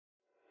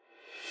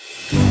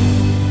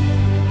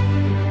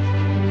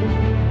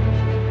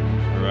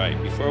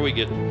Before we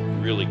get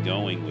really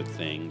going with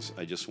things,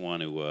 I just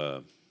want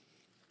to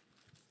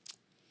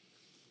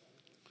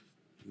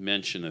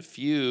mention a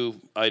few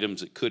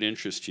items that could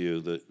interest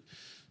you. That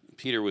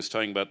Peter was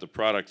talking about the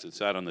product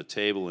that's out on the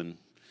table, and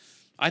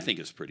I think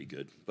it's pretty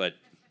good. But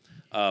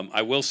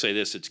I will say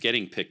this, it's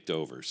getting picked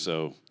over.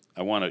 So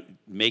I want to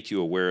make you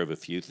aware of a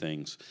few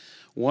things.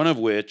 One of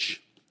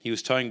which, he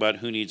was talking about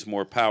who needs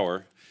more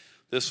power.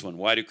 This one,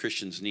 why do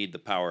Christians need the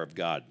power of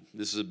God?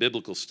 This is a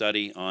biblical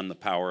study on the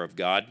power of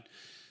God,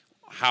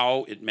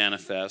 how it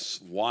manifests,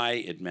 why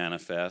it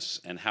manifests,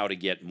 and how to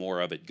get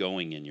more of it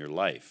going in your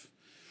life.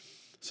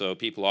 So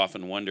people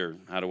often wonder,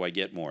 how do I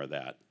get more of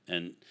that?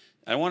 And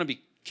I want to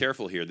be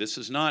careful here. This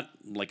is not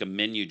like a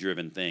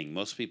menu-driven thing.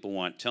 Most people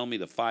want, tell me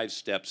the 5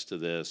 steps to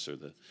this or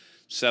the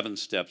 7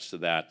 steps to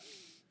that.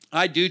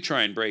 I do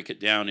try and break it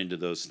down into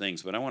those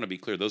things, but I want to be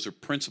clear, those are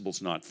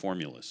principles, not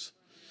formulas.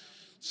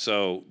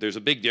 So there's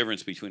a big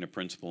difference between a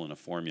principle and a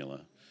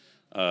formula.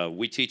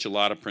 We teach a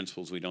lot of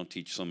principles. We don't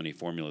teach so many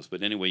formulas.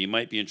 But anyway, you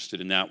might be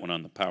interested in that one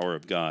on the power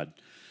of God.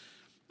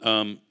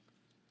 One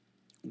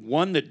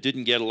that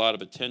didn't get a lot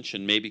of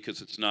attention, maybe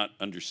because it's not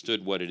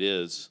understood what it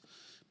is.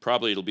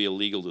 Probably it'll be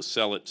illegal to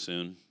sell it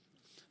soon.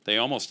 They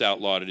almost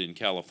outlawed it in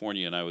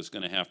California, and I was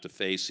going to have to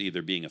face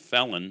either being a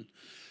felon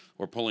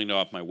or pulling it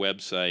off my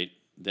website.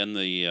 Then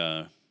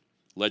the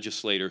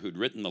legislator who'd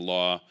written the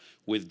law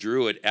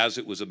withdrew it as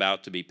it was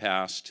about to be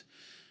passed.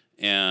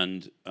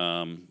 And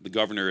the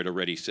governor had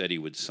already said he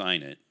would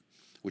sign it,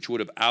 which would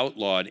have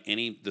outlawed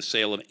the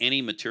sale of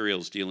any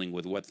materials dealing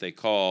with what they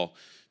call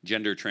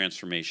gender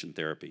transformation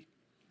therapy.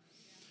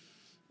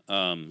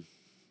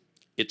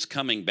 It's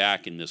coming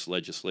back in this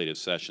legislative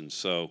session,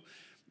 so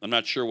I'm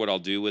not sure what I'll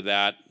do with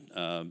that.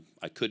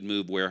 I could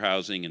move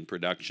warehousing and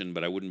production,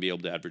 but I wouldn't be able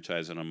to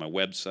advertise it on my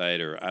website,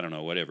 or I don't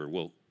know, whatever.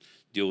 We'll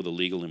deal with the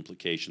legal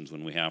implications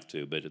when we have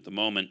to, but at the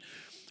moment,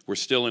 we're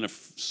still in a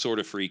sort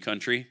of free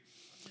country.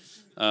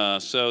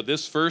 So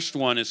this first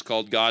one is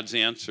called God's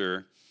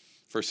Answer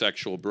for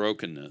Sexual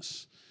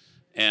Brokenness.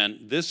 And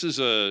this is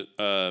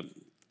a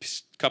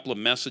couple of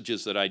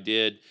messages that I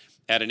did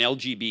at an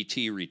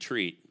LGBT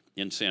retreat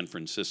in San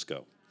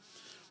Francisco.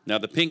 Now,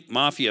 the Pink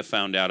Mafia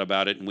found out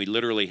about it, and we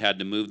literally had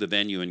to move the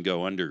venue and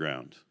go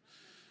underground.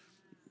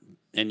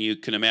 And you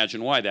can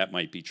imagine why that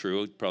might be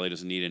true. It probably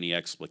doesn't need any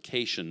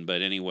explication,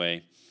 but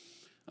anyway,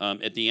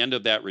 at the end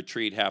of that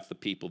retreat, half the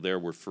people there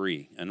were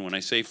free. And when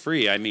I say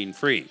free, I mean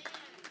free.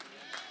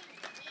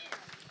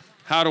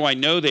 How do I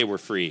know they were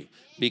free?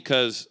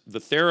 Because the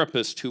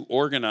therapist who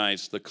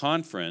organized the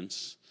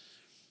conference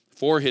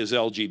for his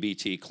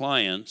LGBT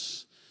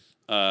clients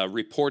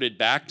reported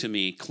back to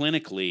me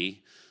clinically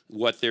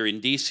what their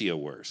indicia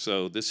were.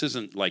 So this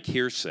isn't like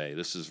hearsay,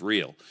 this is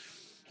real.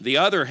 The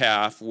other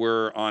half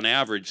were on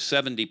average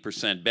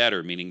 70%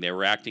 better, meaning they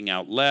were acting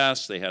out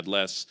less, they had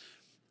less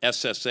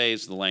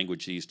SSAs, the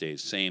language these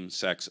days,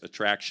 same-sex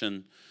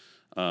attraction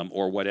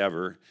or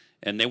whatever.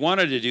 And they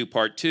wanted to do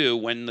part 2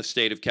 when the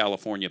state of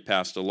California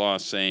passed a law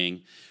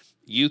saying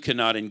you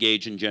cannot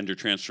engage in gender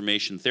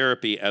transformation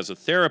therapy as a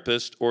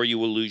therapist or you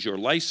will lose your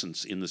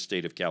license in the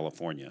state of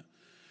California.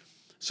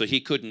 So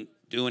he couldn't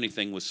do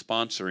anything with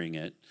sponsoring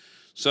it.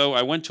 So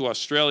I went to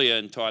Australia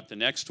and taught the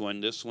next one,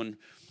 this one,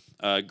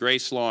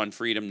 Grace, Law, and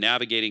Freedom,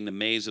 Navigating the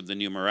Maze of the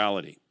New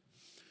Morality.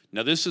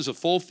 Now this is a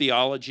full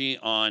theology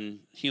on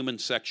human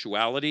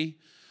sexuality,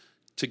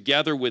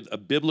 together with a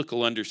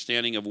biblical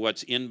understanding of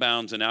what's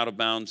inbounds and out of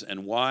bounds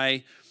and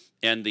why,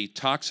 and the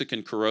toxic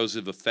and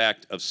corrosive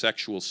effect of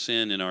sexual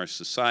sin in our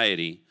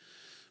society.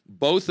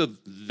 Both of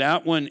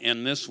that one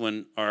and this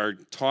one are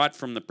taught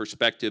from the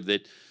perspective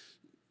that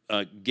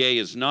gay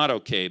is not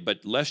okay,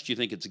 but lest you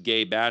think it's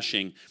gay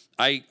bashing,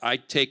 I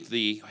take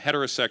the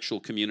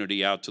heterosexual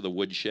community out to the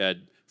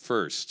woodshed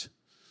first.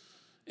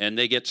 And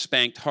they get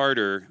spanked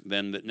harder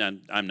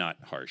than, I'm not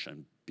harsh,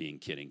 I'm being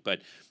kidding,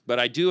 but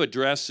I do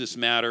address this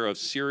matter of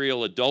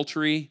serial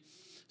adultery,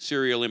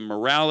 serial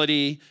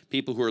immorality,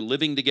 people who are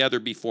living together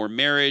before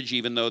marriage,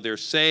 even though they're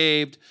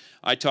saved.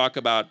 I talk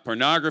about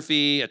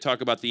pornography. I talk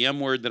about the M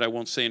word that I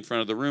won't say in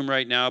front of the room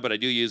right now, but I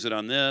do use it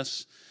on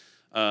this.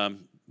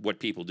 What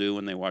people do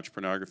when they watch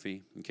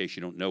pornography, in case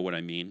you don't know what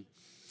I mean.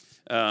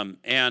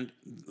 And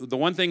the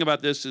one thing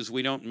about this is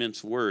we don't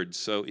mince words.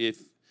 So if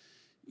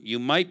you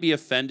might be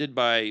offended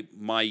by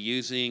my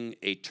using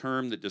a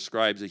term that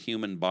describes a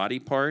human body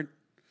part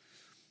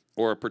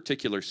or a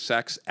particular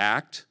sex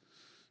act,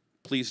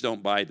 please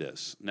don't buy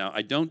this. Now,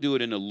 I don't do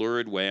it in a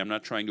lurid way. I'm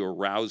not trying to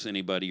arouse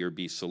anybody or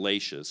be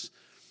salacious.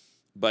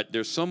 But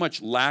there's so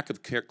much lack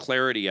of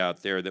clarity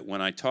out there that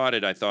when I taught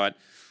it, I thought,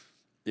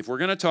 if we're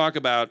going to talk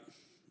about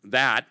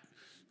that,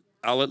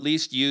 I'll at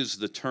least use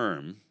the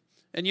term.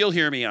 And you'll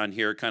hear me on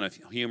here kind of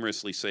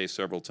humorously say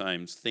several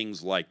times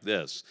things like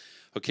this.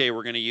 Okay,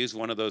 we're going to use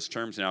one of those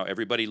terms now.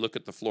 Everybody look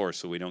at the floor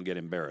so we don't get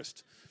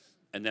embarrassed.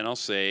 And then I'll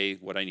say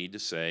what I need to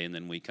say, and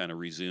then we kind of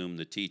resume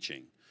the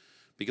teaching.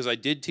 Because I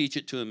did teach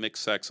it to a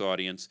mixed-sex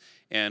audience,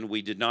 and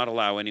we did not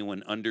allow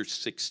anyone under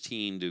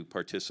 16 to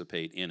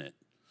participate in it.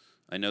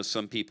 I know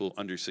some people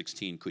under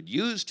 16 could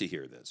use to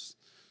hear this,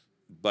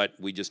 but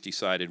we just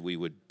decided we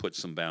would put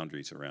some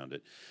boundaries around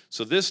it.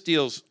 So this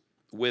deals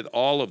with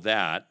all of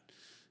that.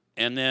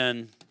 And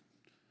then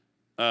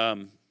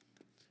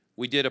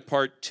we did a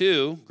part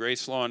 2,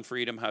 Grace, Law, and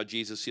Freedom, How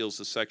Jesus Heals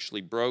the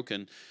Sexually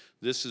Broken.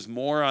 This is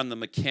more on the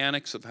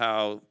mechanics of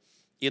how,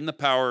 in the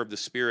power of the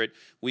Spirit,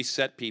 we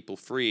set people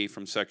free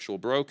from sexual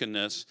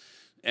brokenness.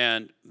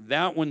 And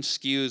that one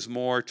skews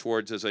more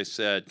towards, as I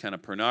said, kind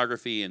of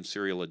pornography and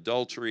serial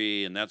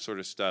adultery and that sort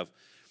of stuff.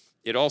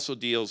 It also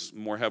deals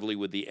more heavily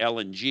with the L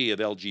and G of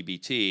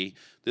LGBT.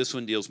 This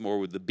one deals more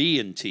with the B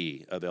and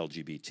T of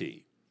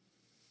LGBT.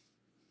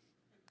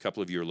 A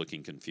couple of you are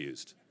looking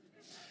confused.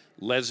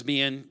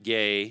 Lesbian,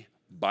 gay,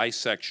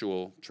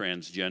 bisexual,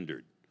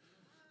 transgendered.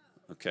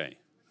 Okay.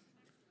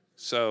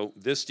 So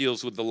this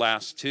deals with the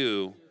last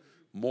 2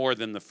 more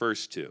than the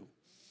first 2.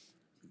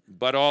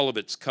 But all of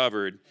it's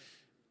covered.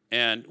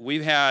 And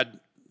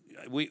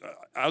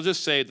I'll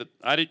just say that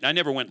I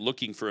never went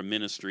looking for a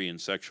ministry in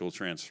sexual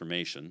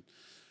transformation.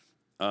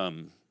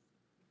 I'm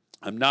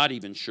not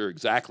even sure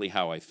exactly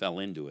how I fell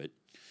into it.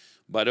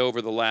 But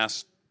over the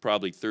last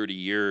probably 30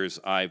 years,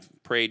 I've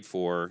prayed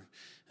for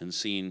and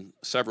seen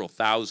several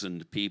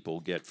thousand people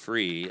get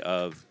free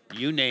of,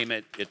 you name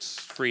it, it's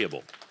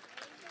freeable.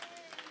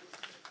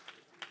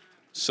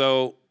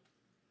 So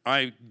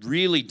I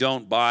really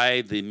don't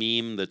buy the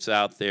meme that's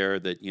out there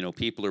that,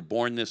 people are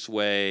born this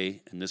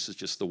way and this is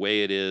just the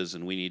way it is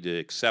and we need to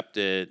accept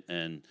it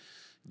and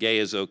gay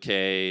is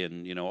okay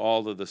and,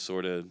 all of the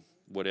sort of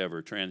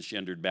whatever,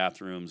 transgendered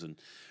bathrooms. And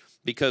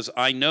because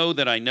I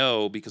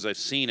know because I've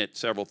seen it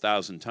several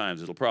thousand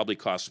times, it'll probably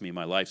cost me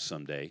my life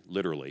someday,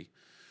 literally,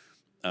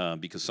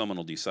 because someone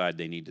will decide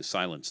they need to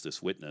silence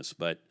this witness.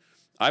 But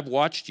I've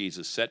watched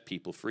Jesus set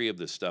people free of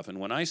this stuff. And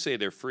when I say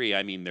they're free,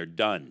 I mean they're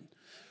done.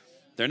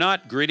 They're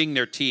not gritting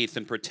their teeth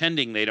and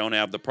pretending they don't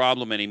have the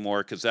problem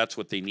anymore because that's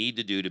what they need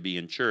to do to be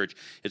in church.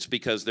 It's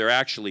because they're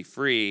actually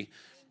free.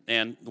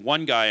 And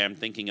one guy I'm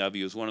thinking of,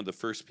 he was one of the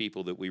first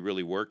people that we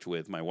really worked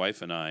with, my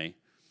wife and I.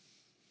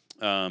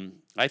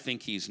 I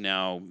think he's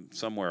now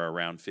somewhere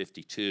around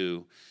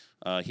 52.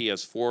 He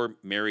has 4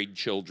 married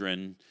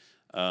children,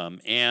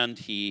 and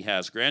he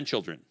has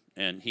grandchildren.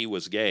 And he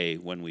was gay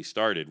when we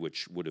started,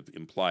 which would have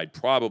implied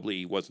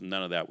probably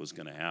none of that was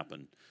going to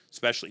happen,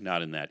 especially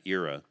not in that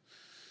era.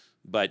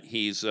 But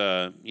he's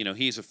a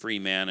free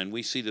man, and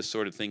we see this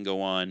sort of thing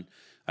go on,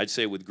 I'd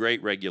say, with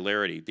great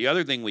regularity. The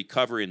other thing we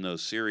cover in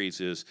those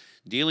series is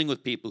dealing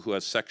with people who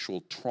have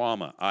sexual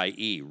trauma,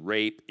 i.e.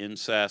 rape,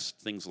 incest,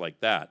 things like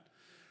that.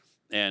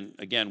 And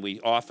again, we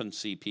often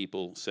see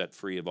people set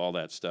free of all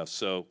that stuff.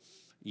 So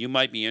you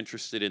might be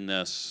interested in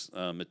this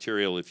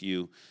material if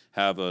you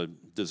have a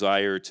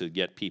desire to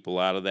get people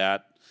out of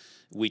that.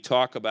 We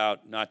talk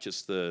about not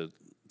just the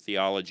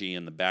theology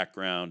and the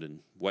background and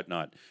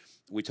whatnot.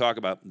 We talk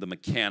about the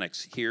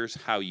mechanics. Here's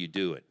how you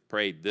do it.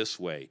 Pray this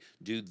way.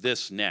 Do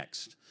this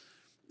next.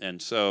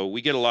 And so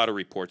we get a lot of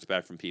reports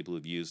back from people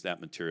who've used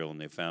that material, and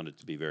they found it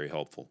to be very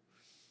helpful.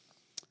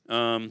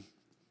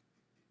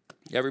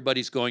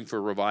 Everybody's going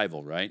for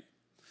revival, right?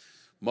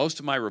 Most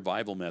of my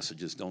revival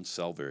messages don't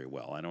sell very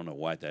well. I don't know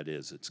why that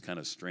is. It's kind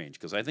of strange,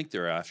 because I think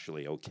they're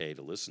actually okay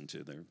to listen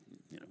to. They're,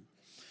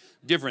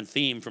 different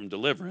theme from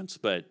Deliverance,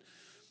 but,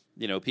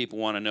 people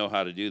want to know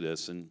how to do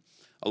this. And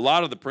a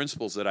lot of the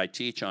principles that I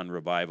teach on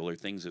revival are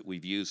things that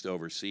we've used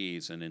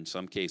overseas, and in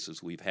some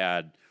cases we've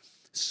had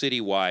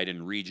citywide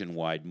and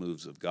region-wide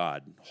moves of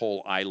God,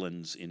 whole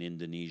islands in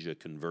Indonesia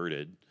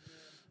converted,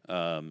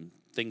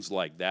 things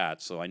like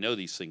that. So I know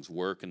these things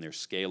work and they're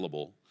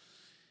scalable.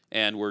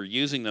 And we're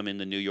using them in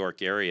the New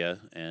York area,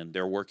 and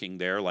they're working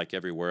there like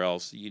everywhere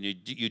else. You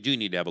do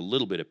need to have a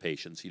little bit of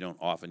patience. You don't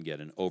often get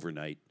an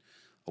overnight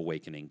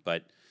awakening,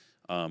 but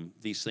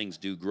these things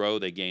do grow,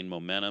 they gain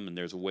momentum, and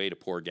there's a way to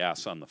pour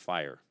gas on the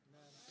fire.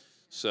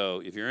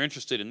 So if you're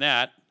interested in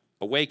that,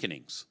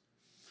 awakenings.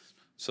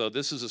 So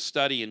this is a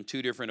study in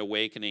 2 different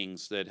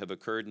awakenings that have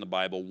occurred in the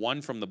Bible,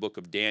 one from the book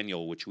of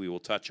Daniel, which we will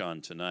touch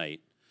on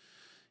tonight,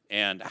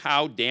 and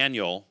how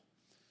Daniel,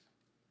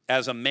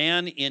 as a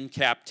man in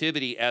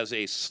captivity as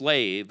a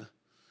slave,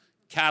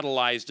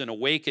 catalyzed an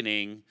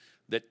awakening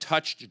that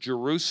touched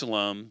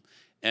Jerusalem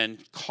and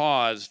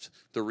caused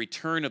the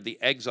return of the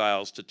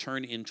exiles to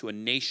turn into a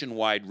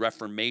nationwide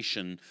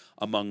reformation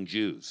among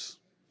Jews.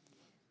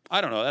 I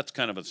don't know, that's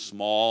kind of a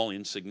small,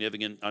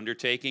 insignificant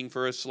undertaking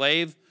for a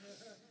slave,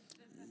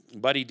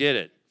 but he did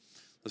it.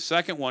 The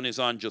second one is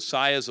on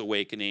Josiah's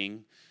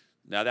awakening.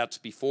 Now, that's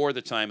before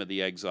the time of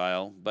the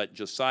exile, but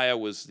Josiah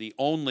was the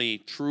only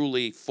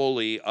truly,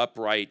 fully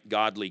upright,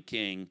 godly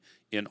king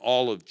in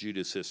all of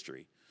Judah's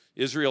history.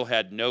 Israel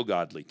had no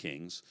godly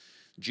kings.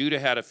 Judah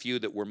had a few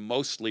that were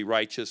mostly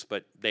righteous,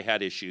 but they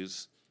had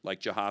issues, like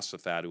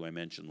Jehoshaphat, who I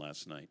mentioned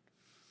last night.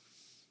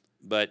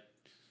 But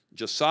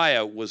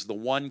Josiah was the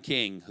one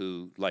king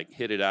who,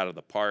 hit it out of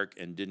the park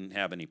and didn't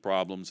have any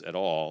problems at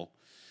all.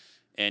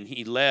 And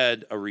he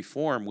led a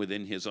reform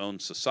within his own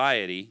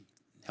society,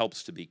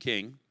 helps to be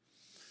king.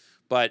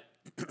 But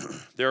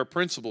there are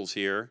principles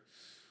here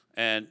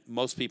And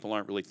most people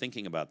aren't really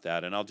thinking about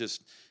that. And I'll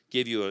just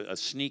give you a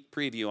sneak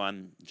preview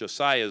on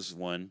Josiah's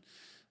one.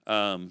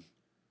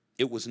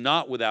 It was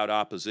not without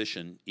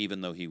opposition,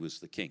 even though he was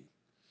the king.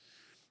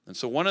 And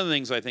so one of the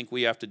things I think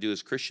we have to do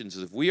as Christians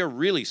is, if we are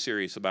really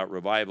serious about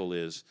revival,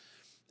 is,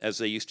 as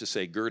they used to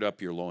say, gird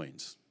up your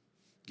loins.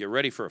 Get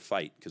ready for a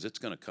fight, because it's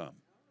going to come.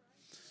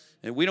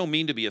 And we don't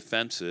mean to be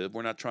offensive.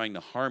 We're not trying to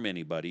harm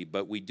anybody,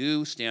 but we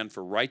do stand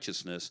for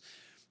righteousness.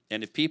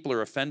 And if people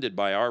are offended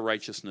by our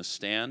righteousness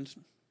stand,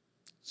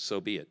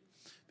 so be it.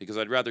 Because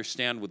I'd rather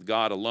stand with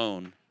God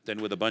alone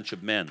than with a bunch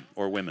of men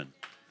or women.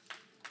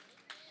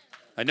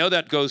 I know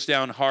that goes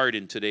down hard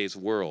in today's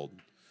world,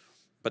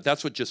 but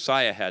that's what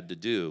Josiah had to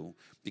do,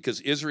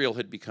 because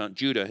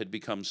Judah had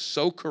become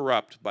so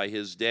corrupt by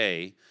his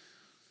day.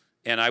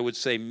 And I would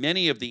say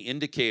many of the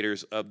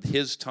indicators of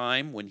his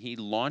time when he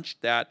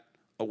launched that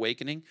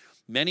awakening,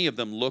 many of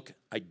them look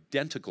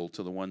identical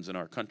to the ones in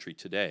our country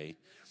today.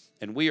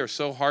 And we are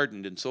so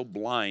hardened and so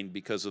blind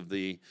because of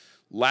the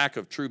lack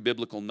of true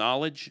biblical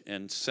knowledge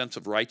and sense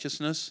of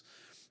righteousness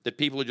that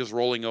people are just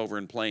rolling over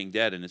and playing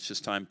dead, and it's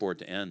just time for it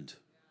to end.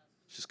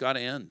 It's just got to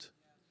end.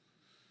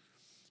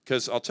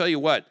 Because I'll tell you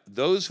what,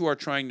 those who are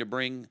trying to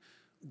bring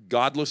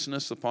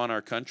godlessness upon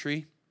our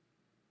country,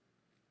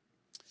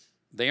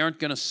 they aren't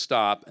going to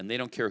stop, and they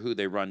don't care who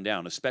they run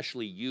down,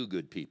 especially you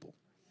good people.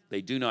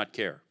 They do not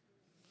care.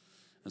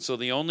 And so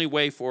the only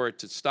way for it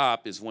to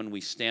stop is when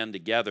we stand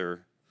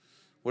together.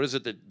 What is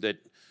it that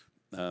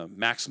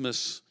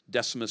Maximus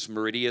Decimus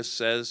Meridius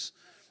says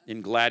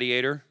in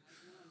Gladiator?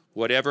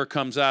 Whatever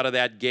comes out of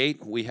that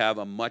gate, we have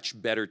a much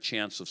better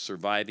chance of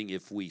surviving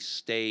if we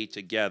stay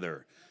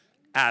together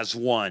as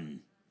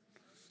one.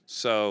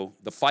 So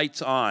the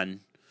fight's on,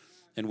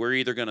 and we're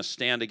either going to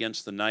stand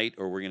against the night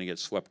or we're going to get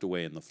swept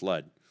away in the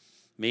flood.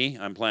 Me,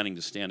 I'm planning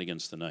to stand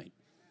against the night.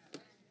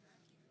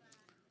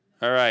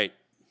 All right.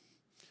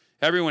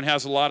 Everyone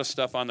has a lot of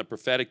stuff on the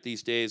prophetic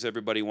these days.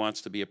 Everybody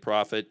wants to be a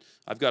prophet.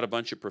 I've got a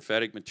bunch of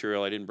prophetic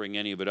material. I didn't bring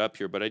any of it up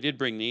here, but I did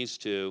bring these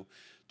two.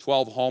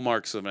 12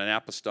 hallmarks of an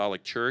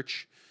apostolic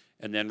church,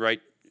 and then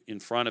right in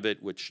front of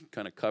it, which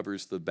kind of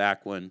covers the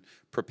back one,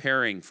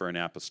 preparing for an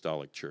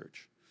apostolic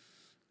church.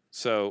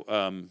 So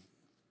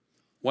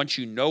once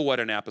you know what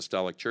an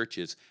apostolic church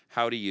is,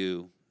 how do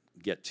you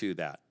get to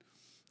that?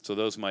 So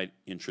those might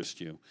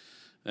interest you.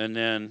 And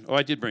then,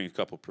 I did bring a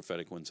couple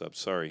prophetic ones up.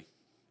 Sorry,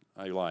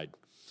 I lied.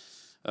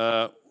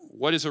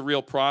 What is a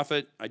real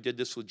prophet? I did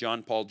this with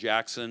John Paul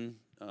Jackson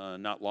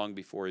not long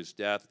before his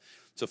death.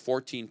 It's a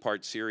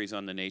 14-part series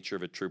on the nature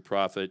of a true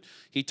prophet.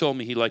 He told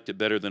me he liked it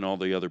better than all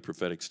the other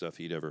prophetic stuff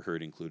he'd ever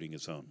heard, including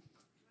his own.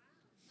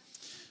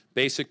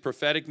 Basic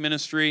prophetic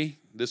ministry.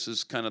 This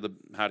is kind of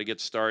how to get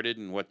started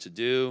and what to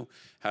do,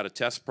 how to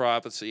test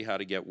prophecy, how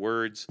to get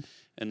words.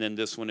 And then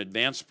this one,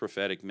 advanced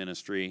prophetic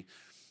ministry.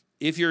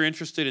 If you're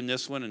interested in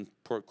this one, and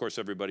of course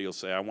everybody will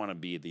say, I want to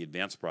be the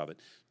advanced prophet.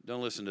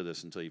 Don't listen to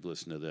this until you've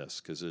listened to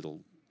this, because it'll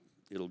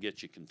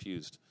get you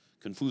confused.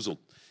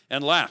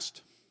 And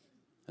last,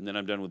 and then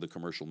I'm done with the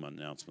commercial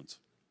announcements.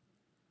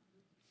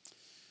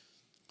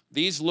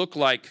 These look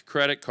like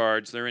credit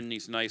cards. They're in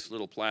these nice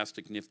little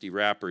plastic nifty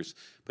wrappers.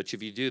 But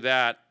if you do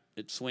that,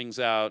 it swings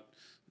out.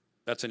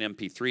 That's an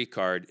MP3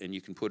 card, and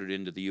you can put it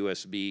into the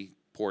USB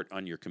port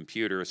on your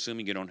computer,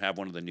 assuming you don't have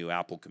one of the new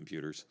Apple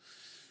computers.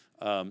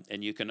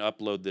 And you can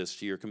upload this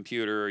to your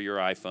computer or your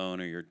iPhone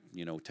or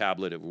your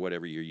tablet or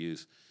whatever you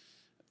use.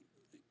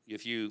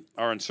 If you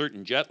are on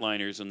certain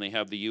jetliners and they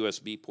have the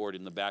USB port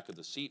in the back of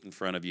the seat in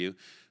front of you,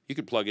 you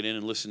could plug it in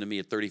and listen to me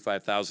at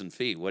 35,000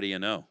 feet. What do you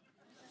know?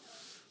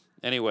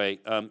 Anyway,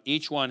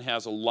 each one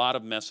has a lot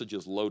of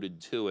messages loaded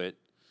to it,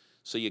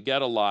 so you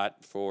get a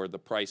lot for the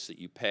price that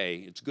you pay.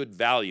 It's good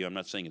value. I'm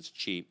not saying it's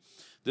cheap.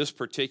 This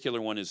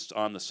particular one is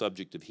on the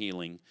subject of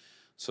healing.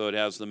 So it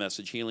has the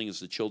message, healing is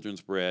the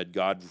children's bread.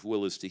 God's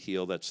will is to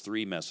heal. That's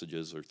 3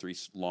 messages or 3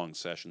 long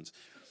sessions.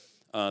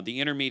 The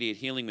intermediate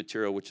healing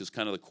material, which is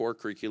kind of the core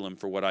curriculum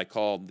for what I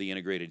call the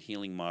integrated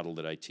healing model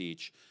that I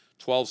teach,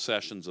 12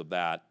 sessions of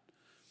that.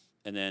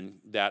 And then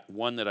that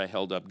one that I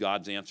held up,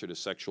 God's answer to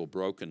sexual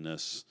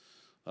brokenness,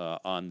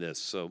 on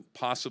this. So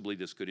possibly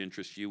this could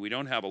interest you. We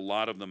don't have a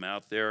lot of them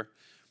out there,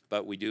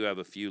 but we do have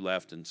a few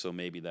left, and so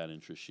maybe that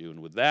interests you.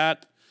 And with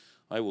that,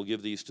 I will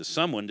give these to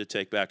someone to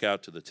take back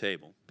out to the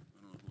table. I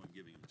don't know who I'm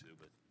giving them to,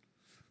 but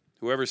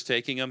whoever's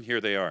taking them,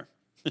 here they are.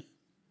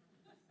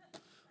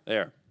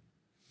 There.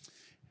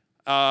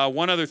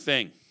 One other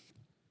thing.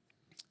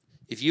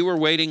 If you were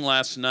waiting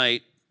last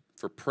night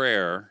for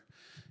prayer,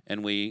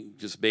 and we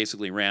just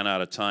basically ran out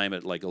of time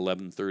at like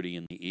 11:30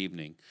 in the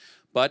evening,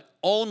 but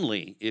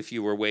only if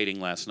you were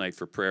waiting last night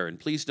for prayer, and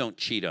please don't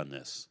cheat on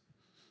this.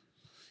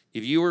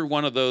 If you were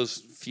one of those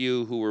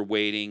few who were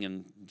waiting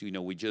and,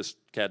 we just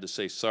had to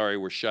say, sorry,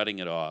 we're shutting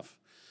it off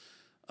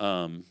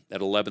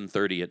at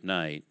 11:30 at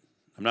night.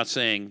 I'm not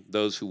saying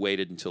those who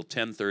waited until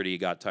 10:30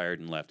 got tired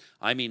and left.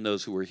 I mean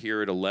those who were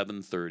here at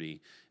 11:30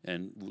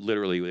 and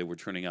literally they were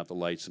turning out the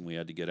lights and we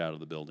had to get out of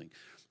the building.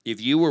 If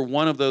you were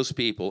one of those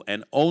people,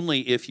 and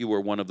only if you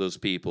were one of those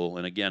people,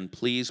 and again,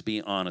 please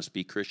be honest,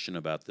 be Christian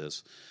about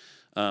this,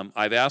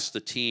 I've asked the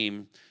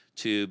team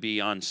to be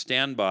on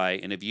standby,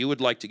 and if you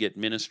would like to get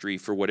ministry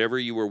for whatever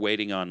you were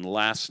waiting on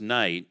last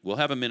night, we'll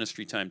have a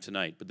ministry time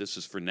tonight, but this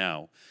is for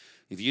now.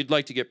 If you'd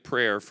like to get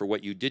prayer for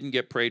what you didn't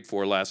get prayed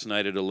for last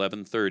night at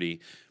 11:30,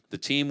 the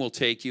team will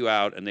take you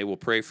out and they will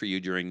pray for you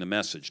during the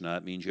message. Now,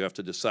 that means you have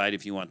to decide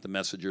if you want the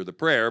message or the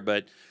prayer,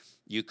 but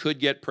you could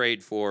get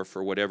prayed for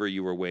whatever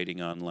you were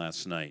waiting on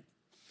last night.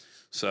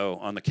 So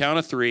on the count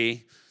of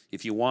three,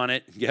 if you want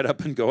it, get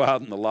up and go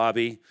out in the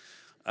lobby.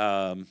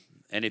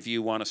 And if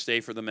you want to stay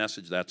for the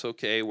message, that's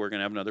okay. We're going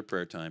to have another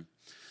prayer time.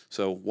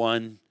 So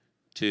 1,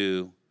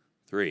 2,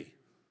 3.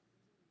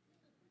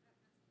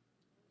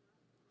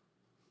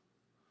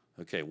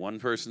 Okay, one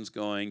person's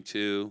going,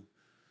 2,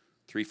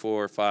 3,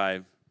 4,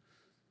 5,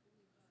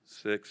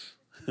 6,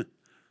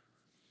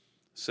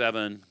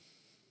 7.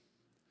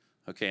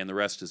 Okay, and the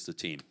rest is the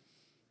team.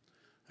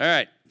 All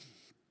right.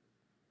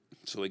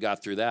 So we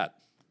got through that.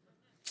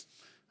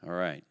 All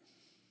right.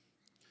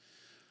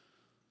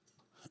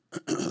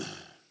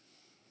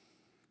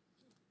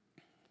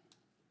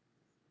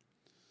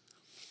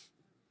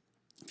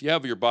 If you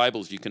have your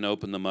Bibles, you can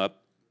open them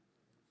up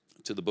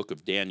to the book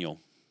of Daniel.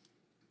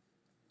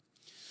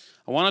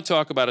 I want to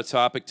talk about a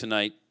topic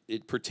tonight.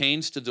 It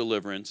pertains to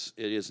deliverance.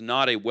 It is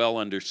not a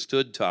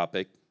well-understood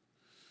topic.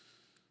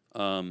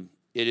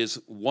 It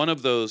is one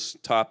of those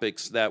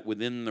topics that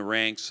within the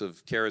ranks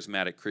of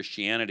charismatic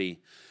Christianity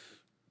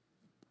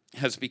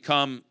has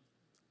become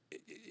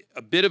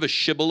a bit of a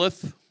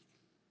shibboleth,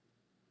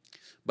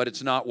 but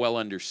it's not well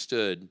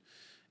understood.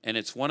 And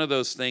it's one of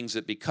those things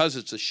that because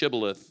it's a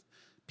shibboleth,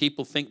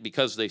 people think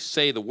because they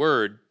say the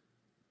word,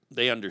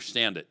 they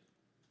understand it.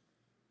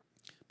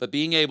 But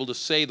being able to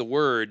say the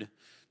word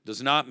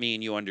does not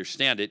mean you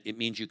understand it. It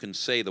means you can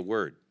say the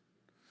word.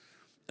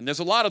 And there's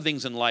a lot of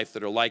things in life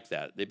that are like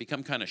that. They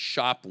become kind of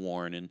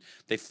shop-worn, and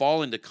they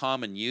fall into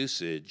common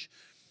usage,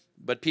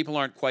 but people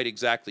aren't quite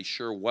exactly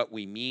sure what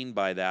we mean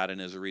by that,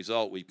 and as a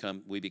result, we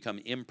become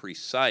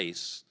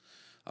imprecise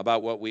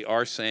about what we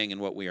are saying and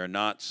what we are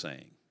not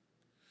saying.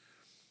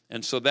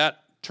 And so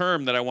that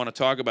term that I want to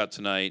talk about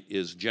tonight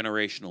is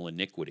generational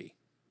iniquity.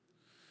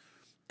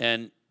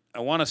 And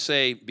I want to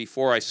say,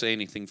 before I say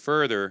anything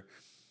further,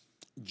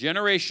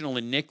 generational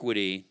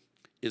iniquity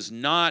is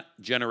not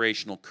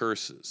generational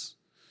curses,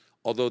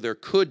 although there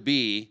could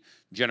be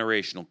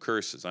generational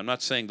curses. I'm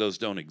not saying those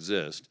don't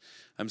exist.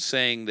 I'm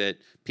saying that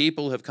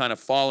people have kind of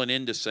fallen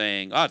into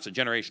saying, it's a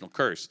generational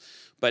curse.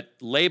 But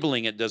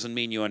labeling it doesn't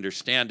mean you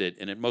understand it,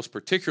 and it most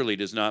particularly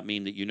does not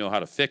mean that you know how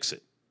to fix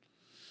it.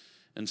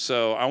 And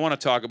so I want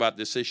to talk about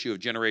this issue of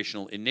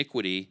generational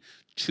iniquity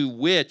to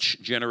which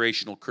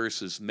generational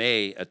curses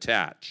may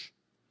attach.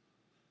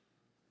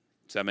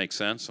 Does that make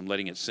sense? I'm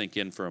letting it sink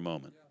in for a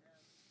moment.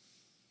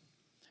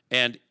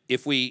 And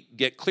if we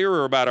get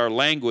clearer about our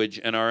language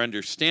and our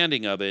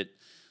understanding of it,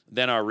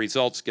 then our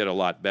results get a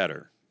lot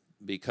better.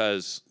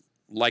 Because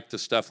like the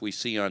stuff we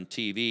see on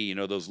TV,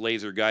 those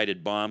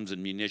laser-guided bombs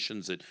and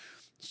munitions that,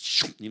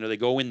 they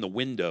go in the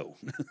window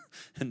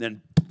and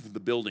then the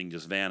building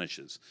just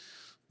vanishes.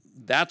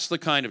 That's the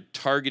kind of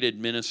targeted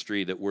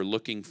ministry that we're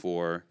looking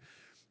for,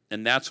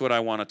 and that's what I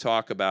want to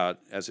talk about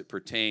as it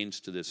pertains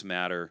to this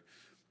matter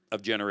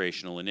of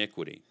generational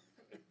iniquity.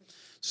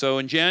 So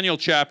in Daniel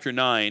chapter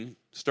 9,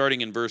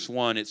 starting in verse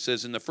 1, it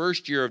says, "In the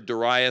first year of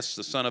Darius,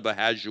 the son of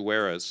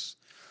Ahasuerus,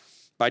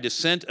 by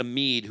descent a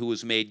Mede, who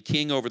was made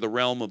king over the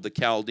realm of the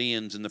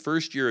Chaldeans, in the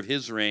first year of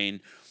his reign,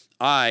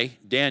 I,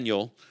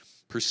 Daniel,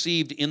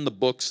 perceived in the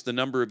books the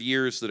number of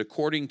years that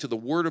according to the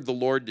word of the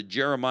Lord to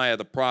Jeremiah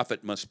the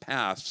prophet must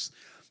pass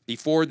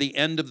before the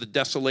end of the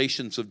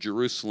desolations of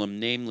Jerusalem,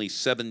 namely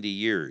 70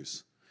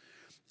 years.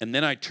 And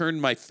then I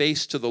turned my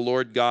face to the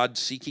Lord God,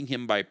 seeking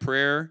him by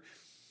prayer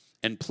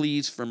and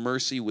pleas for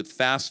mercy with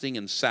fasting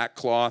and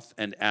sackcloth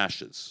and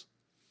ashes."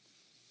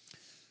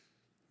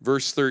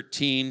 Verse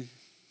 13,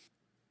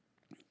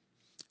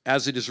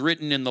 "As it is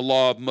written in the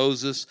law of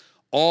Moses,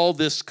 all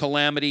this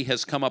calamity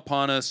has come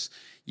upon us,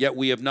 yet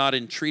we have not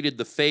entreated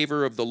the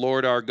favor of the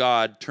Lord our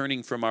God,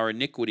 turning from our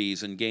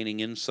iniquities and gaining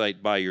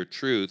insight by your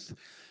truth."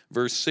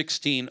 Verse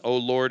 16, "O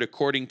Lord,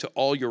 according to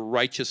all your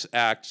righteous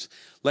acts,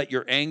 let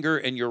your anger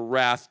and your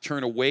wrath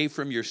turn away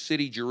from your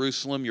city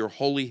Jerusalem, your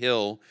holy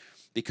hill,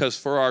 because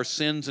for our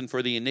sins and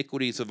for the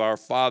iniquities of our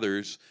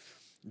fathers,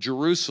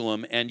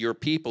 Jerusalem and your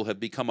people have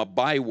become a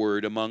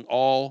byword among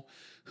all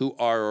who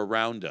are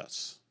around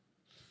us."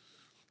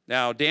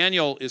 Now,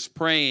 Daniel is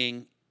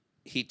praying,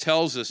 he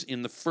tells us,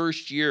 in the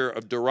first year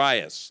of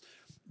Darius.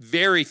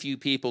 Very few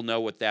people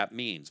know what that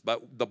means,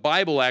 but the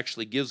Bible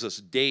actually gives us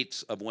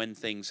dates of when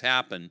things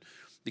happen,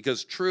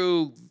 because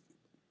true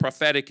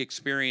prophetic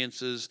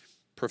experiences,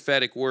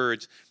 prophetic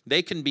words,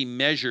 they can be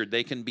measured,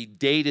 they can be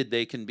dated,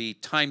 they can be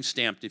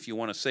time-stamped, if you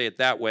want to say it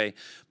that way,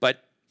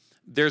 but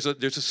there's a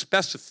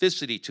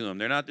specificity to them.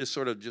 They're not this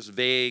sort of just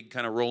vague,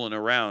 kind of rolling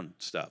around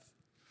stuff.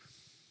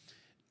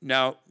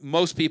 Now,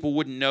 most people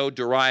wouldn't know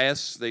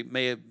Darius. They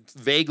may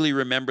vaguely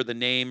remember the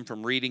name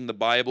from reading the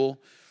Bible,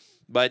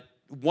 but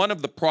one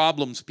of the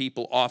problems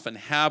people often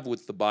have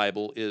with the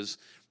Bible is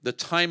the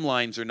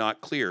timelines are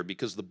not clear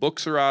because the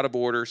books are out of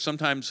order.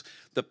 Sometimes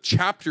the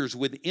chapters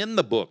within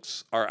the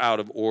books are out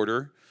of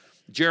order.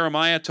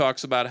 Jeremiah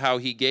talks about how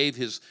he gave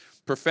his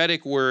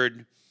prophetic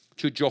word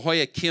to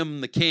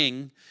Jehoiakim the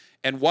king,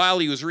 and while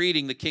he was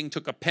reading, the king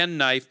took a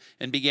penknife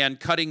and began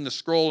cutting the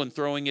scroll and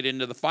throwing it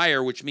into the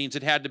fire, which means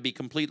it had to be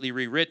completely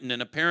rewritten.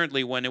 And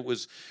apparently when it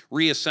was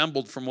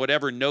reassembled from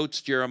whatever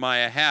notes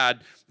Jeremiah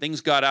had,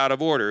 things got out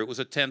of order. It was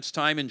a tense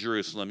time in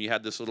Jerusalem. You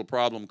had this little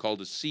problem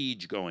called a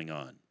siege going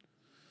on.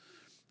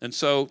 And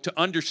so to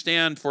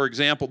understand, for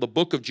example, the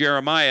book of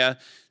Jeremiah,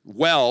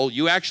 well,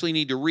 you actually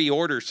need to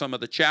reorder some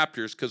of the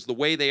chapters because the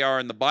way they are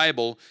in the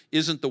Bible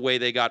isn't the way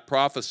they got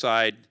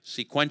prophesied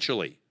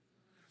sequentially.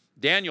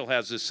 Daniel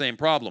has this same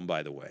problem,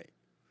 by the way.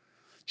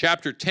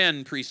 Chapter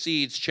 10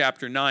 precedes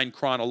chapter 9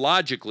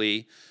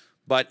 chronologically,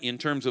 but in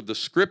terms of the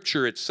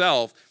scripture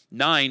itself,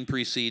 9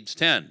 precedes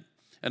 10.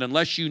 And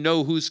unless you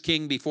know who's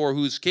king before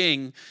who's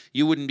king,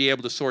 you wouldn't be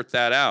able to sort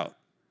that out.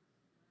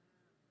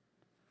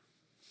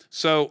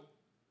 So,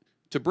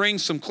 to bring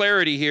some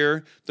clarity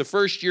here, the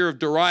first year of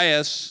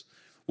Darius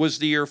was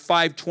the year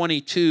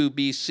 522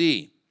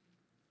 BC.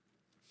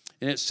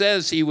 And it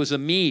says he was a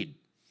Mede,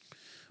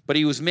 but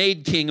he was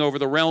made king over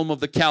the realm of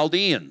the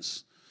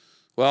Chaldeans.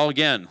 Well,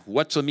 again,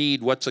 what's a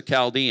Mede, what's a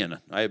Chaldean?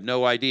 I have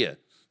no idea,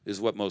 is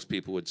what most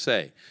people would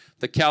say.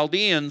 The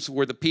Chaldeans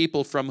were the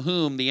people from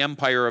whom the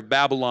empire of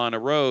Babylon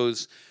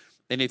arose.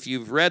 And if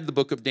you've read the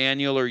book of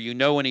Daniel, or you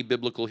know any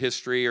biblical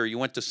history, or you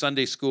went to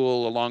Sunday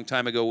school a long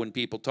time ago when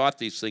people taught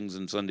these things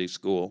in Sunday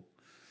school,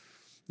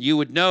 you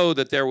would know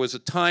that there was a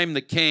time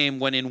that came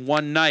when in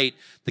one night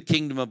the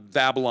kingdom of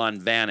Babylon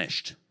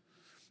vanished.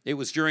 It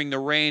was during the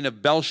reign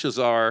of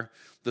Belshazzar,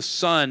 the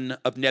son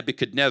of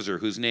Nebuchadnezzar,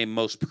 whose name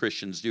most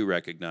Christians do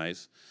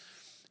recognize.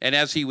 And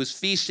as he was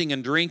feasting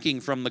and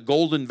drinking from the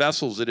golden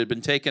vessels that had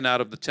been taken out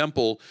of the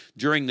temple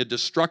during the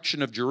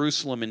destruction of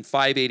Jerusalem in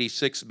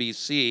 586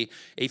 BC,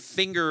 a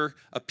finger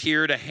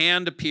appeared, a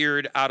hand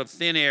appeared out of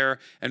thin air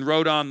and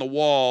wrote on the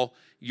wall,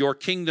 "Your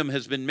kingdom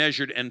has been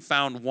measured and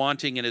found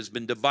wanting and has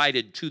been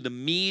divided to the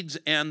Medes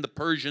and the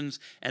Persians."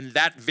 And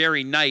that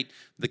very night,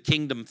 the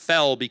kingdom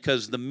fell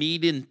because the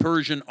Mede and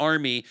Persian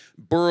army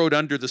burrowed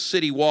under the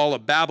city wall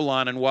of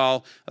Babylon. And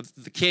while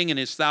the king and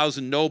his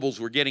 1,000 nobles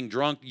were getting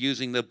drunk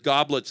using the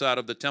goblets out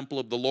of the temple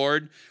of the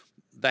Lord,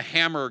 the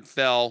hammer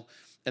fell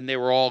and they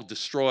were all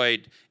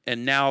destroyed.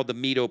 And now the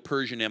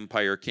Medo-Persian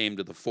Empire came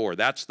to the fore.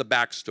 That's the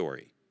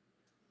backstory.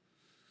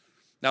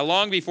 Now,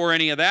 long before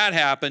any of that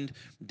happened,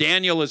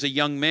 Daniel, as a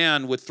young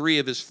man with 3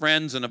 of his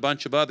friends and a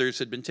bunch of others,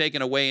 had been taken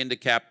away into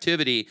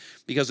captivity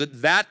because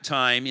at that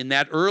time, in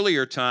that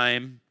earlier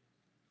time,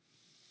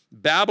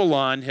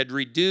 Babylon had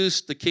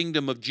reduced the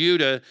kingdom of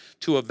Judah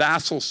to a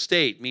vassal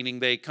state, meaning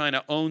they kind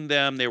of owned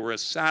them, they were a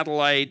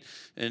satellite,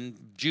 and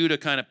Judah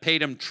kind of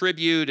paid them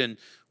tribute, and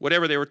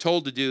whatever they were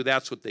told to do,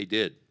 that's what they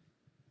did.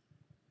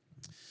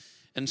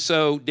 And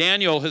so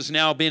Daniel has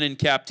now been in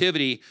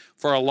captivity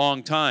for a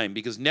long time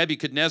because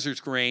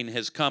Nebuchadnezzar's reign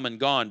has come and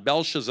gone.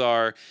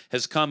 Belshazzar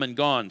has come and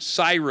gone.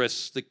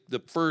 Cyrus, the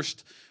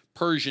first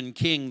Persian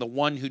king, the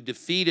one who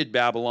defeated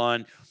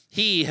Babylon,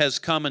 he has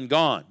come and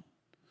gone.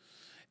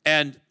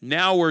 And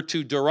now we're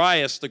to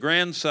Darius, the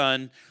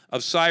grandson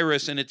of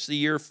Cyrus, and it's the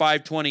year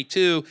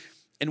 522.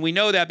 And we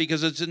know that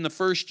because it's in the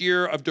first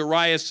year of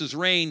Darius'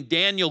 reign,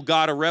 Daniel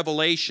got a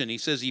revelation. He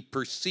says he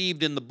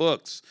perceived in the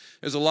books.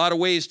 There's a lot of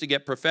ways to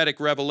get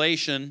prophetic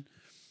revelation.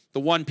 The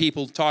one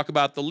people talk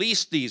about the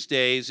least these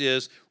days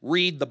is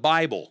read the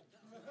Bible.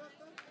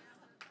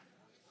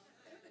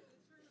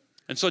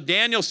 And so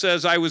Daniel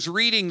says, I was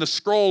reading the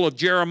scroll of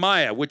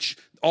Jeremiah, which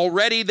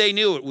already they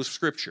knew it was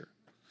scripture.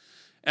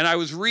 And I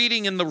was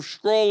reading in the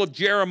scroll of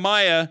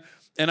Jeremiah,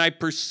 and I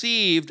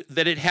perceived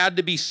that it had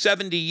to be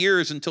 70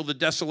 years until the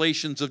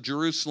desolations of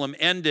Jerusalem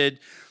ended.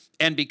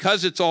 And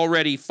because it's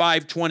already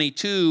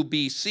 522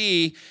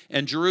 BC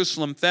and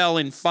Jerusalem fell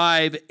in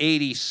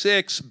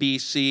 586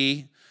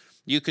 BC,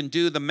 you can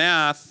do the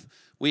math.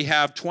 We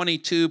have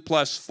 22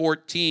 plus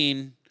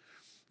 14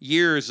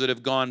 years that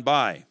have gone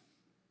by,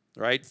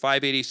 right?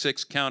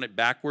 586, count it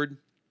backward.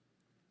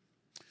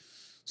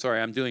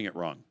 Sorry, I'm doing it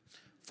wrong.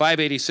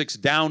 586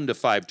 down to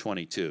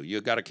 522.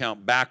 You've got to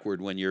count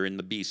backward when you're in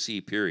the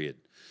BC period.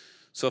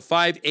 So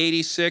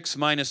 586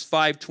 minus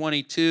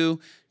 522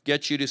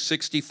 gets you to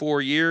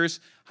 64 years.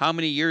 How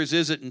many years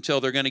is it until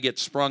they're going to get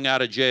sprung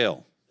out of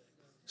jail?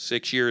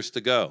 6 years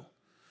to go.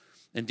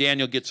 And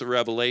Daniel gets a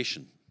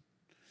revelation.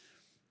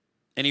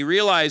 And he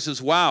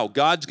realizes, wow,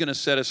 God's going to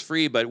set us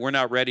free, but we're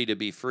not ready to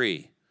be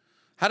free.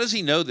 How does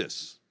he know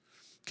this?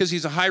 Because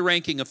he's a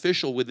high-ranking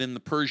official within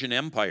the Persian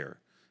Empire,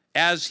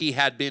 as he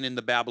had been in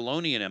the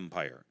Babylonian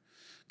Empire.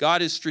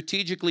 God has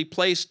strategically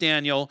placed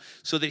Daniel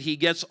so that he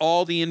gets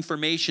all the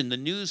information, the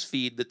news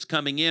feed that's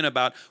coming in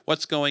about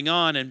what's going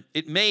on. And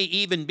it may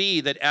even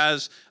be that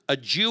as a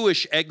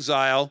Jewish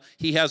exile,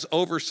 he has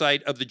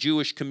oversight of the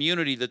Jewish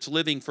community that's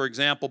living, for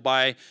example,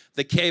 by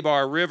the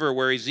Kebar River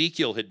where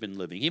Ezekiel had been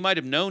living. He might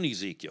have known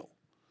Ezekiel.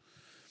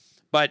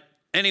 But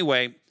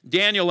Anyway,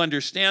 Daniel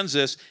understands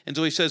this, and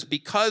so he says,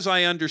 because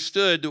I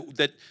understood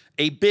that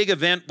a big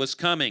event was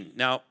coming.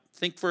 Now,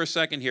 think for a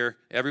second here.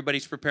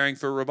 Everybody's preparing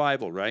for a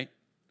revival, right?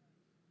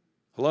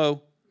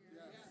 Hello?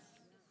 Yes.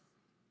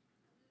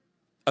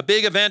 A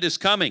big event is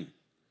coming.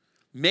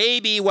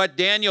 Maybe what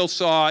Daniel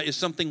saw is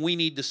something we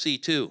need to see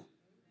too.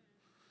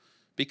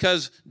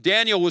 Because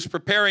Daniel was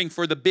preparing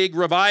for the big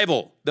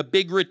revival, the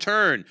big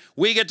return.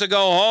 We get to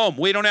go home.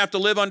 We don't have to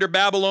live under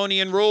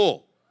Babylonian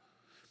rule.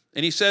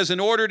 And he says, in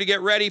order to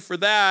get ready for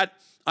that,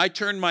 I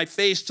turned my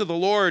face to the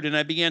Lord and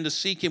I began to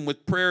seek him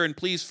with prayer and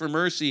pleas for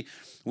mercy,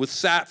 with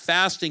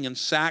fasting and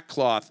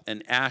sackcloth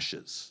and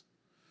ashes.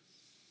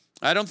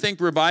 I don't think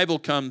revival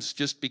comes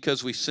just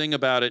because we sing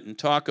about it and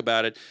talk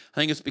about it. I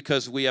think it's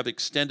because we have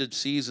extended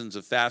seasons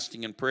of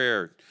fasting and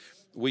prayer.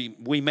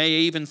 We may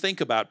even think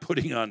about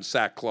putting on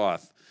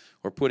sackcloth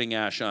or putting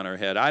ash on our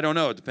head. I don't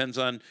know. It depends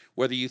on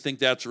whether you think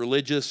that's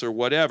religious or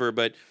whatever.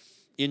 But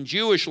in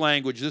Jewish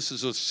language, this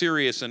is a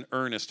serious and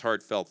earnest,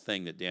 heartfelt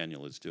thing that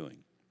Daniel is doing.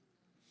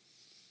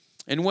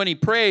 And when he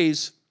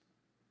prays,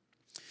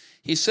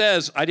 he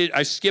says,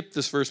 I skipped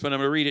this verse, but I'm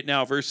going to read it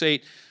now. Verse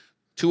 8,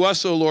 to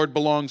us, O Lord,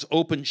 belongs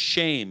open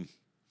shame,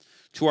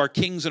 to our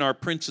kings and our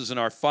princes and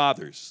our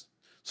fathers.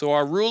 So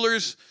our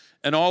rulers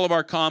and all of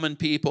our common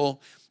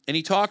people. And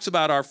he talks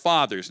about our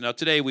fathers. Now,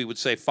 today we would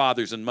say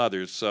fathers and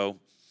mothers. So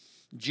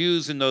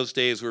Jews in those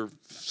days were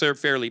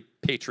fairly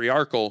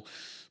patriarchal.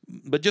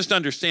 But just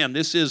understand,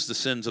 this is the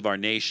sins of our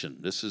nation.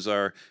 This is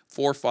our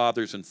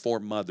forefathers and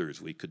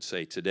foremothers, we could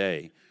say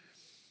today.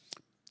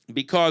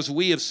 Because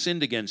we have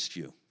sinned against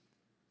you.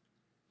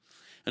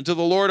 And to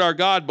the Lord our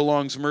God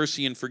belongs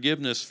mercy and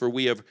forgiveness, for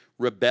we have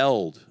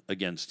rebelled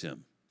against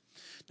him.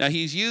 Now,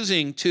 he's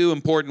using two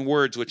important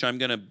words, which I'm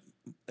going to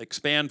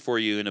expand for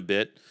you in a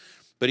bit.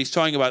 But he's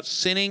talking about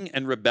sinning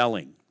and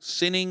rebelling.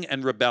 Sinning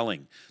and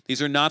rebelling.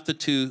 These are not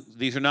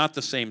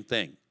the same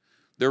thing.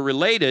 They're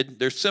related,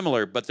 they're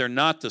similar, but they're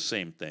not the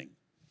same thing.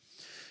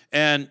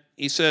 And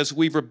he says,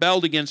 we've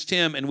rebelled against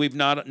him and we've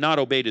not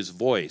obeyed his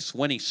voice.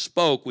 When he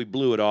spoke, we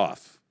blew it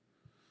off.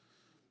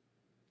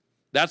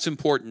 That's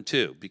important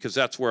too, because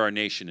that's where our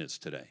nation is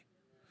today.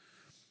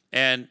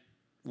 And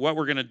what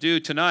we're going to do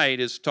tonight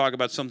is talk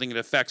about something that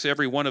affects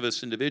every one of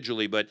us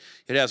individually, but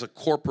it has a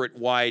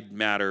corporate-wide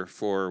matter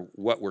for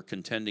what we're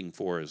contending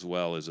for as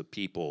well as a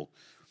people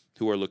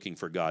who are looking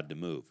for God to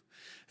move.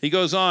 He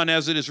goes on,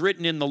 as it is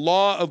written in the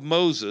law of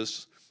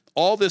Moses,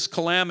 all this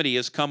calamity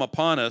has come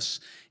upon us,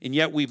 and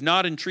yet we've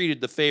not entreated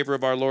the favor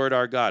of our Lord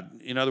our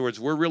God. In other words,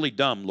 we're really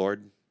dumb,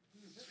 Lord.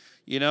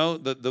 You know,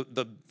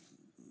 the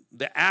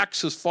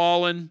axe has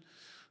fallen.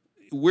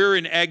 We're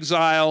in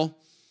exile.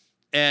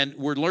 And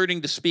we're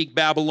learning to speak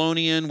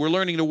Babylonian. We're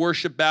learning to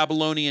worship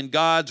Babylonian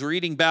gods. We're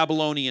eating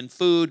Babylonian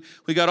food.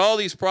 We got all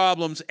these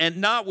problems. And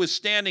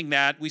notwithstanding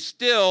that, we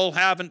still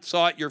haven't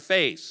sought your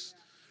face.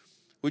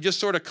 We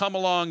just sort of come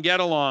along, get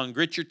along,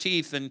 grit your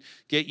teeth, and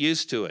get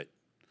used to it.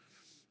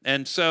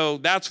 And so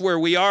that's where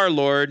we are,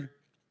 Lord.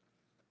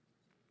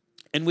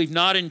 And we've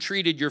not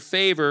entreated your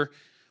favor.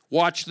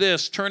 Watch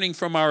this, turning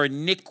from our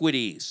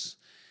iniquities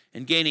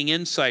and gaining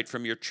insight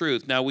from your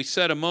truth. Now, we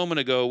said a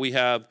moment ago we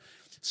have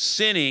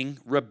sinning,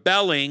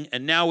 rebelling,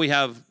 and now we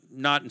have,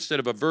 not instead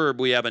of a verb,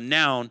 we have a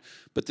noun,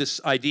 but this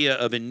idea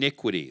of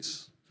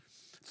iniquities.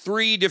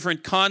 Three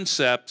different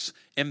concepts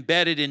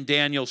embedded in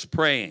Daniel's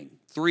praying.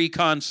 Three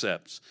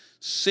concepts: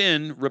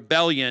 sin,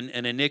 rebellion,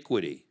 and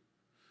iniquity.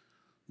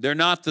 They're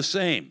not the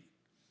same.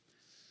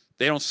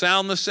 They don't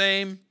sound the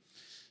same.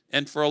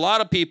 And for a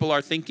lot of people,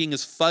 our thinking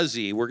is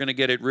fuzzy. We're going to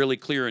get it really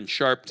clear and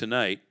sharp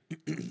tonight.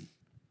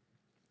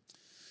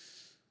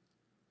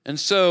 And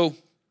so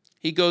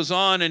he goes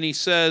on and he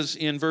says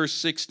in verse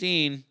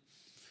 16,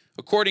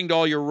 according to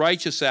all your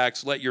righteous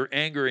acts, let your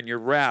anger and your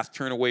wrath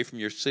turn away from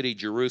your city,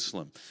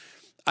 Jerusalem.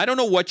 I don't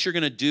know what you're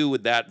going to do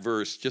with that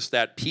verse, just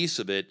that piece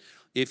of it,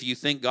 if you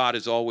think God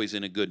is always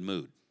in a good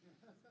mood.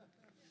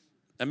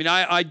 I mean,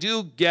 I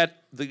do get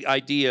the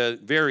idea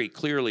very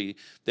clearly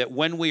that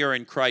when we are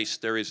in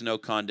Christ, there is no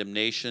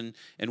condemnation,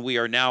 and we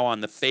are now on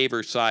the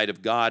favor side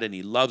of God, and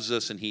he loves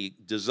us, and he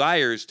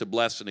desires to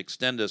bless and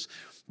extend us.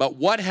 But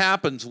what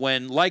happens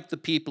when, like the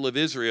people of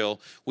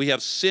Israel, we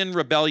have sin,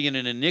 rebellion,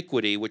 and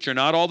iniquity, which are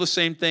not all the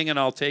same thing, and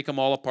I'll take them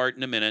all apart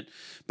in a minute.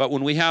 But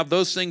when we have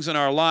those things in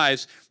our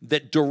lives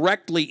that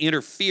directly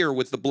interfere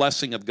with the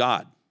blessing of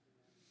God,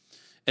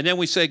 and then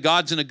we say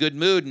God's in a good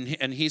mood,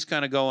 and he's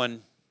kind of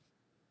going,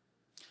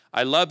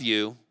 I love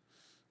you,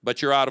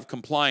 but you're out of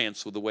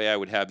compliance with the way I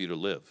would have you to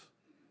live.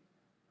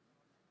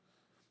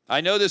 I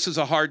know this is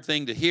a hard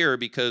thing to hear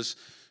because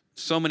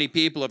so many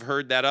people have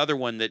heard that other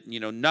one that,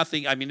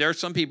 nothing. I mean, there are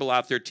some people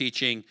out there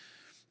teaching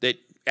that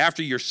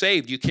after you're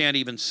saved, you can't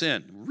even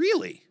sin.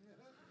 Really?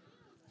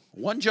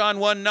 1 John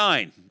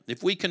 1:9.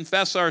 If we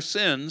confess our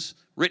sins,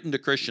 written to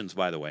Christians,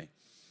 by the way,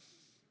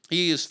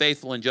 he is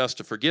faithful and just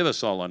to forgive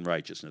us all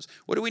unrighteousness.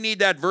 What do we need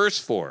that verse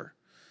for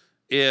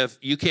if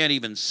you can't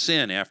even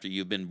sin after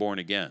you've been born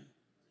again?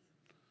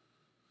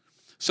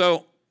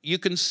 So you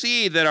can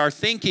see that our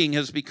thinking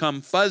has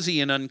become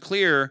fuzzy and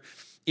unclear.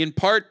 in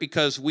part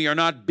because we are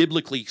not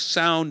biblically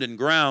sound and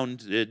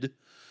grounded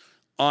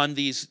on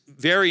these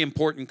very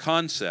important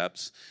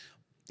concepts.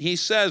 He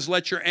says,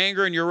 let your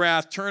anger and your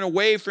wrath turn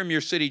away from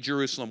your city,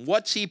 Jerusalem.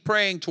 What's he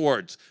praying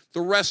towards?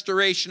 The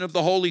restoration of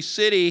the holy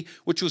city,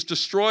 which was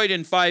destroyed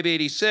in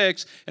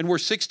 586, and we're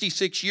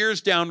 66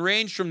 years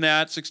downrange from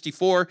that,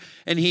 64,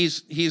 and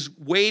he's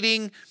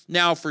waiting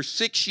now for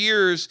 6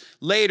 years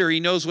later. He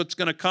knows what's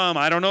going to come.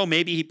 I don't know,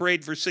 maybe he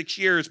prayed for 6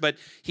 years, but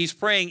he's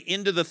praying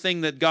into the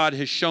thing that God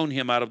has shown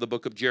him out of the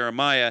book of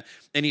Jeremiah,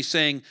 and he's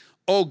saying,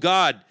 oh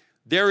God,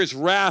 there is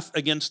wrath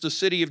against the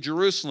city of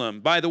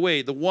Jerusalem. By the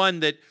way, the one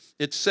that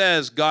it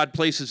says God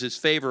places his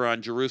favor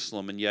on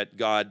Jerusalem, and yet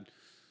God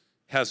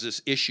has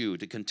this issue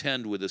to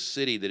contend with a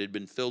city that had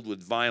been filled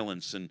with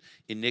violence and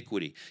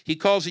iniquity. He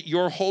calls it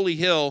your holy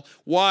hill.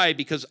 Why?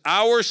 Because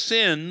our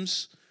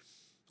sins,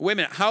 wait a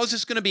minute, how is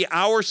this going to be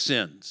our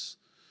sins?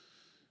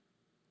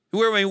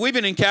 We've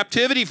been in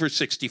captivity for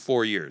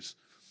 64 years.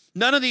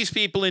 None of these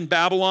people in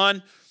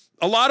Babylon,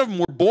 a lot of them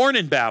were born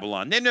in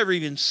Babylon. They've never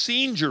even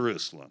seen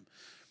Jerusalem.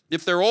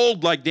 If they're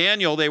old like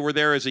Daniel, they were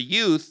there as a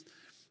youth,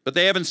 but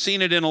they haven't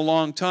seen it in a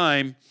long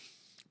time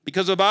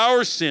because of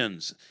our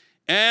sins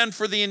and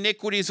for the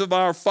iniquities of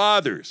our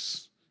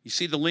fathers. You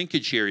see the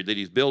linkage here that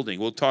he's building.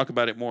 We'll talk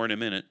about it more in a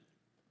minute.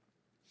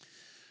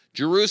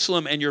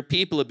 Jerusalem and your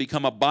people have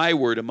become a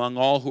byword among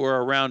all who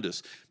are around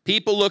us.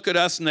 People look at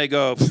us and they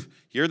go,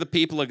 you're the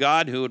people of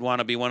God. Who would want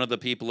to be one of the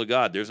people of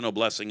God? There's no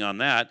blessing on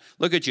that.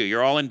 Look at you.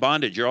 You're all in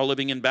bondage. You're all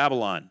living in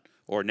Babylon,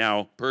 or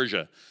now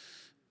Persia.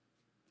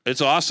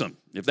 It's awesome.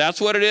 If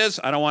that's what it is,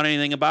 I don't want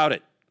anything about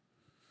it.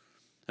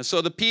 And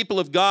so the people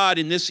of God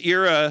in this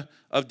era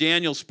of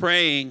Daniel's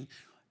praying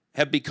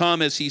have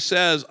become, as he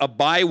says, a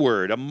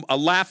byword, a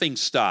laughing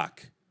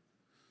stock.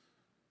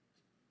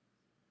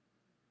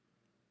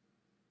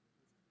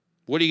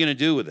 What are you going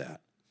to do with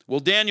that? Well,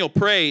 Daniel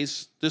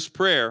prays this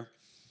prayer,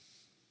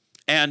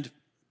 and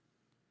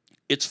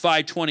it's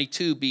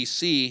 522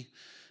 BC,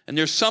 and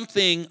there's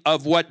something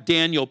of what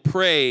Daniel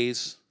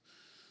prays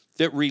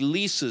that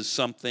releases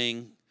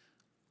something,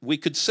 we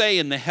could say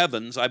in the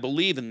heavens. I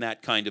believe in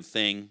that kind of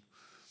thing,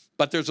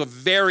 but there's a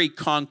very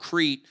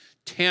concrete,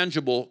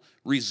 tangible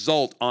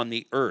result on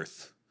the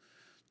earth.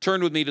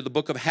 Turn with me to the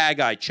book of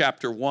Haggai,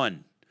 chapter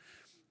 1.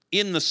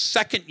 In the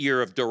second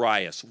year of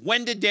Darius.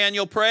 When did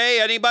Daniel pray?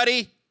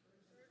 Anybody?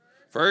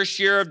 First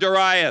year of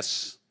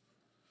Darius.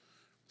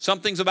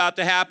 Something's about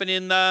to happen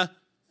in the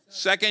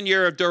second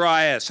year of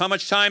Darius. How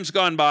much time's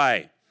gone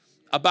by?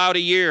 About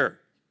a year.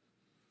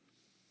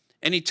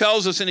 And he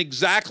tells us in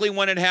exactly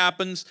when it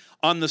happens.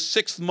 On the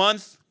 6th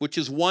month, which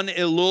is 1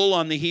 Elul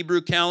on the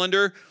Hebrew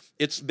calendar.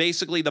 It's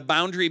basically the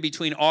boundary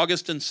between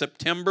August and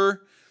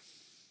September.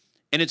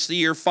 And it's the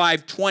year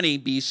 520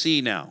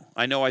 BC now.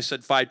 I know I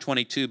said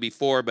 522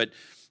 before, but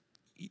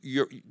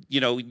you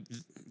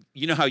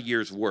know how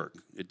years work.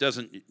 It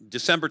doesn't,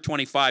 December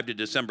 25 to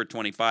December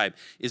 25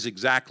 is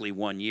exactly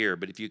 1 year.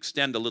 But if you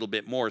extend a little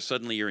bit more,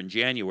 suddenly you're in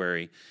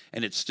January,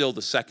 and it's still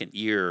the second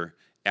year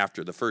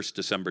after the first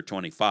December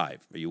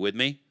 25. Are you with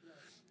me?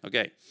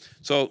 Okay.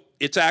 So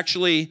it's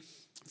actually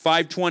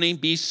 520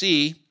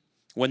 BC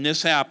when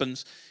this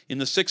happens. In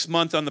the 6th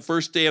month, on the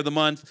first day of the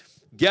month,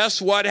 guess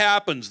what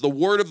happens? The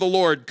word of the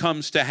Lord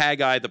comes to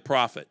Haggai the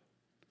prophet.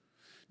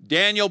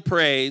 Daniel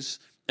prays,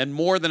 and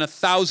more than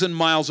 1,000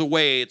 miles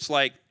away, it's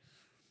like,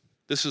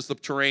 this is the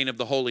terrain of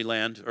the Holy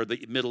Land, or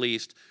the Middle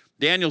East.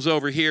 Daniel's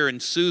over here in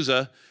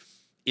Susa,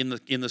 in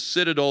the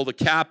citadel, the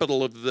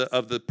capital of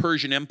the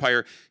Persian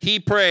Empire. He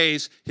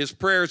prays, his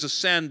prayers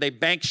ascend, they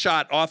bank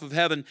shot off of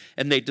heaven,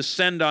 and they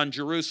descend on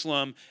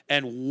Jerusalem,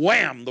 and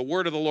wham, the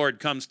word of the Lord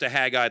comes to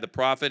Haggai the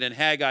prophet, and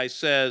Haggai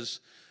says,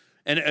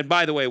 and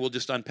by the way, we'll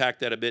just unpack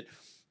that a bit,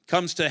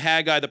 comes to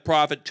Haggai the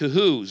prophet, to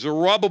who?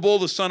 Zerubbabel,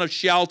 the son of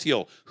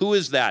Shealtiel. Who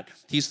is that?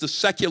 He's the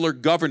secular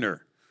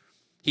governor.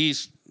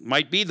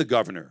 Might be the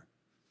governor.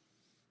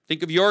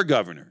 Think of your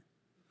governor.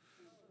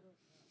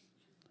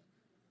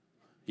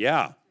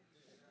 Yeah.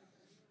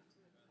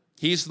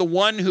 He's the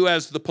one who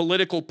has the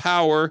political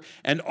power,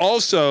 and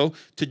also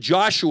to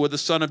Joshua, the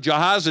son of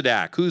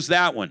Jehozadak. Who's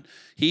that one?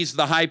 He's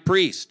the high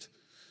priest.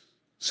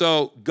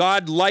 So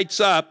God lights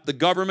up the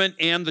government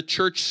and the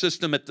church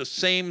system at the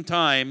same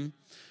time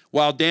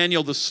while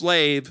Daniel the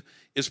slave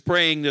is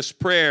praying this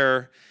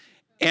prayer,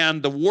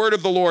 and the word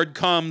of the Lord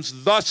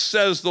comes, thus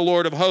says the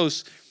Lord of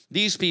hosts.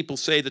 These people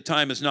say the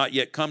time has not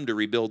yet come to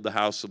rebuild the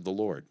house of the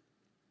Lord.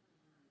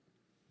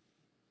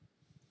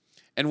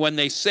 And when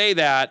they say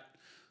that,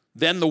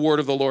 then the word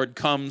of the Lord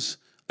comes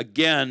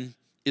again.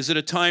 Is it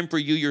a time for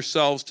you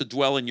yourselves to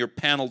dwell in your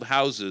paneled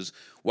houses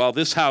while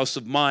this house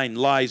of mine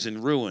lies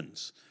in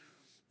ruins?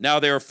 Now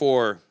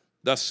therefore,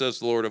 thus says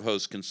the Lord of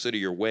hosts, consider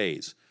your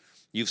ways.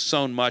 You've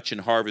sown much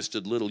and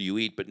harvested little. You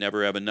eat, but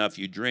never have enough.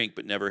 You drink,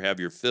 but never have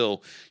your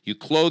fill. You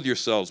clothe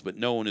yourselves, but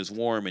no one is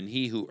warm. And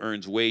he who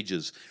earns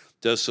wages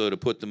does so to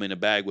put them in a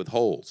bag with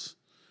holes.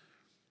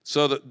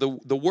 So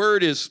the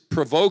word is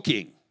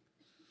provoking.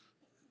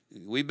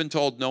 We've been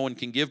told no one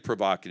can give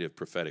provocative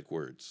prophetic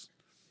words.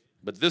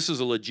 But this is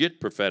a legit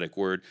prophetic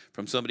word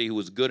from somebody who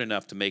was good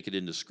enough to make it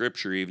into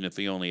Scripture, even if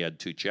he only had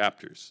 2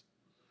 chapters.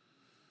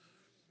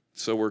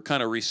 So we're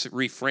kind of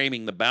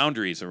reframing the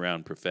boundaries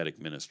around prophetic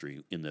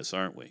ministry in this,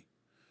 aren't we?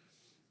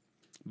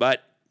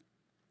 But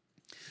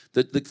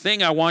the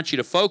thing I want you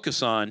to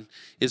focus on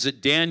is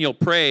that Daniel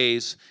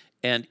prays,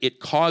 and it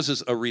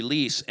causes a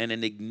release and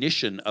an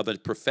ignition of a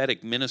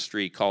prophetic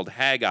ministry called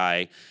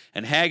Haggai.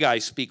 And Haggai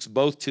speaks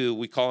both to,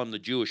 we call him the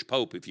Jewish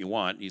Pope if you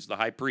want. He's the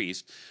high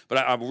priest. But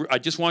I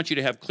just want you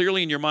to have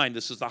clearly in your mind,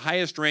 this is the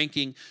highest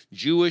ranking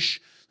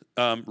Jewish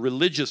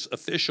religious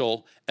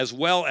official, as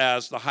well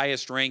as the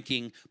highest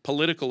ranking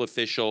political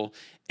official.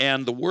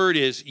 And the word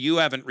is, you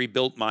haven't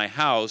rebuilt my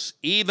house,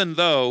 even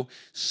though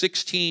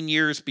 16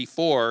 years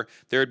before,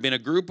 there had been a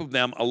group of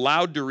them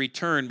allowed to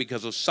return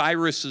because of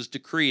Cyrus's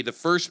decree, the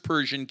first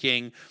Persian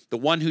king, the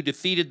one who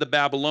defeated the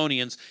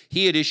Babylonians.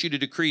 He had issued a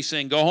decree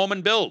saying, go home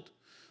and build.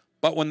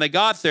 But when they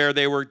got there,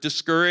 they were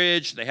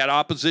discouraged. They had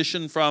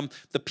opposition from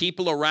the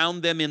people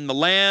around them in the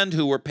land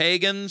who were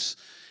pagans,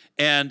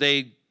 and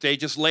they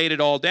just laid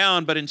it all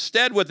down. But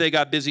instead, what they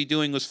got busy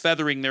doing was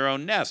feathering their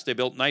own nest. They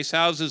built nice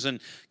houses, and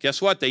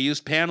guess what? They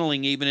used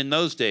paneling even in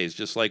those days,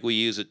 just like we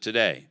use it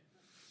today.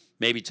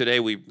 Maybe today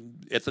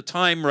at the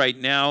time right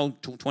now,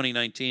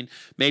 2019,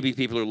 maybe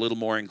people are a little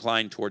more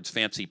inclined towards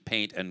fancy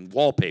paint and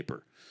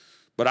wallpaper.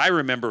 But I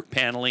remember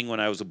paneling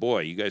when I was a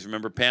boy. You guys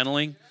remember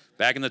paneling?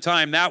 Back in the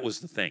time, that was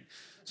the thing.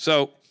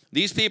 So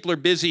these people are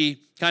busy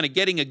kind of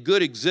getting a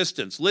good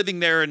existence, living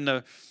there in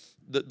the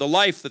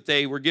life that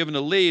they were given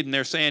to lead, and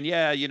they're saying,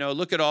 yeah,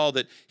 look at all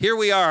that. Here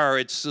we are.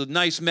 It's a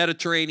nice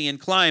Mediterranean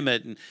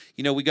climate, and,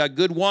 we got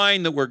good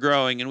wine that we're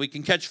growing, and we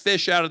can catch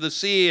fish out of the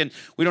sea, and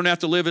we don't have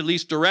to live at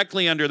least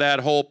directly under that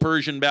whole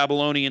Persian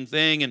Babylonian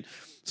thing. And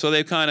so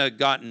they've kind of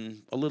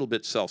gotten a little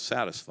bit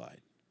self-satisfied.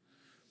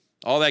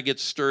 All that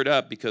gets stirred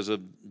up because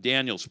of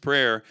Daniel's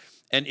prayer.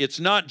 And it's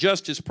not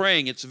just his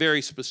praying. It's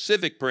very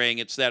specific praying.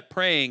 It's that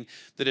praying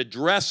that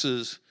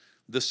addresses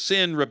the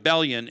sin,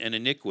 rebellion, and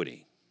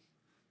iniquity.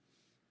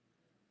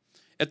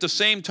 At the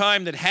same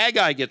time that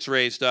Haggai gets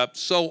raised up,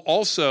 so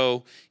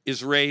also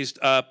is raised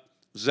up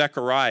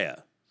Zechariah.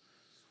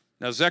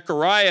 Now,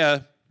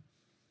 Zechariah,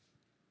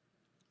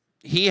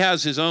 he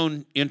has his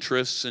own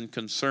interests and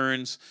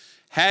concerns.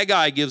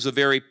 Haggai gives a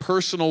very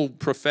personal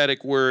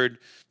prophetic word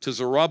to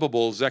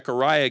Zerubbabel.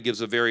 Zechariah gives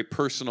a very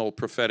personal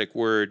prophetic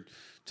word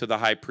to the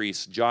high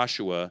priest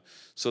Joshua.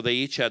 So they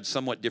each had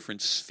somewhat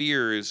different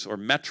spheres or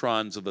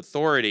metrons of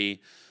authority,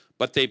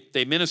 but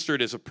they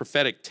ministered as a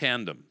prophetic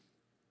tandem.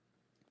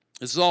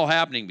 This is all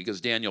happening because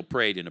Daniel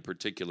prayed in a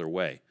particular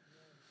way.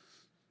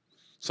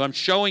 So I'm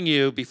showing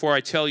you, before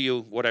I tell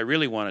you what I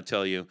really want to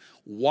tell you,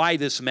 why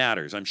this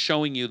matters. I'm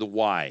showing you the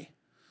why.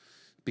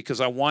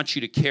 Because I want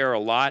you to care a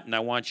lot, and I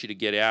want you to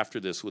get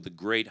after this with a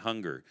great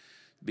hunger.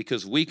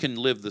 Because we can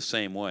live the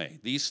same way.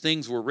 These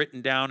things were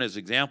written down as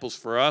examples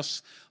for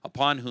us,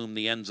 upon whom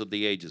the ends of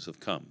the ages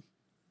have come.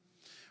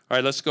 All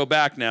right, let's go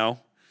back now.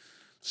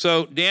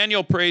 So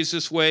Daniel prays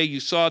this way. You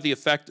saw the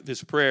effect of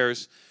his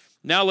prayers.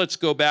 Now let's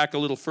go back a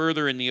little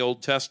further in the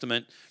Old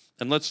Testament,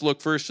 and let's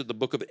look first at the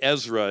book of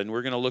Ezra, and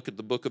we're going to look at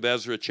the book of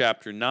Ezra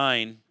chapter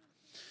 9.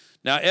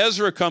 Now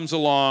Ezra comes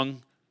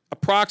along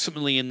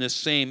approximately in this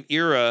same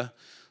era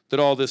that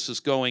all this is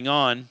going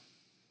on.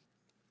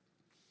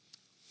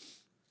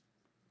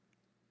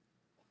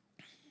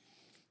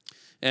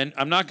 And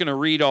I'm not going to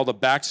read all the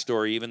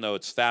backstory, even though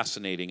it's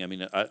fascinating. I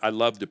mean, I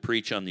love to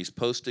preach on these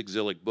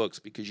post-exilic books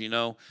because,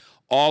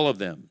 all of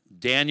them,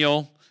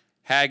 Daniel,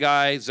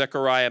 Haggai,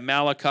 Zechariah,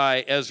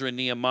 Malachi, Ezra,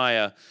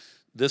 Nehemiah,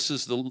 this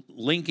is the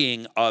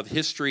linking of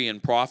history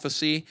and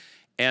prophecy,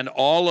 and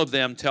all of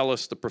them tell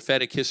us the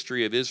prophetic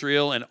history of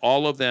Israel, and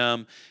all of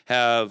them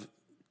have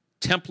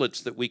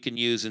templates that we can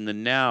use in the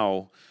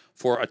now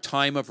for a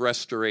time of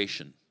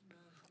restoration,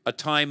 a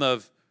time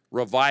of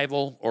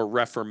revival or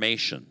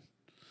reformation.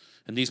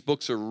 And these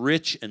books are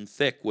rich and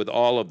thick with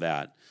all of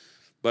that.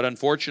 But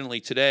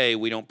unfortunately today,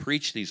 we don't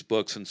preach these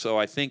books, and so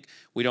I think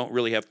we don't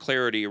really have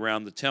clarity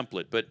around the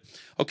template. But,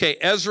 okay,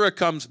 Ezra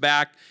comes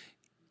back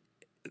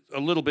a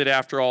little bit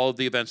after all of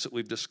the events that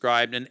we've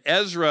described, and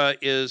Ezra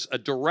is a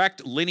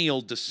direct lineal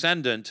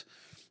descendant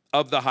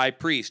of the high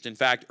priest. In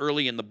fact,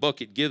 early in the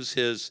book, it gives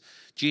his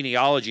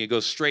genealogy. It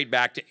goes straight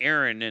back to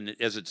Aaron, and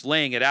as it's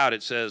laying it out,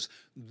 it says,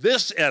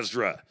 this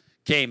Ezra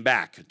came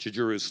back to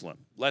Jerusalem,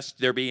 lest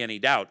there be any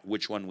doubt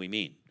which one we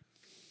mean.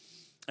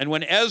 And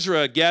when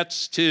Ezra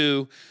gets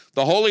to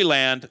the Holy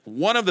Land,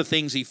 one of the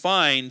things he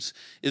finds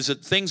is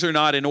that things are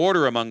not in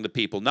order among the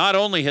people. Not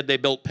only had they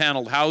built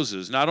paneled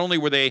houses, not only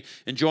were they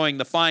enjoying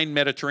the fine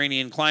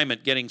Mediterranean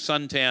climate, getting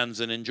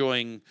suntans and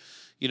enjoying,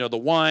 the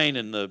wine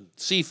and the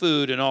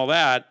seafood and all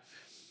that,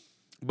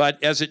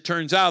 but as it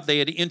turns out, they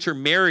had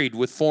intermarried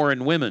with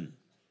foreign women.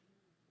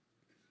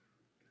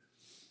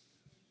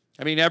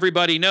 I mean,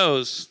 everybody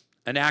knows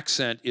an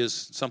accent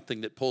is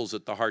something that pulls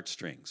at the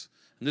heartstrings.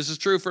 And this is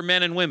true for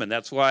men and women.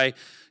 That's why,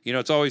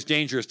 it's always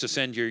dangerous to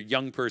send your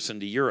young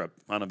person to Europe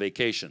on a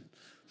vacation.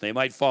 They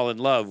might fall in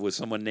love with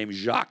someone named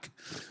Jacques.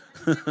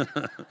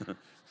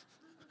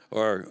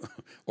 or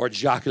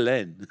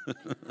Jacqueline.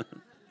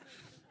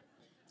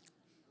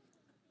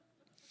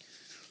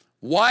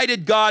 Why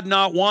did God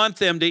not want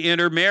them to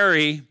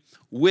intermarry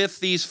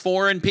with these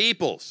foreign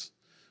peoples?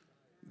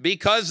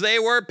 Because they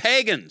were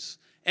pagans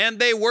and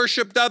they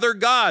worshiped other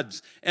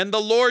gods. And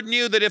the Lord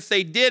knew that if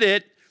they did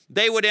it,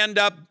 they would end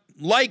up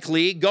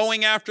likely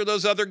going after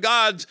those other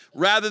gods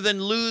rather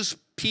than lose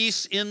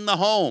peace in the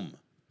home.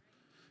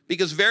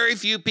 Because very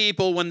few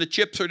people, when the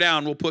chips are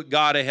down, will put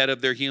God ahead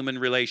of their human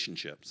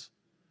relationships.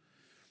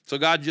 So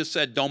God just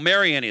said, don't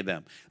marry any of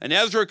them. And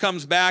Ezra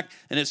comes back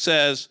and it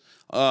says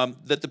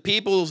that the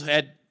peoples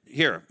had,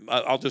 here,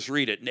 I'll just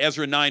read it. In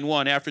Ezra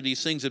 9:1, after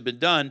these things had been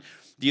done,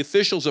 the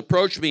officials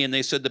approached me and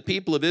they said, the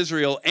people of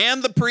Israel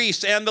and the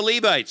priests and the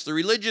Levites, the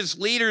religious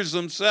leaders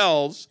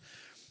themselves,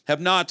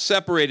 have not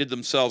separated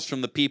themselves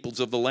from the peoples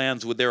of the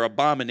lands with their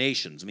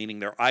abominations, meaning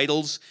their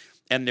idols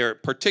and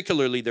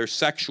particularly their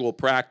sexual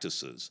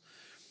practices.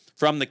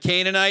 From the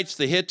Canaanites,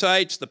 the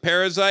Hittites, the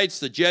Perizzites,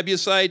 the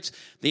Jebusites,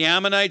 the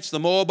Ammonites, the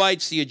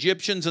Moabites, the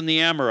Egyptians, and the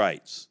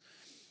Amorites.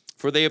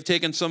 For they have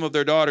taken some of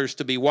their daughters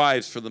to be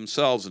wives for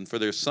themselves and for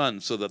their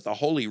sons, so that the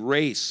holy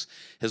race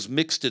has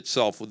mixed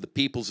itself with the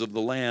peoples of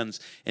the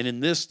lands. And in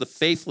this, the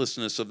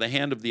faithlessness of the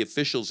hand of the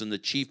officials and the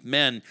chief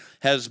men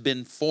has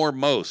been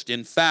foremost.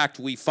 In fact,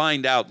 we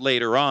find out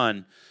later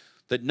on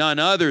that none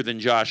other than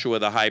Joshua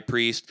the high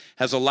priest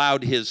has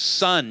allowed his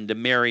son to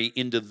marry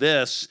into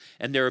this,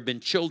 and there have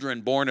been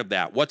children born of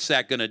that. What's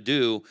that going to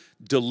do?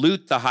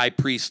 Dilute the high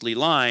priestly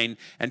line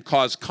and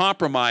cause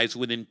compromise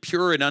within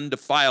pure and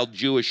undefiled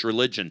Jewish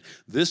religion.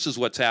 This is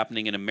what's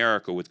happening in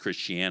America with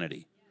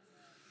Christianity.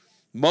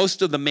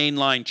 Most of the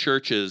mainline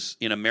churches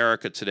in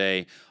America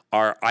today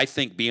are, I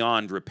think,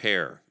 beyond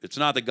repair. It's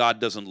not that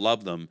God doesn't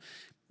love them,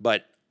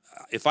 but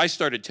if I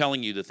started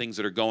telling you the things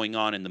that are going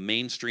on in the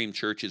mainstream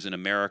churches in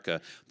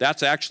America,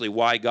 that's actually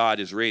why God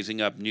is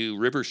raising up new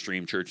River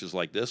Stream churches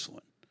like this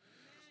one,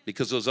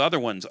 because those other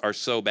ones are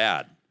so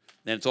bad.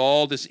 And it's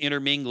all this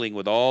intermingling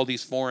with all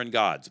these foreign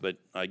gods. But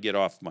I get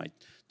off my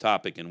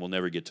topic and we'll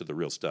never get to the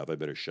real stuff. I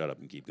better shut up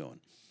and keep going.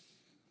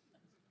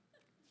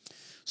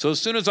 So as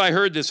soon as I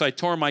heard this, I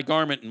tore my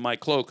garment and my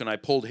cloak, and I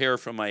pulled hair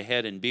from my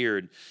head and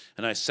beard,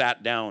 and I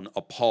sat down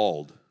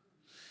appalled.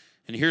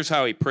 And here's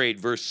how he prayed,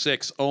 verse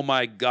 6, "Oh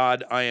my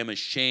God, I am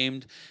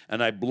ashamed,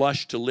 and I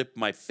blush to lift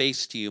my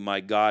face to you,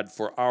 my God,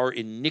 for our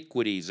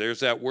iniquities,"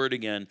 there's that word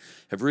again,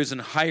 "have risen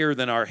higher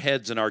than our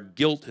heads, and our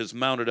guilt has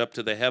mounted up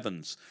to the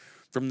heavens.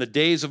 From the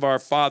days of our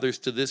fathers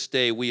to this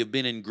day, we have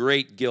been in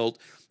great guilt,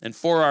 and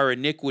for our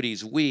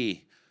iniquities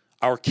we,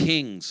 our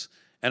kings,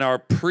 and our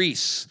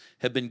priests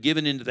have been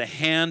given into the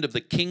hand of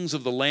the kings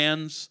of the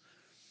lands,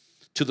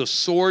 to the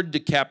sword, to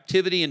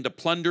captivity, and to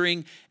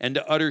plundering, and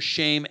to utter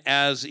shame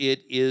as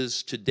it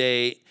is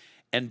today.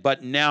 And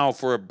but now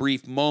for a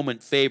brief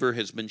moment favor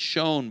has been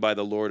shown by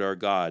the Lord our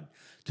God,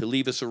 to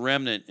leave us a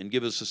remnant and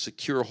give us a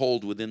secure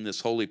hold within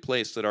this holy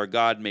place, that our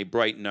God may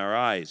brighten our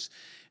eyes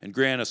and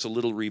grant us a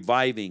little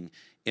reviving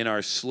in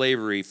our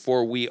slavery,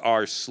 for we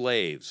are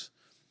slaves."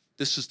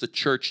 This is the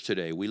church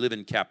today. We live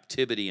in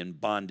captivity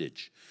and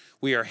bondage.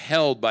 We are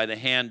held by the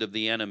hand of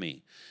the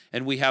enemy.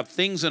 And we have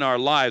things in our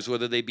lives,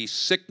 whether they be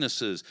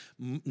sicknesses,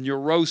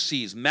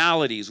 neuroses,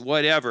 maladies,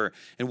 whatever,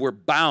 and we're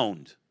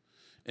bound.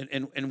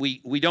 And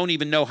we don't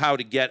even know how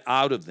to get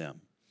out of them.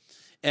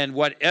 And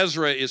what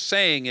Ezra is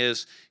saying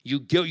is,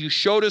 you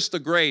showed us the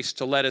grace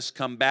to let us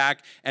come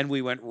back, and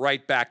we went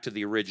right back to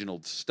the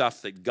original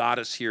stuff that got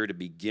us here to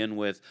begin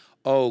with.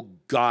 Oh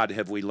God,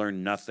 have we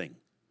learned nothing?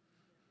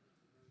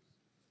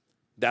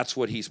 That's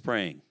what he's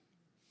praying.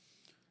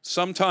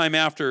 Sometime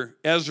after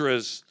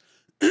Ezra's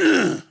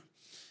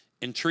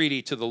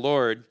entreaty to the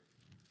Lord,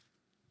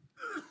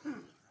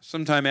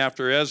 sometime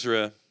after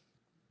Ezra,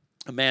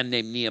 a man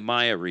named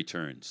Nehemiah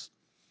returns.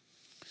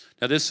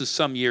 Now, this is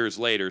some years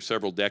later,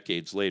 several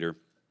decades later.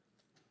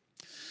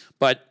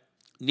 But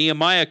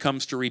Nehemiah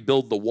comes to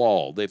rebuild the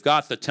wall. They've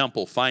got the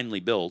temple finally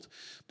built,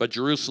 but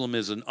Jerusalem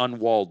is an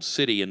unwalled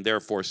city and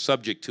therefore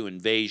subject to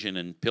invasion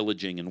and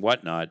pillaging and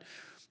whatnot.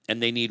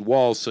 And they need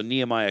walls, so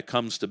Nehemiah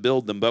comes to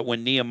build them. But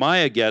when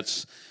Nehemiah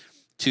gets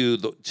to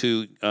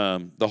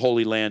the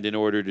Holy Land in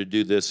order to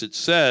do this, it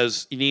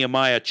says,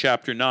 Nehemiah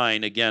chapter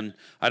 9, again,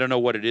 I don't know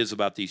what it is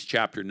about these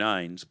chapter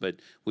 9s, but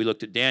we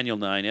looked at Daniel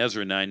 9,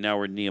 Ezra 9, now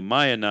we're in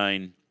Nehemiah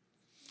 9.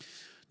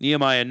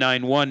 Nehemiah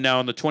 9:1, "Now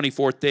on the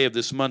 24th day of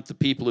this month, the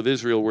people of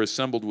Israel were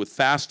assembled with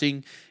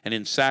fasting and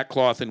in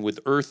sackcloth and with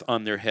earth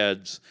on their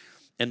heads.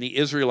 And the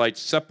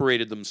Israelites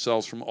separated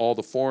themselves from all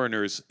the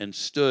foreigners and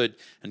stood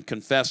and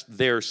confessed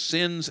their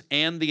sins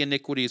and the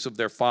iniquities of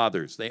their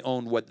fathers." They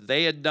owned what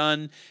they had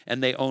done,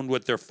 and they owned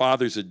what their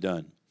fathers had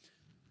done.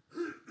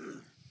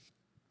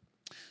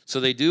 So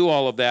they do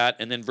all of that,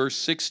 and then verse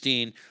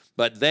 16,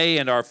 "But they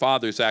and our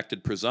fathers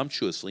acted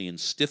presumptuously and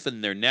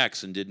stiffened their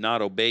necks and did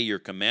not obey your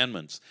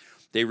commandments.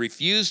 They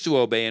refused to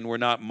obey and were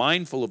not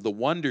mindful of the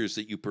wonders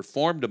that you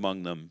performed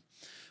among them.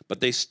 But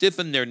they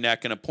stiffened their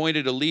neck and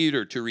appointed a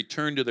leader to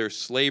return to their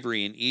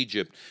slavery in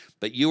Egypt.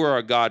 But you are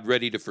a God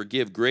ready to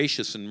forgive,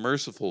 gracious and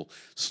merciful,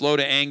 slow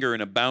to anger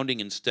and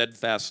abounding in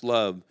steadfast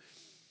love,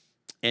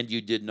 and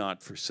you did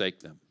not forsake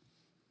them.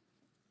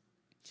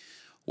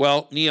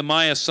 Well,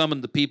 Nehemiah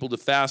summoned the people to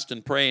fast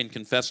and pray and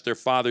confess their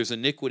father's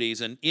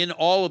iniquities. And in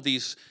all of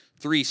these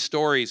 3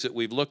 stories that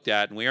we've looked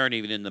at, and we aren't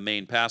even in the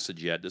main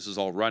passage yet, this is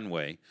all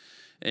runway.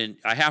 And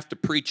I have to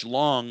preach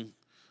long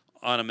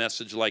on a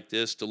message like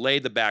this to lay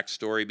the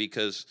backstory,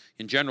 because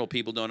in general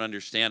people don't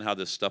understand how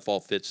this stuff all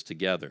fits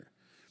together.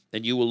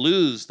 And you will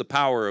lose the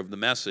power of the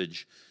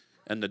message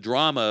and the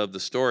drama of the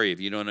story if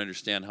you don't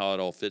understand how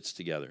it all fits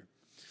together.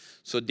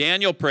 So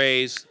Daniel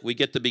prays. We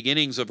get the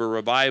beginnings of a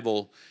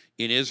revival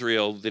in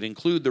Israel that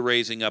include the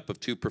raising up of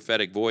 2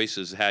 prophetic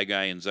voices,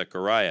 Haggai and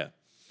Zechariah.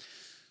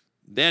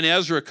 Then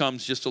Ezra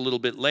comes just a little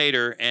bit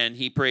later, and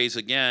he prays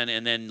again.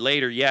 And then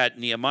later yet,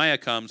 Nehemiah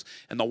comes.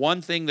 And the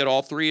one thing that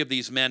all 3 of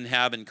these men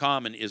have in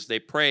common is they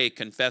pray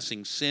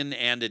confessing sin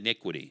and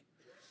iniquity,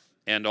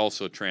 and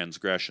also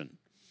transgression.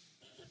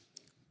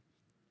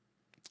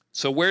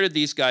 So where did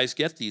these guys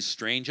get these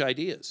strange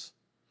ideas?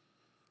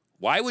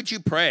 Why would you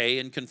pray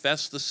and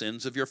confess the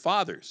sins of your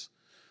fathers?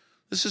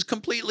 This is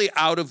completely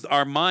out of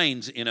our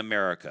minds in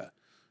America.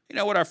 You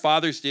know, what our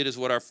fathers did is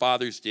what our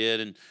fathers did.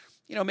 And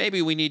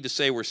maybe we need to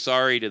say we're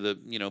sorry to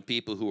the,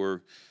 people who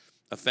were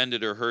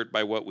offended or hurt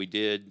by what we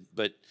did.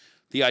 But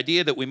the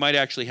idea that we might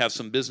actually have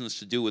some business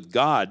to do with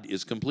God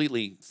is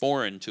completely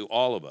foreign to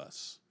all of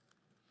us.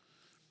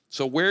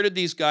 So where did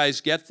these guys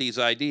get these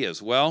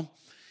ideas? Well,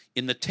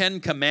 in the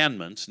 10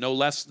 Commandments, no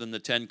less than the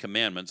 10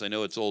 Commandments. I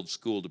know it's old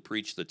school to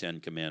preach the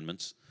 10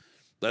 Commandments,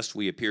 lest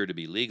we appear to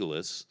be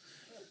legalists.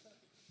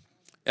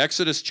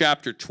 Exodus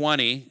chapter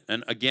 20,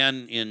 and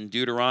again in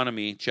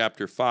Deuteronomy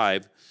chapter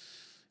 5,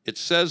 it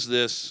says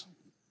this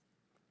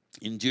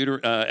in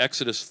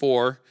Exodus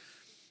 4,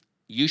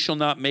 "You shall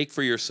not make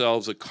for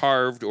yourselves a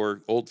carved,"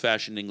 or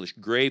old-fashioned English,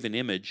 graven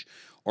image,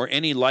 "or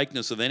any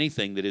likeness of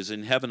anything that is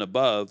in heaven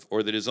above,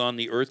 or that is on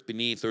the earth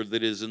beneath, or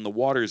that is in the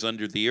waters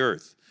under the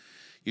earth.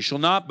 You shall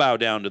not bow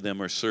down to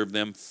them or serve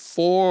them,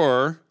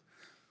 for..."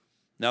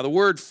 Now the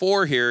word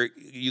 "for" here,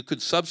 you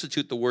could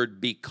substitute the word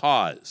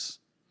 "because."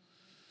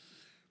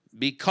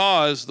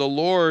 "Because the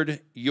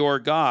Lord your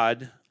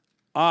God,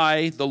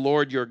 I, the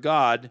Lord your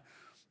God,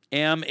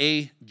 am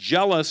a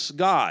jealous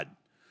God."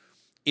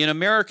 In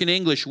American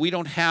English, we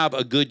don't have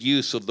a good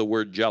use of the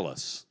word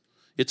jealous.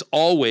 It's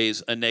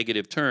always a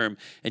negative term,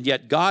 and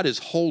yet God is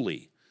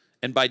holy,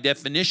 and by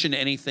definition,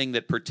 anything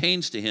that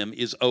pertains to him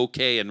is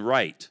okay and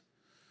right.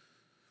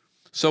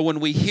 So when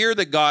we hear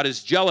that God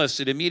is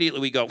jealous, it immediately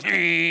we go,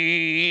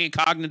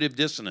 cognitive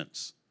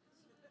dissonance.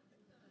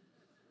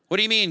 What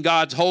do you mean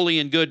God's holy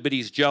and good, but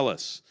he's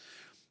jealous?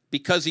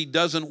 Because he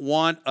doesn't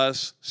want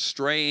us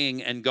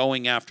straying and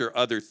going after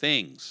other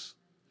things.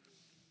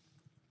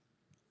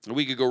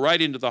 We could go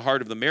right into the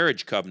heart of the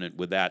marriage covenant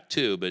with that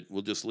too, but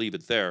we'll just leave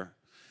it there.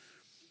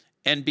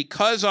 "And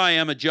because I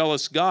am a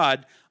jealous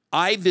God,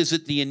 I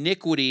visit the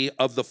iniquity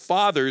of the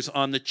fathers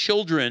on the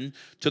children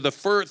to the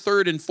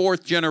 3rd and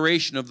 4th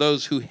generation of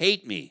those who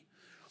hate me.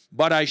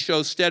 But I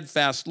show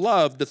steadfast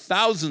love to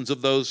thousands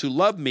of those who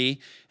love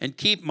me and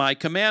keep my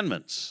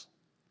commandments."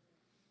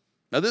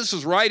 Now, this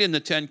is right in the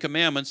 10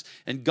 Commandments,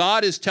 and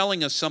God is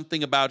telling us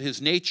something about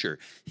his nature.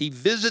 He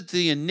visits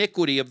the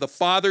iniquity of the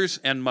fathers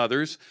and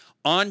mothers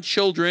on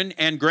children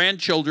and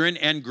grandchildren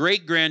and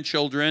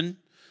great-grandchildren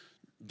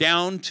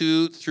down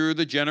through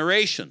the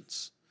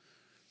generations.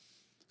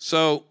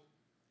 So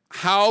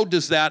how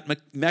does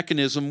that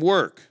mechanism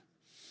work?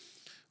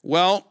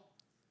 Well,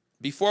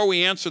 before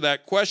we answer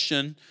that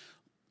question,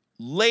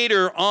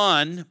 later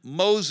on,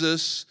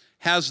 Moses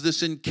has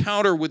this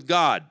encounter with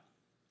God.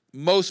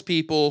 Most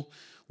people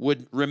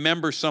would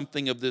remember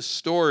something of this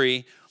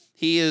story.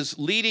 He is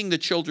leading the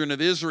children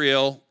of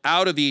Israel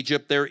out of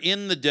Egypt. They're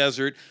in the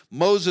desert.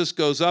 Moses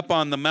goes up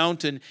on the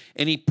mountain,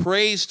 and he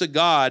prays to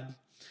God,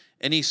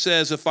 and he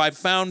says, "If I've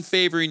found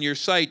favor in your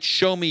sight,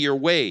 show me your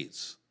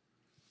ways."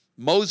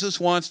 Moses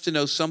wants to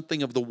know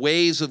something of the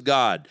ways of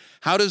God.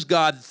 How does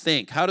God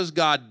think? How does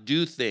God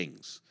do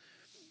things?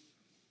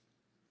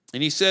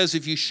 And he says,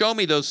 "If you show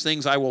me those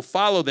things, I will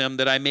follow them,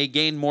 that I may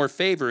gain more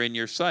favor in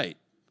your sight."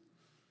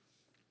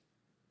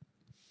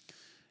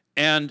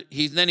 And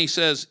then he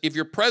says, "If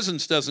your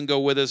presence doesn't go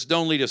with us,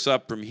 don't lead us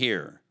up from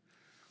here.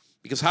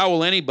 Because how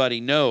will anybody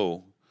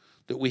know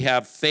that we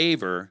have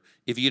favor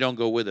if you don't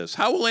go with us?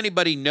 How will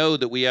anybody know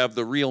that we have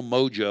the real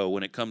mojo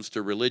when it comes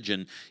to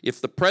religion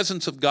if the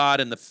presence of God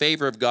and the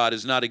favor of God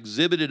is not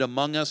exhibited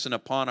among us and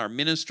upon our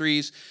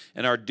ministries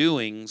and our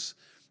doings?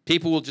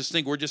 People will just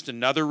think we're just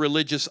another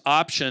religious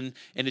option,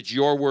 and it's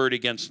your word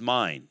against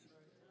mine."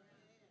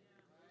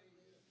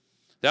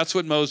 That's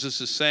what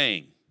Moses is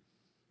saying.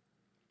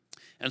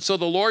 And so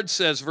the Lord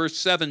says, verse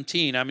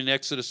 17, I'm in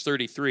Exodus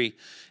 33.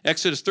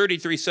 Exodus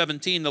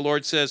 33:17, the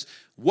Lord says,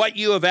 "What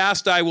you have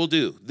asked I will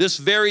do. This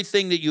very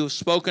thing that you have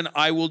spoken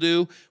I will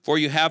do, for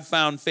you have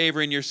found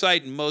favor in your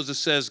sight." And Moses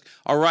says,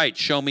 "All right,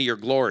 show me your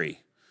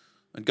glory."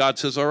 And God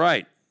says, "All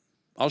right,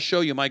 I'll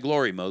show you my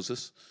glory,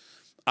 Moses.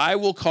 I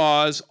will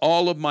cause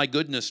all of my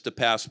goodness to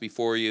pass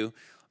before you,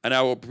 and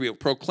I will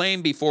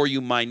proclaim before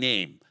you my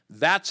name."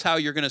 That's how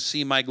you're going to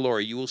see my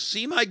glory. You will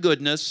see my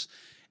goodness,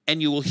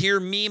 and you will hear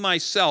me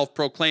myself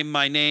proclaim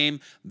my name.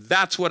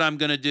 That's what I'm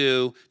going to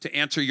do to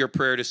answer your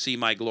prayer to see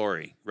my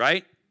glory.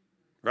 Right?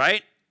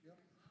 Right?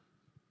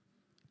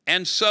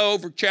 And so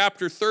for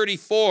chapter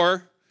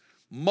 34,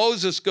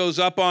 Moses goes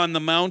up on the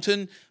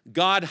mountain.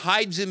 God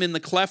hides him in the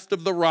cleft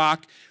of the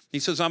rock. He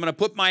says, I'm going to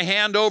put my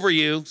hand over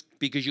you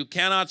because you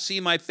cannot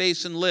see my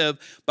face and live.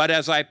 But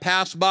as I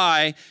pass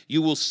by,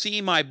 you will see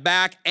my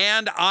back,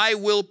 and I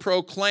will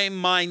proclaim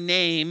my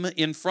name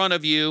in front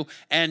of you,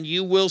 and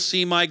you will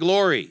see my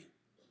glory.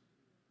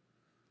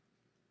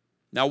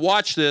 Now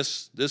watch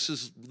this. This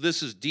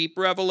is deep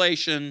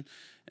revelation.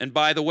 And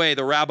by the way,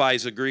 the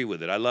rabbis agree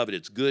with it. I love it.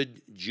 It's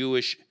good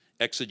Jewish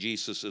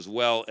exegesis as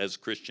well as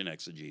Christian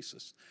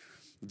exegesis.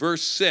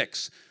 Verse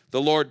 6,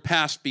 the Lord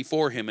passed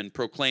before him and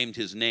proclaimed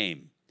his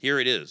name. Here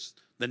it is,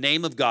 the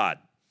name of God.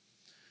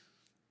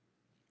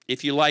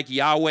 If you like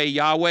Yahweh,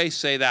 Yahweh,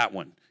 say that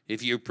one.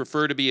 If you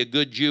prefer to be a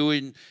good Jew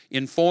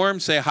in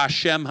form, say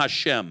Hashem,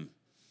 Hashem.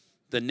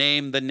 The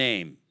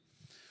name.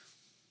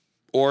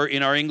 Or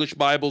in our English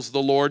Bibles,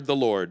 the Lord, the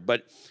Lord.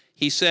 But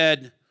he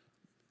said,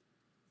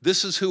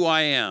 this is who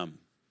I am.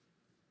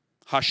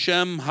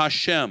 Hashem,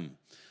 Hashem.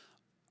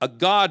 A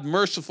God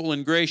merciful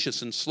and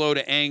gracious and slow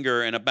to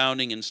anger and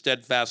abounding in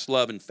steadfast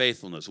love and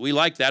faithfulness. We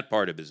like that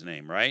part of his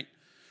name, right?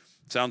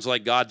 Sounds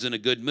like God's in a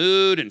good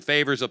mood and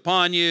favors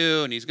upon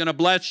you and he's going to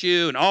bless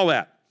you and all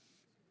that.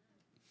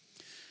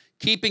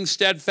 Keeping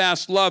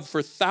steadfast love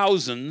for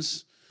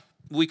thousands,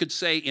 we could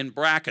say in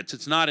brackets,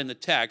 it's not in the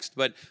text,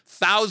 but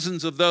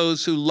thousands of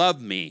those who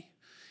love me.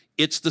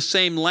 It's the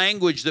same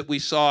language that we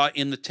saw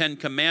in the 10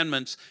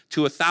 Commandments.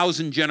 To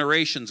 1,000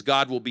 generations,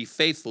 God will be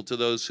faithful to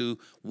those who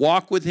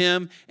walk with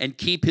him and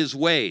keep his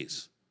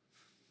ways.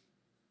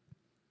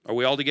 Are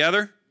we all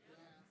together?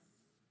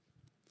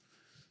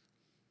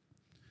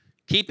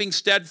 Keeping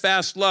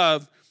steadfast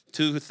love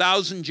to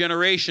 1,000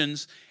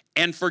 generations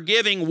and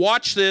forgiving,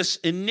 watch this,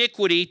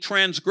 iniquity,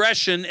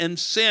 transgression, and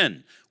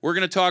sin. We're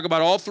going to talk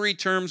about all three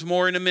terms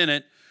more in a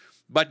minute,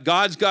 but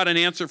God's got an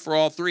answer for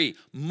all three.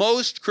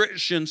 Most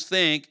Christians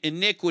think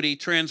iniquity,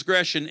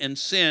 transgression, and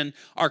sin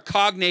are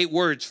cognate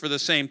words for the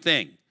same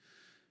thing.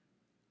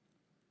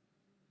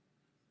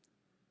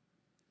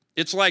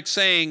 It's like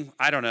saying,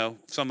 I don't know,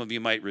 some of you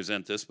might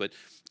resent this, but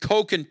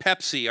Coke and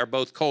Pepsi are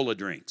both cola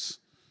drinks,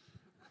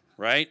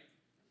 right?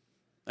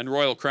 And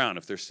Royal Crown,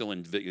 if they're still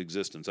in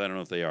existence. I don't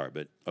know if they are,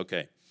 but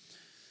okay.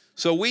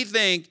 So we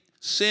think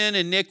sin,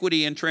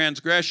 iniquity, and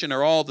transgression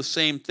are all the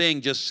same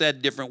thing, just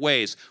said different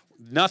ways.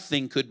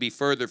 Nothing could be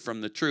further from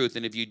the truth.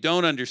 And if you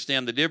don't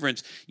understand the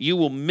difference, you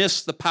will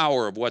miss the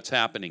power of what's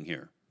happening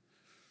here.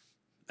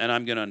 And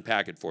I'm going to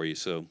unpack it for you,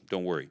 so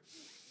don't worry.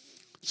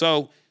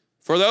 So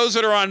for those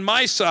that are on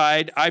my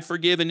side, I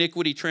forgive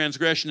iniquity,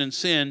 transgression, and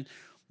sin,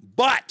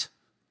 but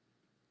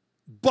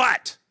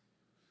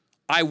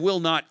I will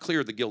not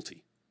clear the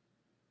guilty.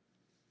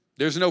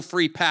 There's no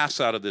free pass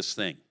out of this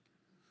thing.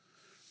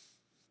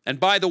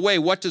 And by the way,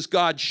 what does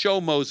God show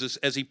Moses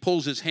as he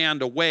pulls his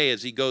hand away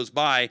as he goes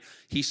by?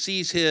 He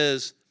sees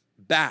his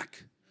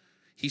back.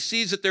 He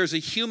sees that there's a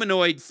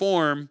humanoid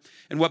form,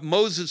 and what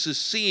Moses is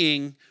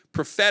seeing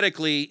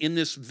prophetically in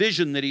this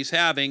vision that he's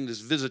having,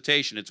 this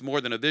visitation, it's more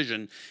than a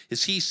vision,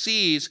 is he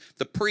sees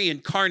the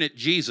pre-incarnate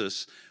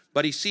Jesus,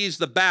 but he sees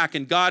the back,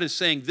 and God is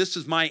saying, this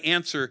is my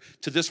answer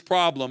to this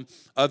problem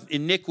of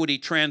iniquity,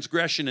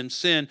 transgression, and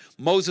sin.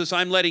 Moses,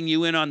 I'm letting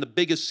you in on the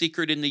biggest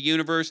secret in the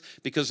universe,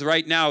 because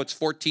right now it's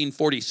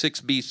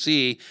 1446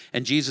 BC,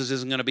 and Jesus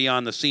isn't going to be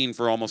on the scene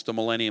for almost a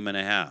millennium and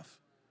a half.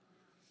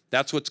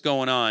 That's what's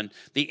going on.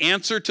 The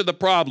answer to the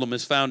problem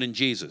is found in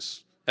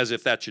Jesus, as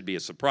if that should be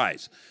a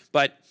surprise.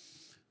 But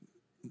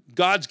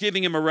God's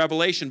giving him a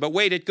revelation. But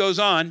wait, it goes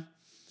on.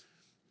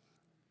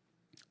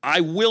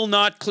 I will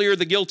not clear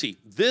the guilty.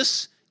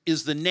 This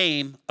is the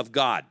name of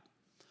God.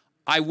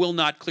 I will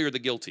not clear the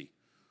guilty.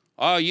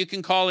 Oh, you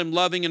can call him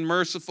loving and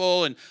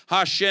merciful and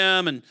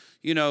Hashem and,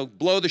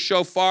 blow the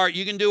shofar.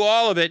 You can do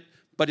all of it,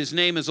 but his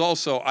name is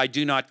also, I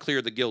do not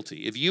clear the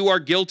guilty. If you are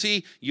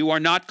guilty, you are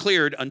not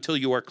cleared until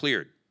you are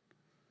cleared.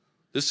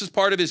 This is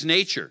part of his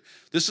nature.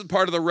 This is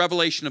part of the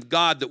revelation of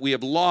God that we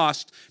have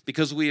lost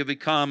because we have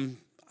become,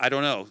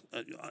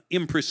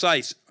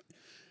 imprecise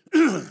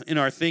in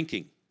our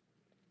thinking.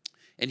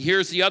 And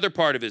here's the other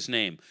part of his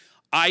name.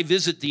 I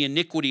visit the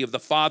iniquity of the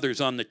fathers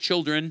on the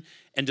children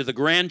and to the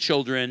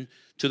grandchildren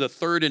to the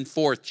third and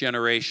fourth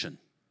generation.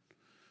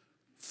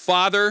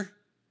 Father,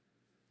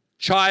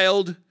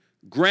 child,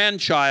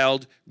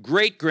 grandchild,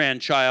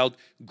 great-grandchild,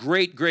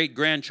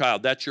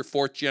 great-great-grandchild. That's your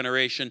fourth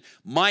generation.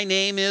 My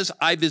name is,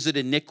 I visit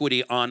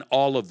iniquity on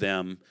all of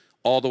them,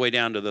 all the way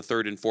down to the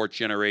third and fourth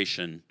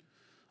generation,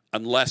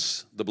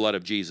 unless the blood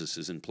of Jesus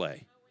is in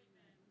play.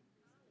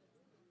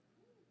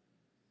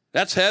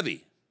 That's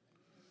heavy.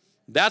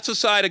 That's a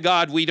side of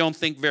God we don't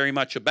think very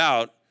much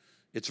about.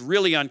 It's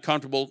really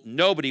uncomfortable.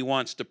 Nobody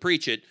wants to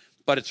preach it,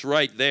 but it's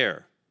right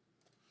there.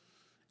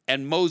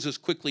 And Moses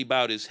quickly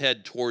bowed his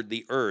head toward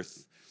the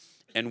earth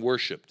and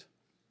worshiped.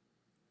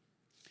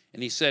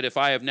 And he said, if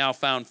I have now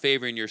found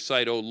favor in your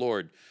sight, O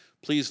Lord,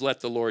 Please let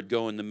the Lord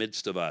go in the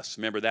midst of us.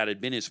 Remember, that had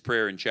been his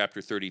prayer in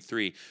chapter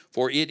 33.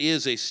 For it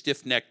is a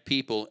stiff-necked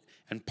people,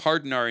 and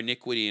pardon our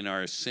iniquity and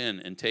our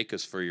sin, and take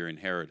us for your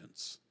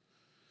inheritance.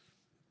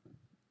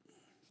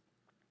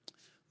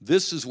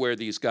 This is where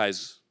these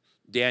guys,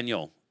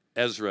 Daniel,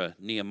 Ezra,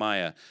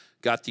 Nehemiah,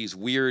 got these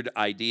weird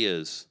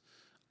ideas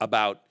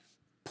about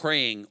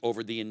praying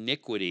over the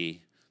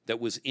iniquity that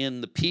was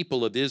in the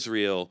people of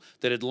Israel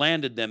that had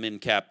landed them in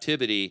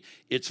captivity.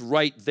 It's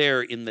right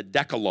there in the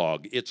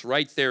Decalogue. It's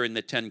right there in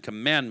the Ten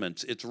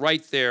Commandments. It's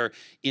right there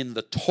in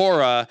the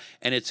Torah,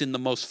 and it's in the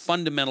most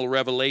fundamental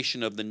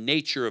revelation of the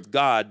nature of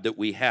God that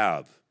we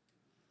have.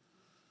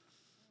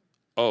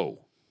 Oh,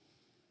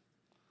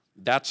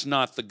 that's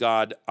not the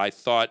God I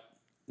thought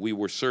we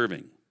were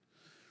serving.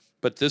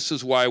 But this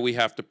is why we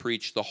have to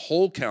preach the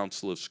whole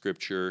counsel of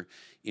Scripture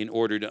in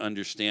order to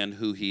understand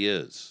who he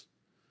is.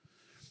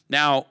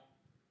 Now,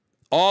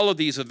 all of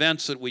these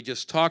events that we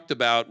just talked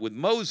about with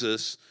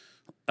Moses,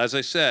 as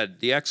I said,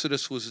 the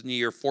Exodus was in the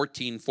year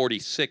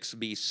 1446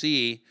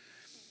 BC.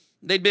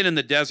 They'd been in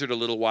the desert a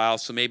little while,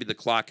 so maybe the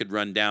clock had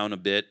run down a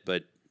bit,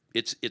 but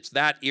it's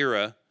that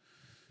era.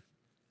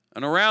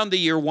 And around the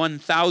year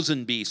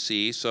 1000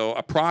 BC, so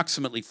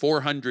approximately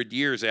 400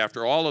 years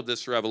after all of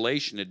this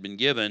revelation had been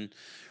given,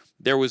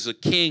 there was a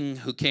king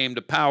who came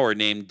to power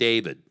named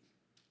David.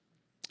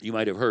 You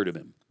might have heard of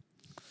him.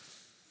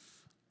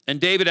 And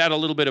David had a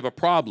little bit of a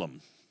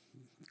problem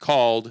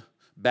called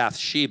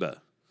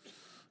Bathsheba.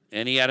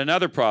 And he had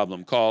another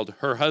problem called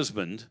her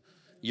husband,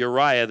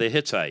 Uriah the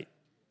Hittite.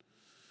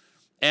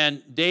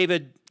 And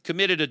David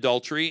committed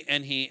adultery,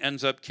 and he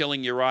ends up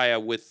killing Uriah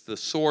with the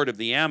sword of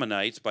the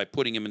Ammonites by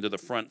putting him into the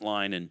front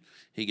line, and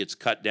he gets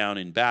cut down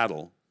in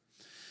battle.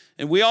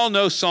 And we all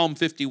know Psalm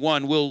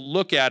 51. We'll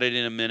look at it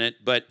in a minute,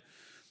 but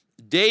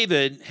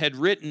David had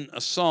written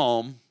a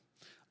psalm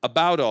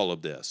about all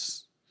of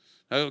this.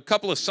 A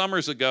couple of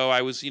summers ago,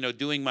 I was,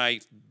 doing my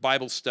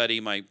Bible study,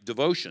 my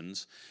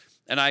devotions,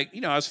 and I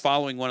was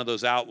following one of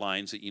those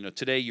outlines that,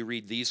 today you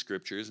read these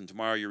scriptures, and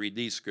tomorrow you read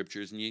these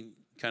scriptures, and you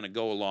kind of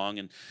go along.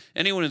 And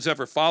anyone who's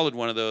ever followed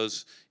one of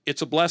those,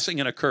 it's a blessing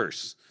and a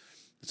curse.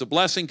 It's a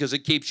blessing because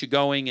it keeps you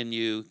going, and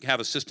you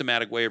have a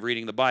systematic way of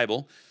reading the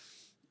Bible.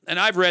 And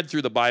I've read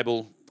through the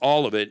Bible,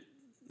 all of it,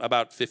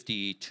 about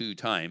 52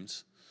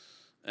 times.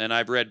 And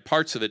I've read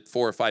parts of it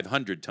 400 or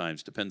 500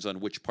 times, depends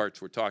on which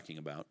parts we're talking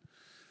about.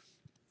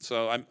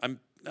 So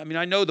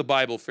I know the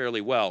Bible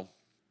fairly well,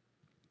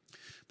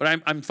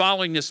 but I'm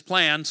following this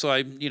plan.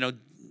 So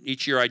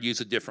each year I'd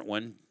use a different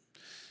one,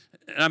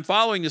 and I'm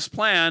following this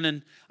plan,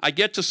 and I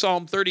get to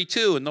Psalm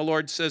 32, and the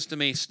Lord says to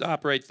me,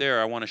 "Stop right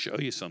there. I want to show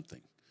you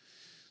something."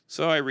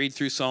 So I read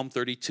through Psalm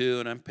 32,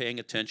 and I'm paying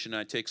attention.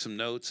 I take some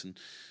notes, and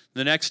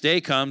the next day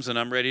comes, and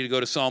I'm ready to go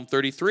to Psalm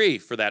 33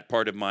 for that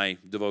part of my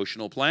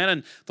devotional plan,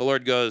 and the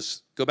Lord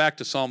goes, "Go back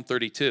to Psalm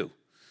 32."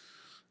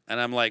 And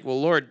I'm like, "Well,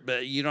 Lord,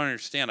 but you don't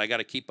understand. I got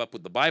to keep up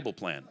with the Bible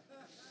plan."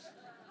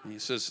 And he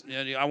says,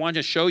 "I want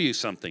to show you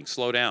something.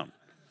 Slow down."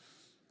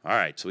 All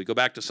right, so we go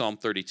back to Psalm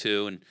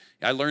 32, and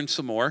I learned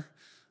some more.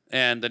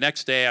 And the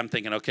next day, I'm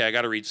thinking, okay, I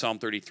got to read Psalm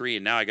 33,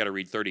 and now I got to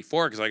read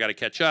 34 because I got to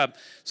catch up.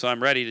 So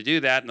I'm ready to do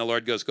that, and the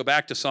Lord goes, "Go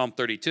back to Psalm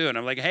 32." And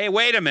I'm like, "Hey,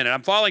 wait a minute.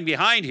 I'm falling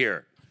behind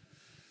here."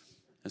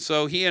 And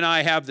so he and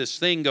I have this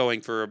thing going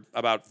for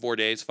about 4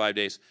 days, 5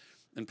 days.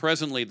 And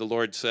presently, the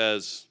Lord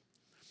says,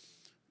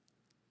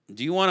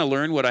 "Do you want to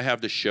learn what I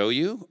have to show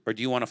you, or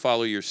do you want to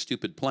follow your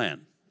stupid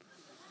plan?"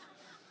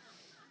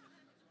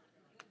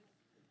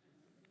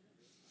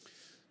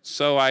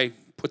 So I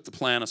put the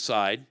plan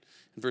aside,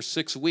 and for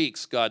 6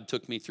 weeks, God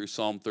took me through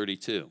Psalm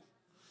 32.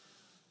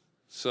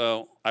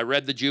 So I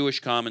read the Jewish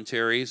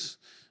commentaries.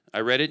 I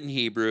read it in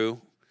Hebrew.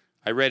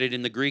 I read it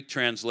in the Greek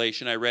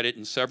translation. I read it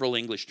in several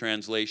English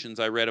translations.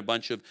 I read a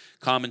bunch of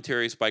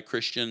commentaries by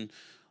Christian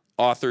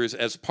authors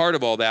as part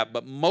of all that,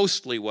 but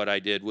mostly what I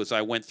did was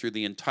I went through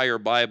the entire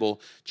Bible,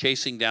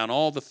 chasing down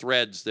all the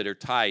threads that are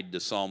tied to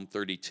Psalm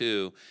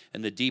 32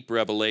 and the deep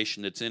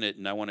revelation that's in it,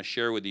 and I want to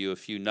share with you a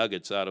few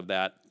nuggets out of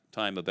that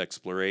time of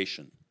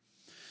exploration.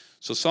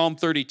 So Psalm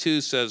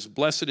 32 says,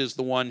 "Blessed is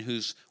the one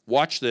whose,"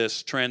 watch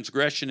this,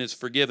 "transgression is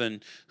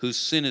forgiven, whose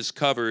sin is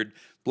covered.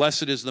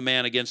 Blessed is the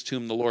man against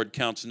whom the Lord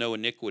counts no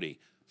iniquity."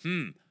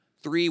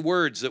 3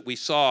 words that we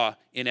saw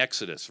in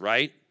Exodus,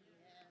 right?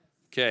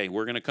 Okay,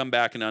 we're going to come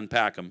back and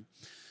unpack them.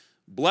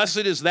 Blessed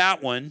is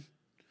that one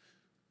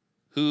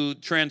who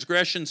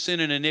transgression, sin,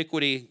 and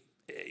iniquity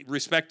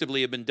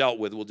respectively have been dealt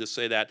with. We'll just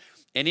say that.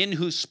 And in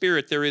whose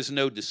spirit there is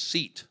no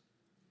deceit.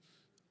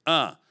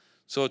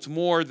 So it's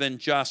more than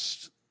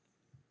just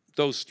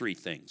those 3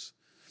 things.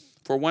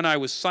 "For when I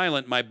was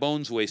silent, my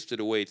bones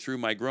wasted away through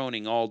my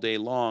groaning all day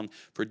long.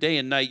 For day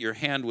and night your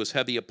hand was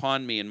heavy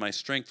upon me, and my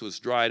strength was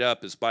dried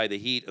up as by the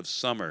heat of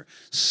summer."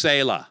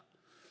 Selah.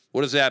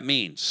 What does that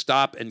mean?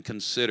 Stop and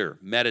consider.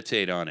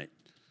 Meditate on it.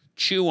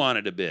 Chew on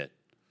it a bit.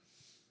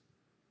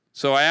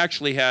 So I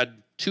actually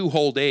had 2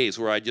 whole days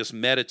where I just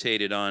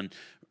meditated on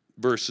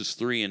verses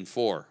 3 and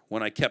 4.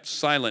 When I kept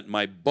silent,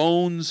 my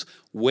bones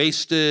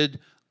wasted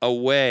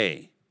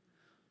away.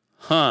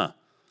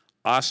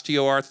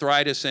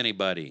 Osteoarthritis,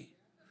 anybody?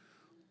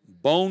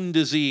 bone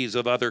disease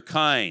of other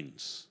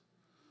kinds.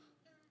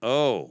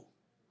 Oh.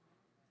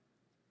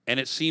 And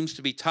it seems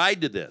to be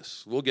tied to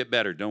this. We'll get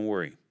better, don't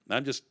worry.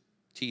 I'm just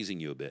teasing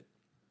you a bit.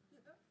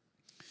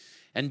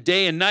 And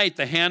day and night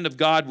the hand of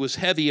God was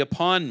heavy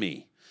upon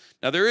me.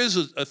 Now there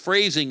is a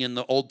phrasing in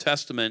the Old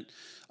Testament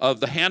of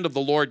the hand of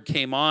the Lord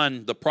came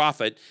on the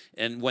prophet,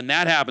 and when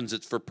that happens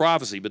it's for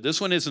prophecy. But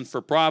this one isn't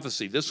for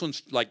prophecy. This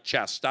one's like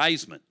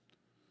chastisement.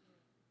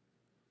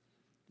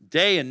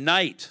 Day and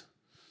night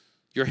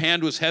your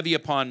hand was heavy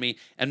upon me,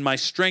 and my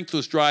strength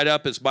was dried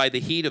up as by the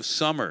heat of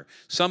summer.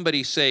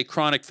 Somebody say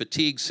chronic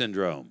fatigue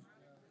syndrome.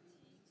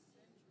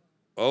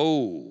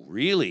 Oh,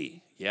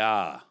 really?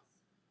 Yeah.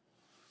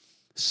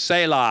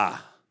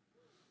 Selah.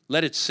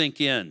 Let it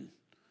sink in.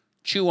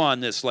 Chew on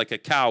this like a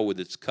cow with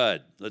its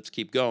cud. Let's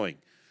keep going.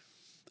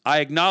 I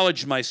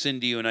acknowledged my sin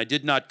to you, and I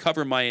did not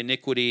cover my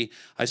iniquity.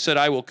 I said,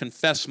 I will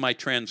confess my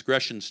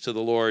transgressions to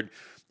the Lord,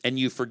 and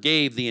you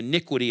forgave the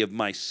iniquity of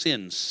my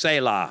sins.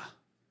 Selah.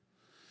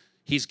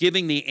 He's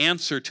giving the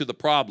answer to the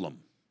problem.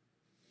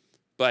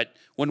 But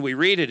when we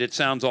read it, it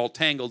sounds all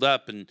tangled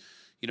up, and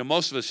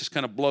most of us just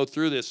kind of blow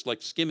through this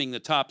like skimming the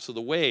tops of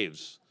the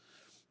waves.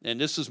 And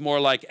this is more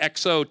like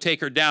XO,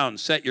 take her down,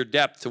 set your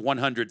depth to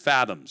 100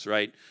 fathoms,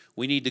 right?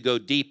 We need to go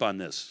deep on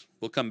this.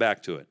 We'll come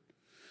back to it.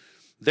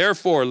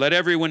 Therefore, let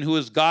everyone who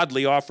is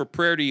godly offer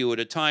prayer to you at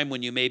a time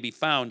when you may be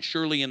found.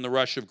 Surely in the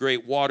rush of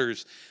great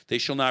waters they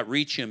shall not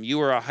reach him.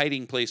 You are a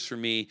hiding place for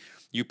me.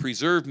 You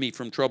preserve me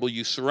from trouble.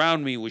 You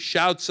surround me with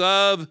shouts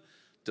of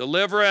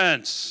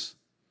deliverance.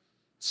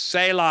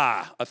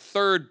 Selah, a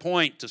third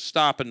point to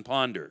stop and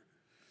ponder.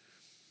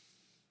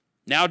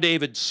 Now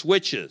David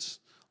switches.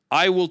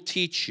 I will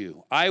teach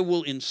you. I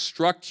will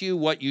instruct you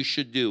what you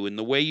should do and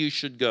the way you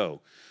should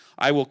go.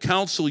 I will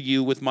counsel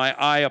you with my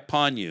eye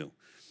upon you.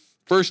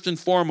 First and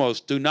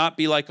foremost, do not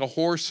be like a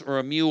horse or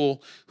a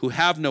mule who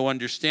have no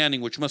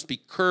understanding, which must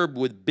be curbed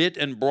with bit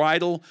and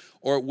bridle,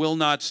 or it will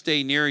not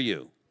stay near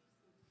you.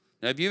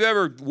 Now, if you've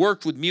ever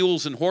worked with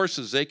mules and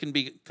horses, they can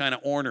be kind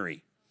of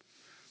ornery.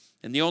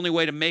 And the only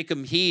way to make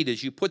them heed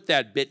is you put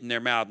that bit in their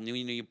mouth, and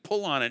you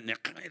pull on it, and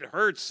it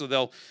hurts, so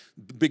they'll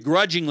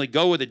begrudgingly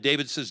go with it.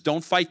 David says,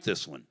 don't fight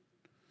this one.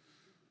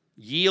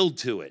 Yield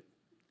to it.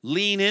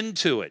 Lean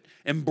into it.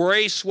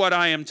 Embrace what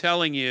I am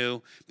telling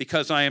you,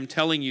 because I am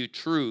telling you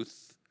truth.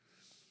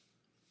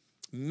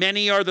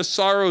 Many are the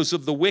sorrows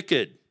of the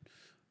wicked,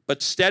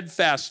 but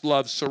steadfast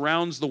love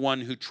surrounds the one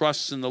who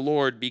trusts in the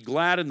Lord. Be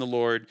glad in the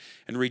Lord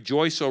and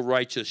rejoice, O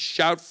righteous.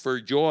 Shout for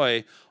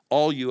joy,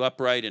 all you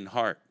upright in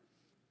heart.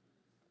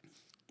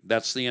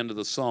 That's the end of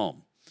the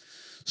psalm.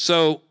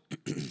 So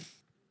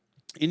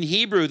in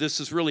Hebrew,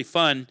 this is really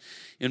fun.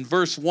 In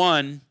verse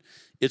 1,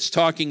 it's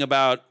talking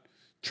about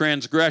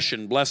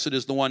transgression. Blessed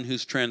is the one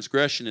whose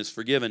transgression is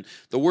forgiven.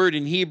 The word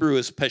in Hebrew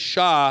is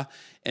pesha,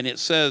 and it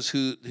says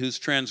whose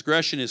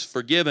transgression is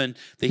forgiven.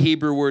 The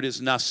Hebrew word is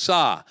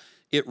nasa.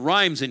 It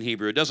rhymes in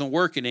Hebrew. It doesn't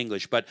work in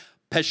English, but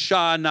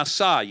pesha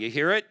nasa. You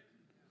hear it?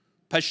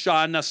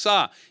 Pesha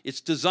nasa. It's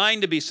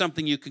designed to be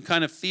something you can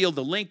kind of feel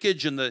the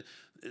linkage, and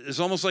it's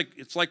almost like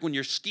it's like when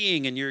you're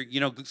skiing and you're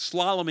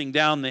slaloming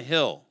down the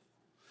hill.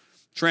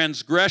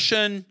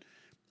 Transgression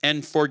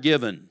and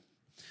forgiven.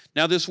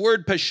 Now this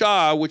word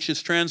pesha, which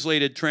is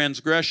translated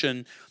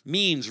transgression,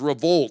 means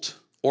revolt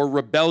or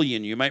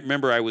rebellion. You might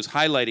remember I was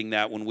highlighting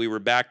that when we were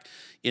back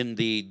in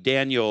the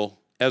Daniel,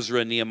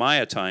 Ezra,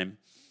 Nehemiah time.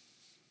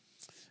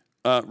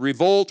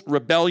 Revolt,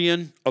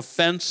 rebellion,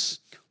 offense,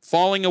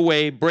 falling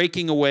away,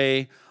 breaking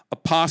away,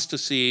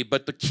 apostasy.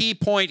 But the key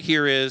point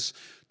here is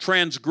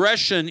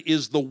transgression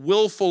is the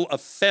willful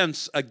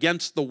offense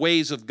against the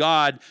ways of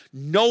God,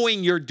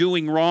 knowing you're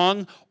doing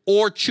wrong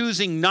or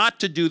choosing not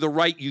to do the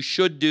right you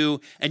should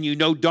do, and you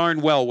know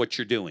darn well what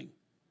you're doing.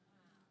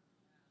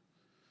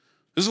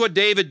 This is what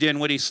David did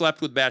when he slept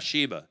with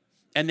Bathsheba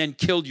and then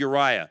killed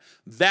Uriah.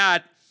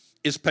 That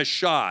is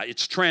pesha.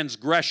 It's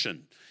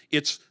transgression.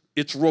 It's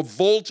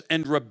revolt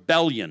and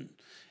rebellion.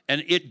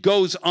 And it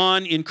goes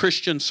on in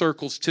Christian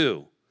circles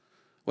too.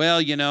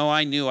 Well,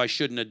 I knew I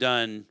shouldn't have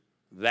done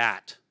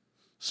that.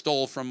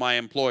 Stole from my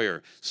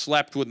employer,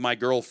 slept with my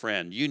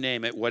girlfriend, you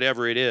name it,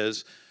 whatever it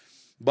is.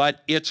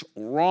 But it's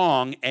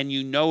wrong, and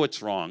you know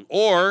it's wrong.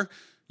 Or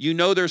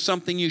there's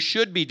something you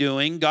should be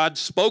doing, God's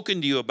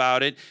spoken to you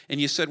about it, and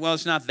you said, well,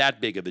 it's not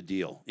that big of a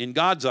deal. In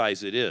God's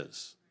eyes, it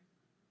is.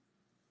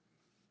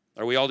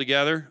 Are we all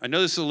together? I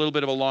know this is a little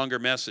bit of a longer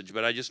message,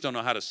 but I just don't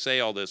know how to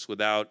say all this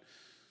without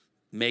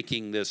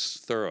making this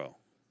thorough.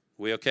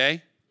 We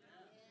okay?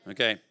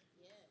 Okay.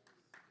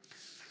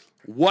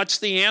 What's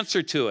the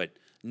answer to it?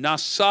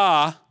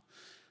 Nasa,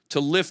 to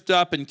lift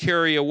up and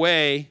carry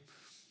away,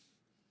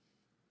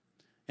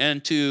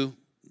 and to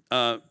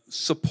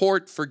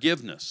support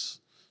forgiveness.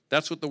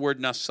 That's what the word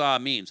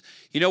nasa means.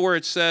 You know where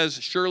it says,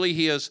 surely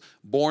he has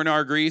borne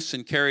our griefs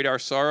and carried our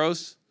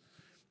sorrows?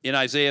 In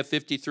Isaiah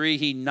 53,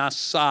 he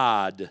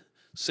nasad,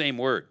 same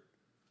word.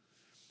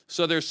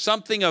 So there's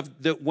something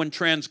of that when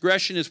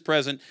transgression is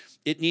present,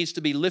 it needs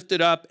to be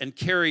lifted up and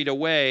carried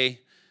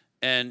away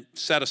and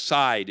set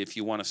aside, if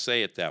you want to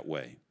say it that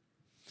way.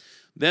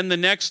 Then the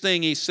next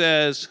thing he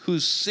says,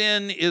 whose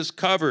sin is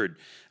covered.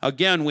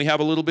 Again, we have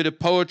a little bit of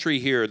poetry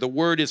here. The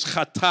word is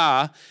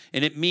chata,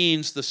 and it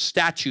means the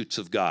statutes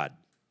of God.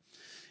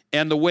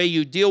 And the way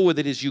you deal with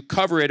it is you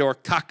cover it, or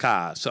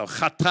kaka. So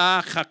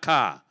chata,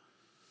 chaka.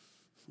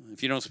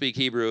 If you don't speak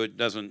Hebrew, it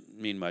doesn't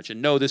mean much.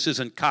 And no, this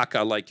isn't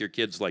kaka like your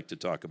kids like to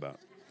talk about.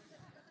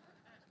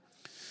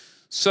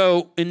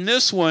 So in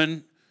this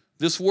one,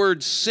 this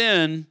word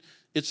sin,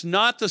 it's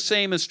not the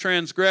same as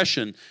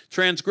transgression.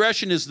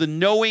 Transgression is the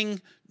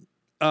knowing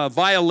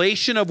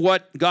violation of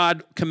what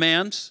God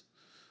commands,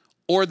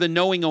 or the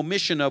knowing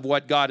omission of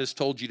what God has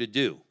told you to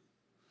do.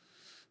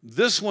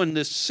 This one,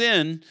 this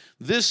sin,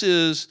 this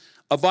is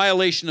a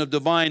violation of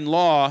divine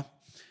law,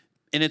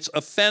 and it's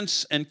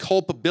offense and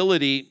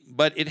culpability,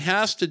 but it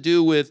has to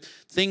do with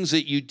things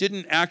that you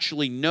didn't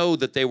actually know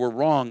that they were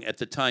wrong at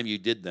the time you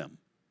did them.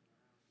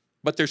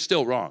 But they're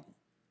still wrong.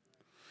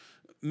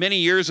 Many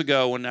years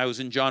ago, when I was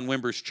in John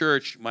Wimber's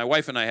church, my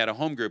wife and I had a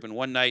home group, and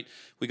one night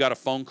we got a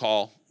phone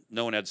call.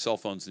 No one had cell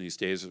phones in these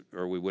days,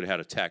 or we would have had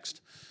a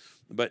text.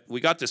 But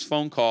we got this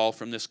phone call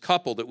from this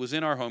couple that was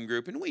in our home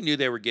group, and we knew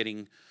they were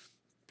getting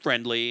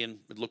friendly, and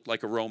it looked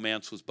like a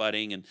romance was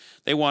budding, and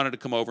they wanted to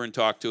come over and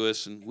talk to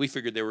us, and we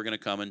figured they were going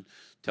to come and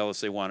tell us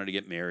they wanted to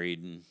get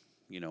married and,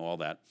 all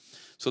that.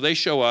 So they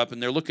show up,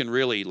 and they're looking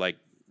really, like,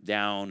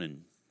 down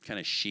and kind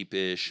of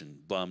sheepish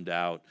and bummed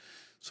out.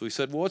 So we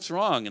said, well, what's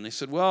wrong? And they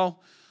said, well,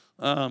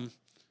 we're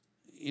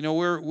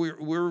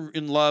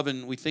in love,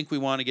 and we think we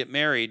want to get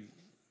married.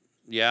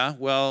 Yeah,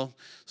 well,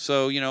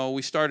 so,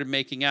 we started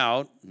making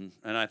out,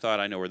 and I thought,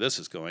 I know where this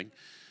is going.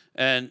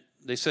 And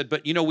they said,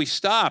 but, we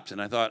stopped.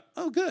 And I thought,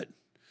 oh, good.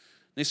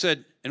 They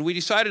said, and we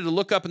decided to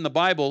look up in the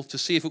Bible to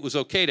see if it was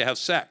okay to have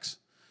sex.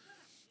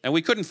 And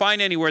we couldn't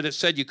find anywhere that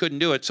said you couldn't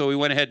do it, so we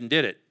went ahead and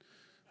did it.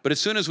 But as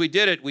soon as we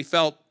did it, we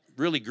felt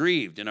really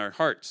grieved in our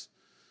hearts.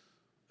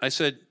 I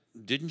said,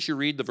 didn't you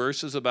read the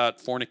verses about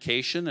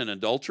fornication and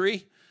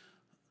adultery?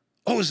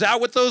 Oh, is that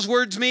what those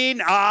words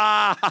mean?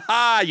 Ah, ha,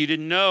 ha, you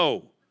didn't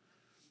know.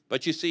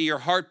 But you see, your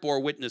heart bore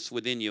witness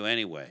within you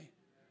anyway.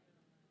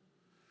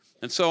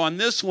 And so on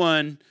this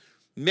one,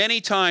 many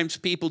times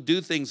people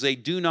do things they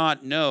do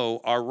not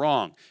know are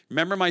wrong.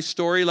 Remember my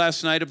story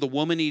last night of the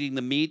woman eating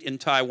the meat in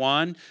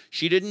Taiwan?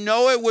 She didn't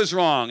know it was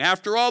wrong.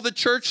 After all, the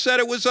church said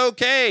it was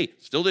okay.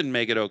 Still didn't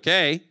make it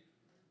okay.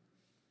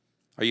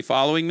 Are you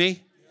following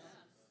me?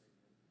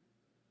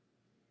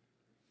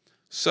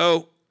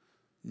 So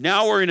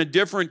now we're in a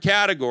different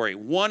category.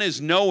 One is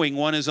knowing,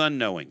 one is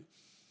unknowing.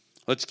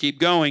 Let's keep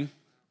going.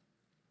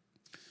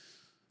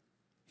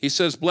 He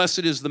says, blessed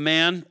is the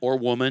man or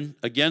woman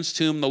against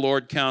whom the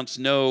Lord counts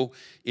no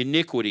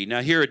iniquity.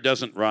 Now here it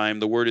doesn't rhyme.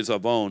 The word is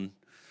avon.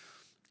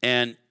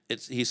 And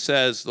he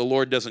says the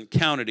Lord doesn't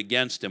count it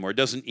against him, or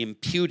doesn't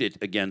impute it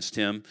against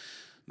him.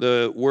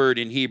 The word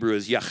in Hebrew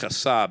is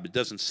yachasab. It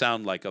doesn't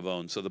sound like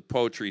avon, so the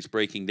poetry is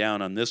breaking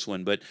down on this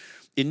one. But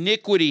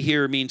iniquity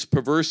here means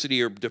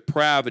perversity or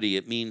depravity.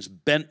 It means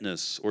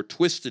bentness or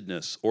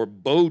twistedness or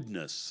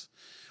bowedness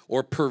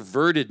or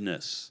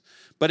pervertedness.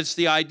 But it's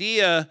the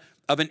idea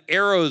of an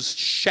arrow's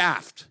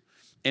shaft.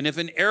 And if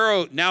an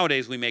arrow,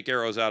 nowadays we make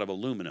arrows out of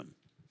aluminum.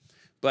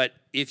 But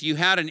if you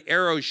had an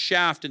arrow's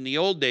shaft in the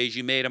old days,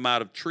 you made them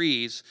out of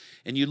trees,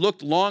 and you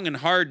looked long and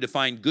hard to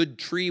find good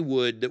tree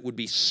wood that would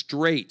be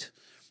straight.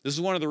 This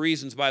is one of the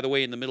reasons, by the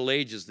way, in the Middle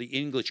Ages, the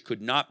English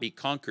could not be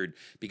conquered,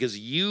 because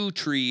yew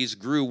trees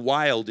grew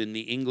wild in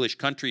the English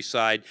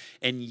countryside,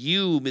 and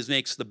yew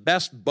makes the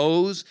best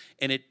bows,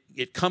 and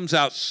it comes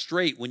out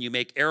straight when you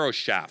make arrow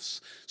shafts.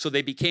 So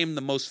they became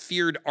the most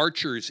feared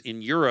archers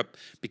in Europe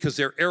because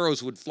their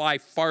arrows would fly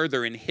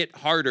farther and hit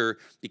harder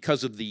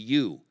because of the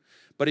yew.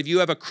 But if you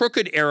have a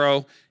crooked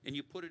arrow and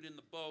you put it in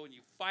the bow and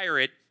you fire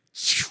it,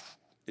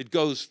 it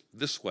goes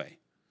this way.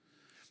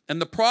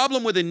 And the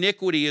problem with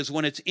iniquity is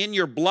when it's in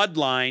your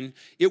bloodline,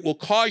 it will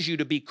cause you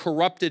to be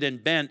corrupted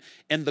and bent.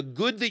 And the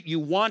good that you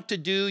want to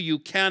do, you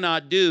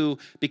cannot do,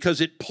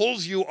 because it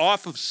pulls you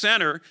off of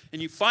center,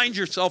 and you find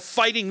yourself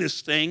fighting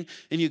this thing,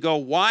 and you go,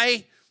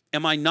 why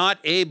am I not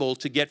able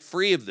to get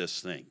free of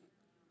this thing?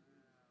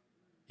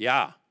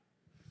 Yeah.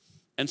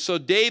 And so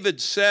David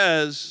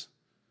says,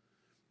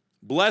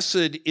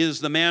 blessed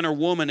is the man or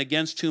woman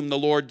against whom the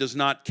Lord does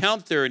not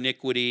count their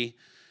iniquity,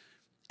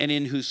 and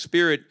in whose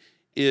spirit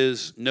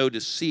is no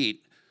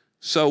deceit.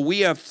 So we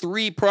have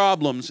three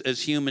problems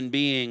as human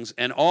beings,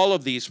 and all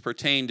of these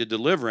pertain to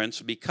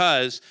deliverance,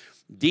 because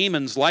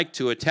demons like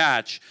to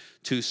attach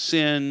to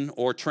sin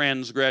or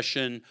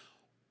transgression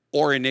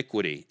or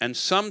iniquity. And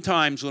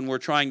sometimes when we're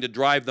trying to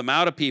drive them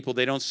out of people,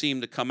 they don't seem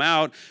to come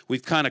out.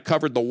 We've kind of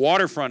covered the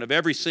waterfront of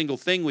every single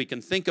thing we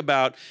can think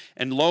about,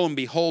 and lo and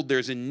behold,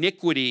 there's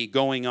iniquity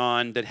going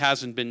on that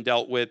hasn't been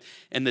dealt with,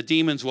 and the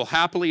demons will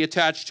happily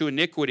attach to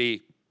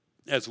iniquity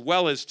as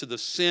well as to the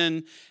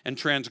sin and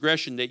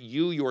transgression that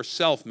you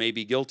yourself may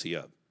be guilty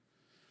of.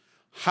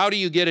 How do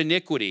you get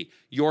iniquity?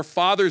 Your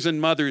fathers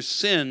and mothers'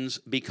 sins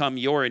become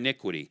your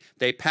iniquity.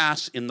 They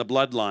pass in the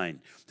bloodline.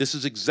 This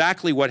is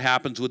exactly what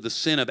happens with the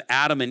sin of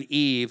Adam and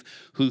Eve,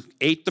 who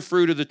ate the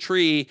fruit of the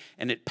tree,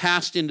 and it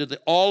passed into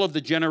all of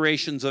the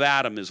generations of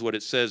Adam, is what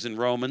it says in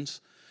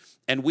Romans.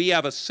 And we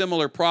have a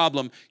similar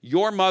problem.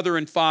 Your mother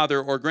and father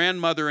or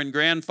grandmother and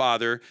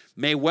grandfather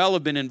may well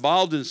have been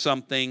involved in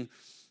something,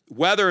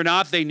 whether or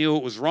not they knew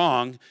it was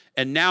wrong,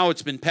 and now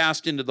it's been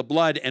passed into the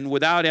blood, and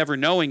without ever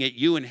knowing it,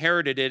 you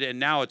inherited it, and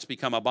now it's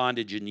become a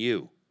bondage in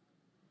you.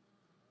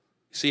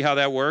 See how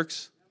that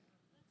works?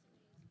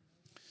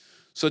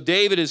 So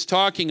David is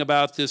talking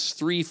about this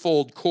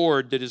threefold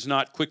cord that is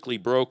not quickly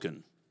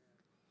broken,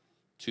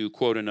 to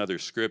quote another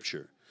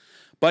scripture.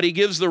 But he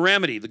gives the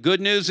remedy. The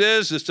good news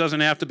is this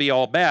doesn't have to be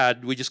all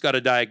bad. We just got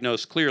to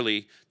diagnose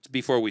clearly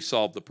before we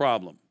solve the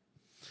problem.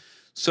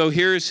 So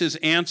here's his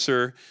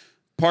answer.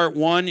 Part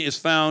 1 is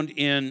found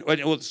in,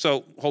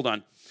 so hold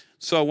on.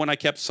 So when I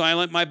kept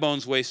silent, my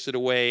bones wasted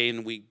away,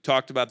 and we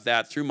talked about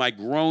that. Through my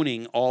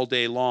groaning all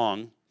day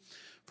long,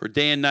 for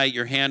day and night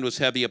your hand was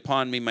heavy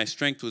upon me. My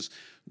strength was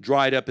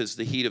dried up as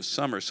the heat of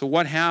summer. So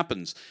what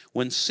happens?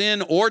 When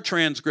sin or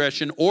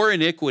transgression or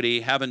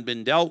iniquity haven't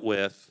been dealt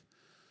with,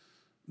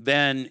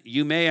 then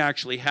you may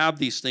actually have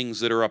these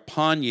things that are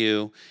upon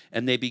you,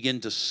 and they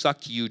begin to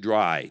suck you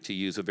dry, to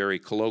use a very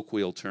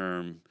colloquial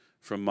term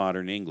from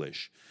modern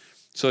English.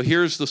 So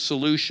here's the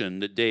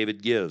solution that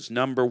David gives.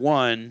 Number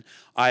 1,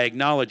 I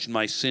acknowledged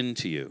my sin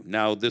to you.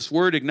 Now, this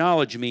word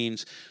acknowledge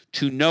means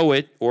to know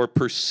it or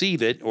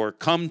perceive it or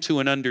come to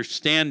an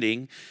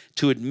understanding,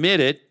 to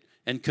admit it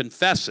and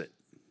confess it.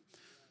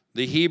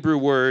 The Hebrew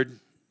word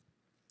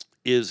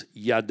is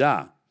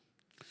yada.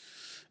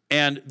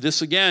 And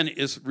this, again,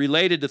 is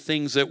related to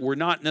things that were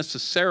not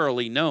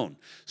necessarily known.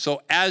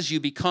 So as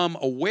you become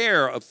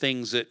aware of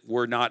things that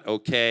were not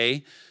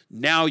okay,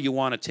 now you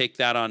want to take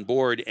that on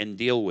board and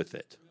deal with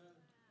it.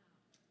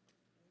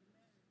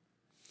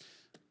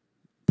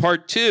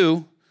 Part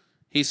 2,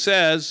 he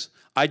says,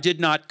 I did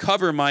not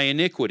cover my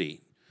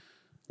iniquity.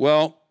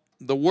 Well,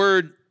 the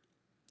word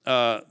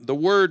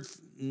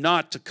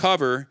not to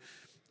cover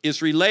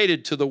is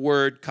related to the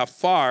word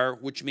kafar,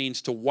 which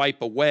means to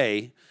wipe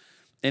away,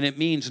 and it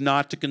means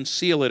not to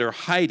conceal it or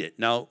hide it.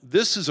 Now,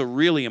 this is a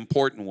really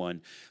important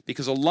one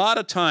because a lot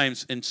of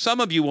times, and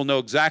some of you will know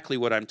exactly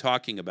what I'm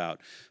talking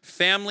about,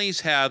 families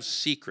have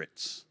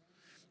secrets,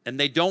 and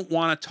they don't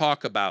want to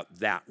talk about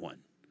that one.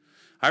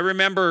 I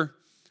remember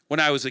when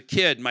I was a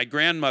kid, my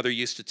grandmother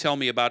used to tell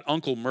me about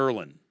Uncle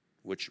Merlin,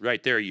 which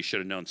right there you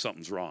should have known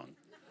something's wrong.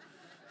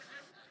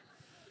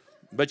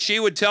 But she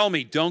would tell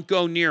me, don't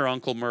go near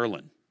Uncle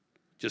Merlin.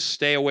 Just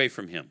stay away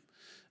from him.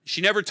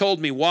 She never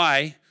told me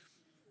why.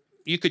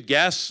 You could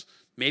guess.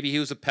 Maybe he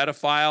was a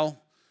pedophile.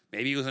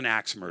 Maybe he was an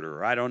axe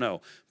murderer. I don't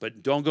know.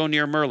 But don't go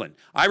near Merlin.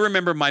 I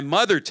remember my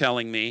mother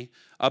telling me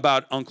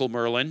about Uncle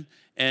Merlin,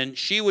 and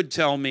she would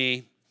tell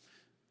me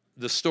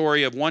the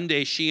story of one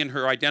day she and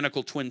her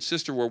identical twin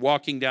sister were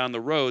walking down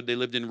the road. They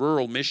lived in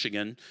rural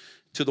Michigan,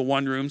 to the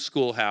one-room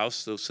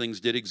schoolhouse. Those things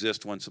did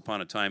exist once upon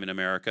a time in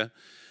America.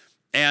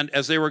 And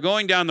as they were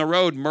going down the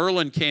road,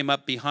 Merlin came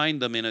up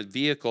behind them in a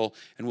vehicle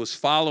and was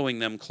following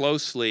them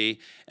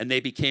closely, and they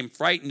became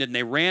frightened, and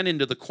they ran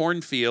into the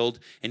cornfield,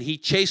 and he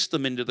chased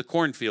them into the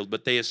cornfield,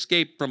 but they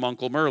escaped from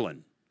Uncle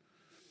Merlin.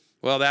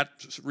 Well,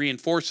 that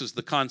reinforces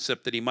the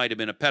concept that he might have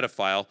been a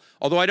pedophile,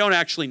 although I don't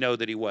actually know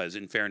that he was,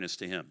 in fairness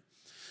to him.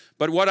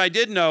 But what I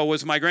did know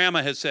was my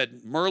grandma had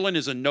said, Merlin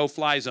is a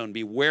no-fly zone,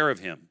 beware of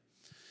him.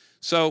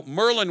 So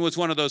Merlin was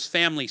one of those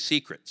family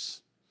secrets.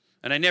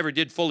 And I never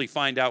did fully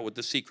find out what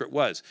the secret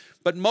was.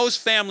 But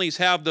most families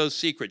have those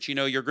secrets. You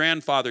know, your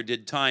grandfather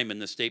did time in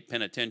the state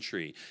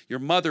penitentiary. Your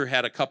mother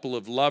had a couple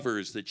of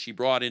lovers that she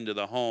brought into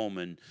the home,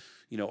 and,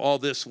 you know, all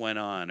this went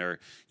on. Or,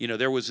 you know,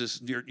 there was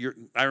this,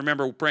 I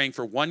remember praying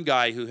for one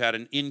guy who had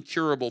an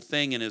incurable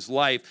thing in his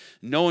life.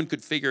 No one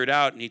could figure it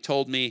out. And he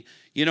told me,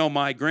 you know,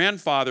 my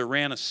grandfather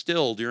ran a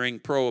still during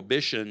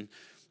Prohibition,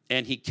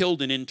 and he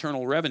killed an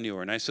internal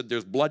revenuer. And I said,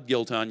 there's blood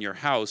guilt on your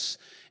house,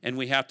 and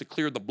we have to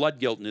clear the blood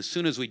guilt. And as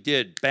soon as we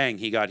did, bang,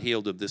 he got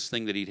healed of this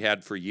thing that he'd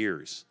had for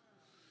years.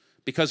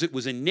 Because it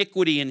was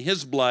iniquity in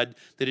his blood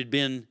that had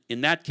been,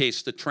 in that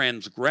case, the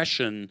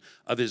transgression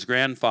of his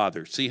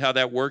grandfather. See how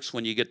that works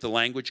when you get the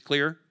language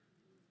clear?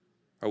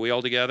 Are we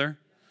all together?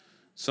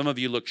 Some of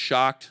you look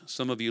shocked.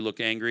 Some of you look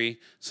angry.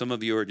 Some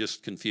of you are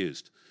just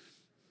confused.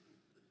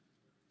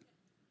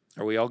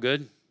 Are we all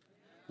good?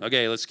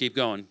 Okay, let's keep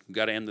going. We've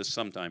got to end this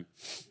sometime.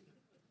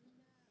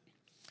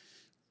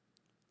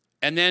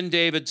 And then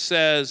David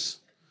says,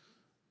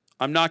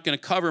 I'm not going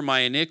to cover my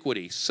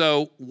iniquity.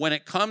 So when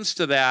it comes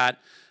to that,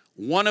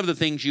 one of the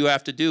things you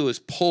have to do is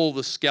pull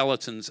the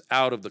skeletons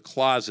out of the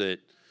closet.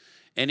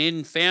 And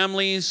in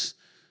families,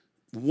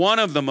 one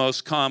of the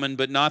most common,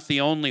 but not the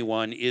only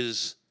one,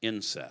 is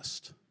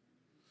incest.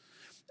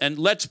 And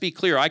let's be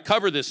clear, I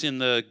cover this in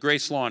the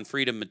Grace, Law, and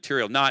Freedom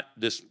material, not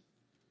this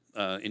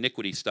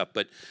iniquity stuff,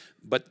 but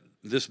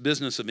this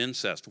business of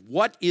incest.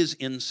 What is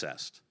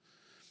incest?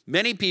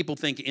 Many people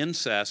think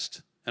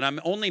incest And I'm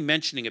only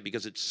mentioning it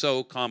because it's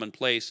so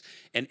commonplace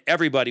and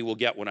everybody will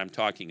get what I'm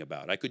talking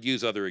about. I could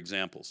use other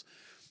examples.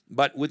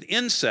 But with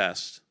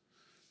incest,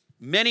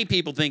 many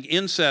people think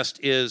incest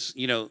is,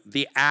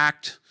 the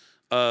act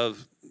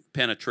of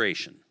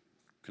penetration.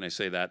 Can I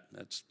say that?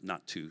 That's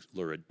not too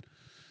lurid.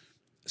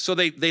 So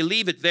they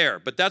leave it there,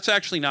 but that's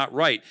actually not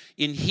right.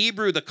 In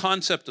Hebrew, the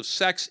concept of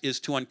sex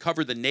is to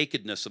uncover the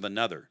nakedness of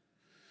another.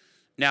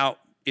 Now,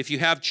 if you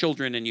have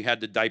children and you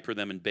had to diaper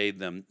them and bathe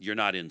them, you're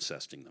not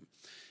incesting them.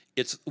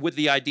 It's with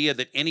the idea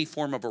that any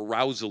form of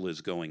arousal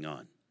is going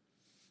on.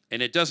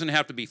 And it doesn't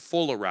have to be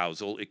full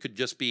arousal. It could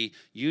just be,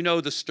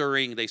 the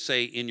stirring, they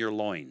say, in your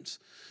loins.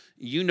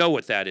 You know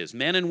what that is.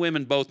 Men and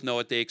women both know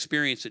it. They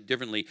experience it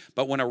differently.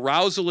 But when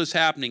arousal is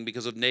happening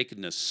because of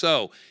nakedness.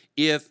 So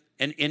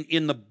and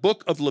in the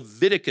book of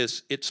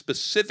Leviticus, it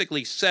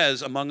specifically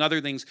says, among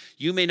other things,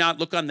 you may not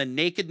look on the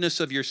nakedness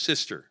of your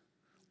sister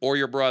or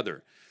your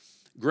brother.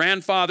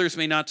 Grandfathers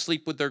may not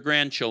sleep with their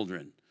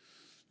grandchildren.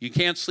 You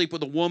can't sleep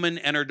with a woman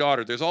and her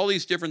daughter. There's all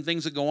these different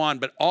things that go on,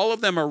 but all of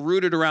them are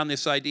rooted around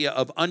this idea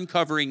of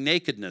uncovering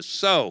nakedness.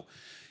 So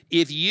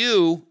if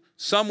you,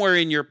 somewhere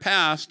in your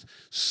past,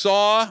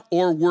 saw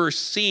or were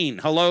seen,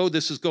 hello,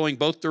 this is going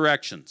both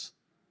directions.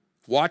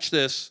 Watch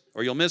this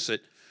or you'll miss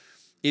it.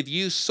 If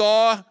you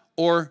saw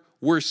or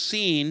were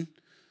seen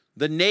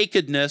the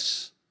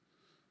nakedness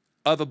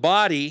of a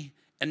body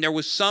and there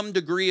was some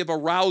degree of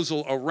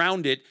arousal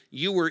around it,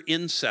 you were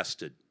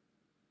incested.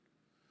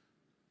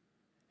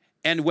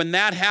 And when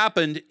that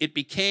happened, it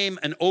became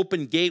an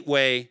open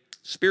gateway.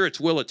 Spirits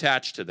will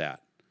attach to that.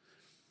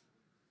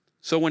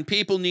 So when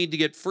people need to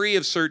get free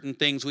of certain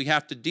things, we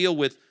have to deal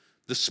with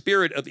the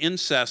spirit of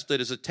incest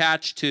that is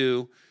attached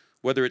to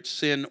whether it's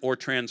sin or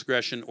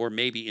transgression or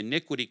maybe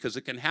iniquity, because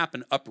it can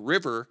happen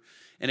upriver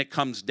and it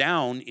comes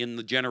down in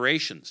the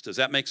generations. Does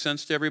that make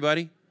sense to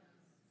everybody?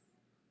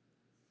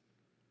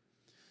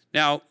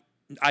 Now,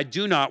 I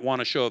do not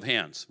want a show of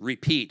hands.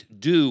 Repeat,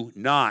 do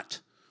not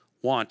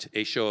want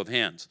a show of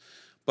hands.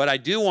 But I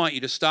do want you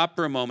to stop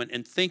for a moment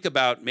and think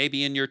about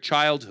maybe in your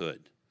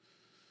childhood,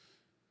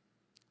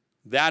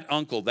 that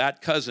uncle,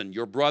 that cousin,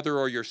 your brother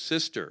or your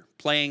sister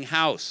playing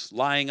house,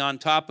 lying on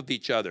top of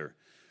each other,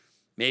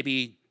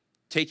 maybe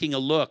taking a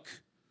look.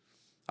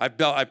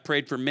 I've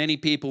prayed for many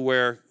people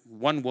where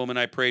one woman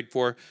I prayed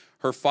for,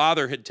 her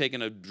father had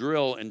taken a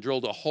drill and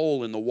drilled a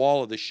hole in the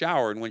wall of the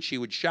shower, and when she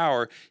would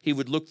shower, he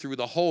would look through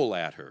the hole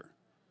at her.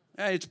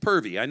 It's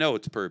pervy. I know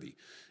it's pervy.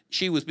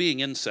 She was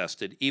being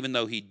incested, even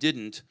though he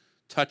didn't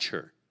touch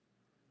her.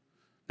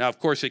 Now, of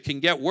course, it can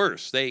get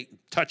worse.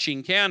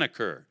 Touching can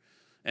occur,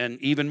 and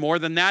even more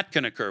than that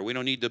can occur. We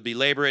don't need to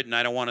belabor it, and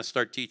I don't want to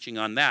start teaching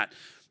on that.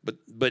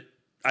 But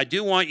I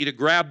do want you to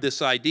grab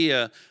this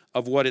idea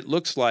of what it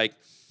looks like.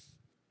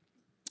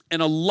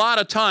 And a lot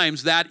of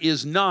times that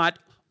is not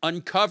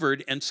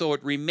uncovered, and so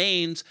it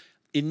remains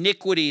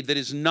iniquity that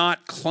is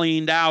not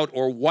cleaned out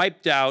or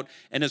wiped out,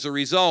 and as a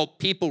result,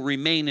 people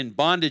remain in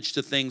bondage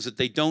to things that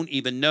they don't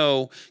even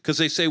know because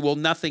they say, well,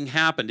 nothing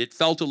happened. It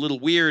felt a little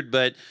weird,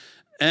 but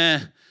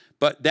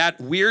that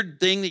weird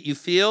thing that you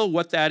feel,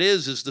 what that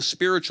is the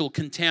spiritual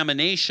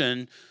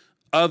contamination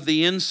of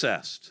the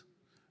incest.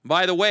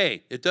 By the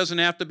way, it doesn't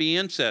have to be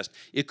incest.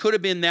 It could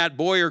have been that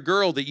boy or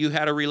girl that you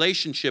had a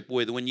relationship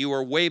with when you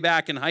were way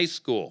back in high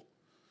school.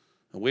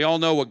 And we all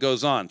know what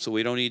goes on, so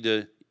we don't need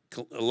to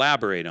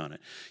elaborate on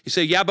it. You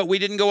say, yeah, but we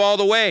didn't go all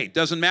the way.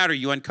 Doesn't matter.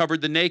 You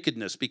uncovered the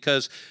nakedness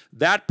because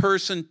that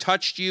person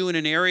touched you in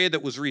an area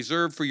that was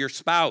reserved for your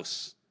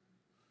spouse.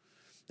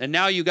 And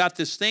now you got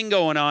this thing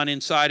going on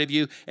inside of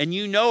you, and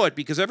you know it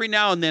because every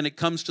now and then it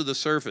comes to the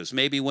surface,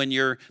 maybe when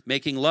you're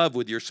making love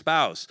with your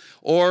spouse,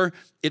 or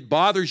it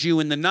bothers you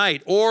in the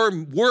night, or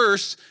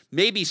worse,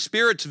 maybe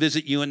spirits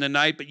visit you in the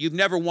night, but you've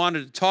never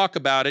wanted to talk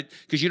about it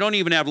because you don't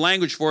even have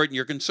language for it, and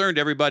you're concerned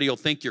everybody will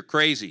think you're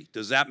crazy.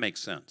 Does that make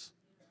sense?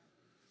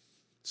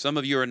 Some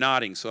of you are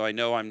nodding, so I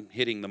know I'm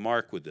hitting the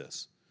mark with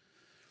this.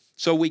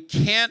 So we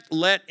can't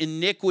let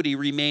iniquity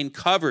remain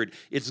covered.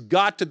 It's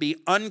got to be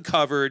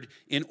uncovered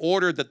in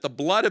order that the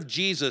blood of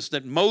Jesus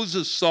that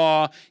Moses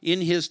saw in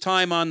his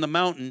time on the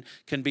mountain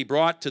can be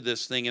brought to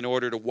this thing in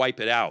order to wipe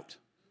it out.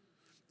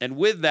 And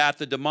with that,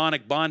 the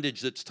demonic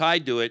bondage that's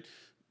tied to it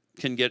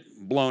can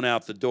get blown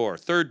out the door.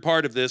 Third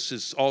part of this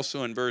is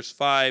also in verse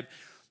 5.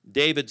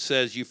 David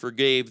says,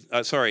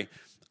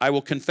 I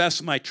will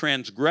confess my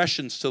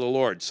transgressions to the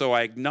Lord. So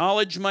I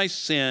acknowledge my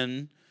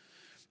sin,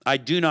 I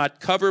do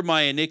not cover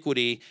my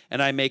iniquity,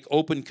 and I make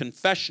open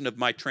confession of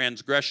my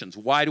transgressions.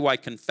 Why do I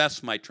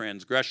confess my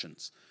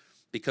transgressions?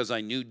 Because I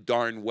knew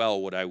darn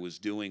well what I was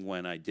doing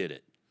when I did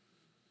it.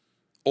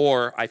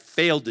 Or I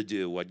failed to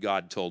do what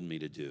God told me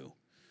to do.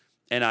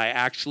 And I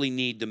actually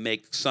need to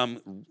make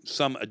some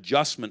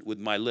adjustment with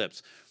my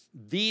lips.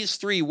 These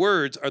three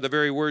words are the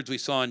very words we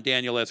saw in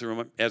Daniel,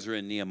 Ezra,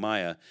 and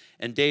Nehemiah.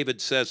 And David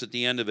says at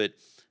the end of it,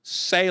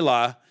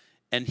 Selah,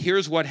 and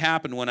here's what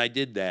happened when I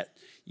did that.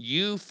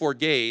 You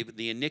forgave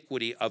the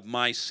iniquity of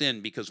my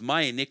sin because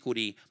my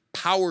iniquity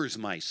powers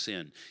my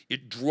sin.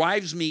 It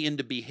drives me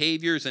into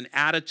behaviors and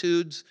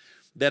attitudes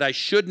that I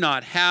should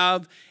not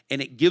have,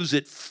 and it gives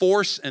it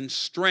force and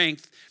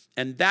strength,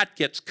 and that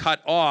gets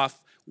cut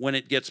off when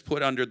it gets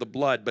put under the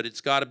blood, but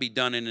it's got to be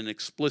done in an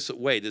explicit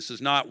way. This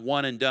is not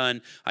one and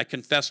done. I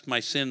confessed my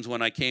sins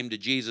when I came to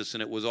Jesus,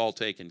 and it was all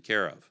taken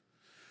care of.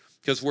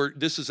 Because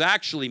this is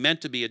actually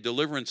meant to be a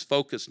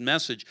deliverance-focused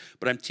message,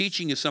 but I'm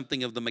teaching you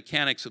something of the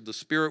mechanics of the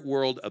spirit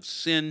world, of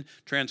sin,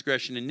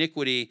 transgression,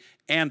 iniquity,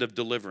 and of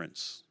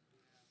deliverance.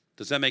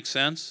 Does that make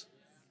sense?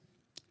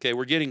 Okay,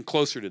 we're getting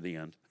closer to the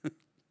end.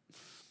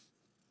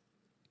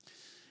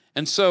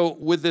 And so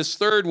with this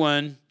third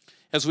one,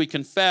 as we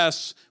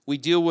confess, we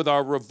deal with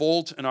our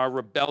revolt and our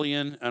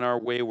rebellion and our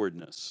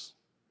waywardness.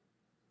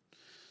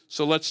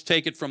 So let's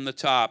take it from the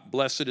top.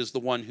 Blessed is the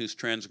one whose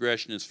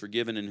transgression is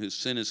forgiven and whose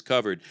sin is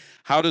covered.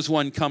 How does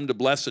one come to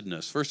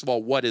blessedness? First of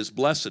all, what is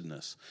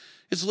blessedness?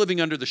 It's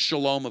living under the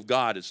shalom of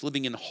God. It's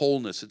living in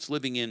wholeness. It's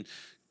living in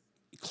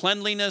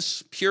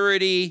cleanliness,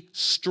 purity,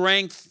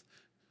 strength.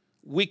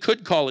 We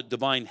could call it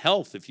divine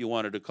health if you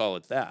wanted to call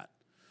it that.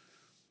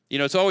 You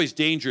know, it's always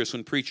dangerous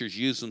when preachers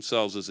use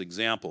themselves as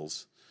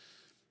examples.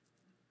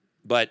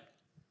 But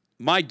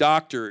my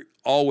doctor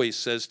always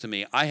says to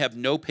me, I have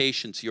no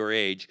patients your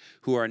age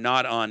who are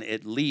not on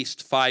at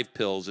least 5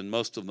 pills, and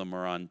most of them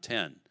are on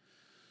 10.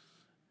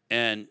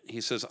 And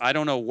he says, I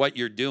don't know what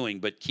you're doing,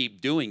 but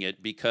keep doing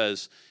it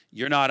because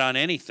you're not on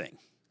anything.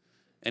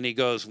 And he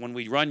goes, when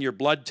we run your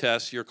blood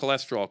tests, your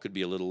cholesterol could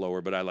be a little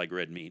lower, but I like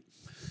red meat.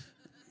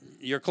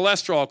 Your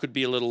cholesterol could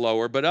be a little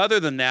lower, but other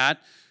than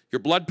that, your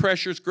blood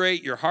pressure is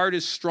great, your heart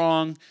is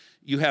strong,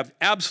 you have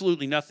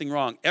absolutely nothing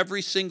wrong.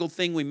 Every single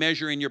thing we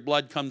measure in your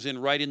blood comes in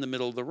right in the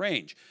middle of the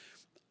range.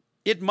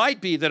 It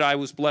might be that I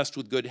was blessed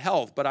with good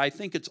health, but I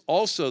think it's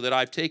also that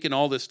I've taken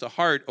all this to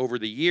heart over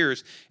the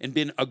years and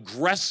been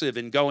aggressive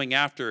in going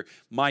after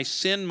my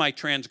sin, my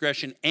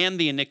transgression, and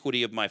the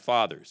iniquity of my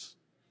fathers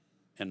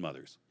and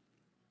mothers.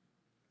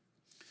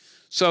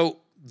 So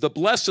the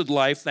blessed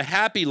life, the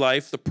happy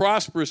life, the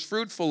prosperous,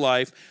 fruitful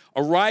life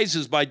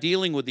arises by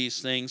dealing with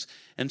these things.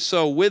 And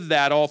so with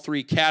that, all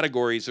 3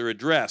 categories are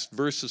addressed,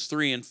 verses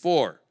 3 and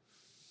 4.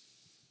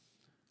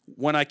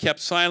 When I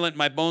kept silent,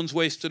 my bones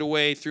wasted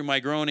away through my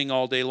groaning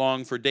all day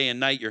long, for day and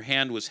night your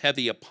hand was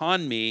heavy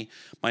upon me.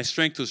 My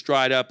strength was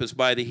dried up as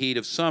by the heat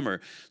of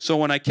summer. So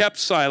when I kept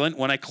silent,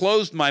 when I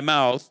closed my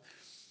mouth,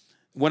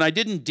 when I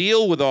didn't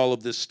deal with all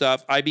of this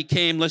stuff, I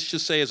became, let's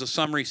just say as a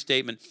summary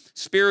statement,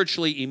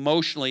 spiritually,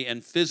 emotionally,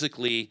 and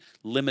physically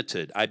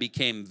limited. I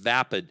became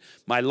vapid.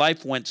 My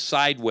life went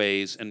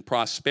sideways, and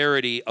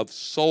prosperity of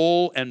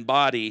soul and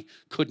body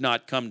could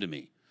not come to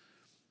me.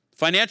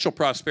 Financial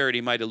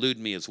prosperity might elude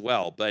me as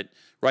well, but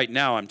right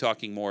now I'm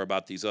talking more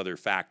about these other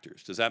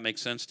factors. Does that make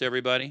sense to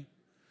everybody?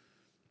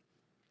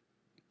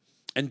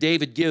 And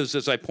David gives,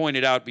 as I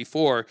pointed out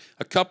before,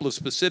 a couple of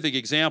specific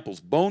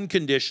examples. Bone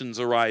conditions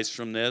arise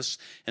from this,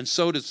 and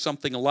so does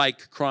something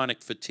like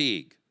chronic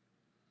fatigue.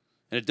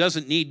 And it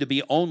doesn't need to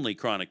be only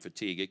chronic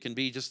fatigue. It can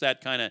be just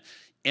that kind of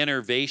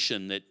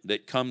enervation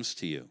that comes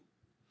to you.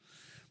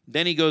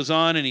 Then he goes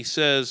on and he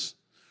says,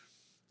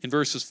 in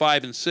verses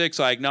 5 and 6,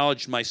 I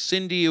acknowledged my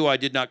sin to you. I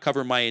did not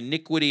cover my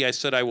iniquity. I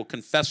said, I will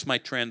confess my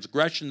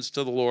transgressions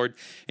to the Lord,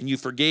 and you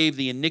forgave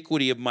the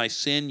iniquity of my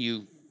sin.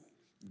 You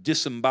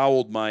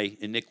disemboweled my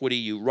iniquity.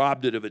 You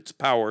robbed it of its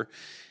power.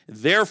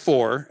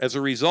 Therefore, as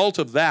a result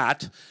of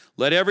that,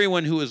 let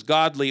everyone who is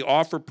godly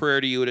offer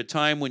prayer to you at a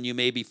time when you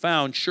may be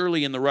found.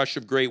 Surely in the rush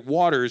of great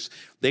waters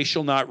they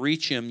shall not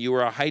reach him. You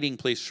are a hiding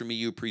place for me.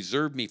 You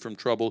preserve me from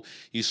trouble.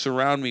 You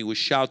surround me with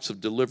shouts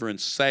of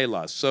deliverance.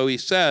 Selah. So he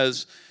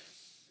says,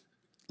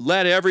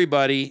 let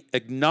everybody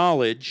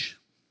acknowledge.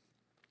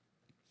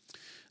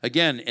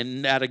 Again,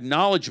 and that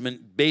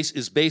acknowledgement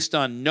is based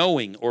on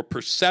knowing or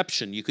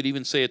perception. You could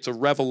even say it's a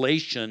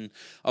revelation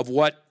of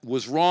what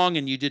was wrong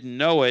and you didn't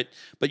know it,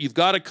 but you've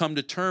got to come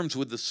to terms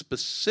with the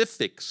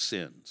specific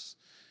sins.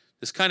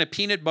 This kind of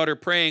peanut butter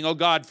praying, oh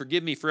God,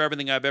 forgive me for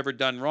everything I've ever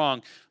done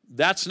wrong,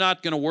 that's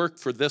not going to work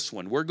for this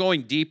one. We're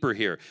going deeper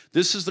here.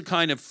 This is the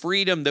kind of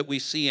freedom that we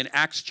see in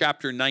Acts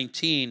chapter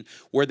 19,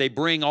 where they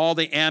bring all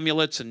the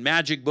amulets and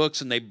magic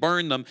books and they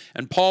burn them,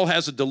 and Paul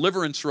has a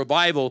deliverance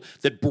revival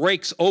that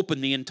breaks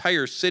open the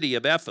entire city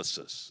of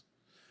Ephesus.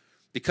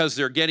 Because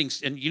they're getting,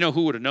 and you know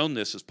who would have known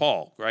this is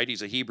Paul, right?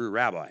 He's a Hebrew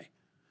rabbi.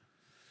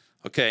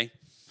 Okay,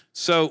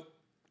 so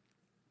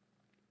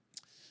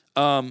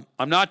I'm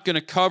not going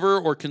to cover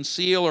or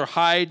conceal or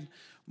hide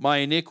my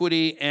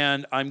iniquity,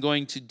 and I'm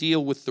going to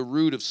deal with the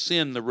root of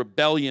sin, the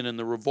rebellion and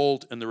the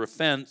revolt and the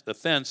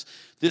offense.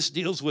 This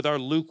deals with our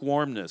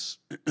lukewarmness.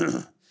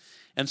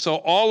 And so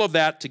all of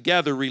that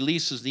together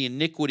releases the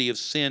iniquity of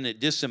sin.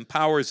 It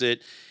disempowers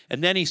it.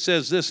 And then he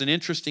says this, an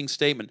interesting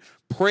statement,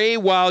 pray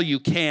while you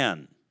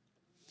can.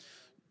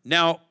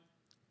 Now,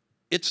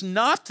 it's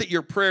not that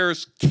your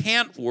prayers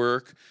can't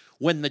work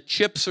when the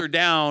chips are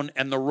down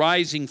and the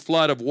rising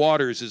flood of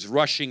waters is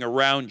rushing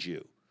around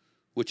you,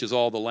 which is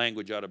all the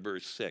language out of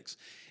verse 6.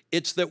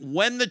 It's that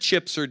when the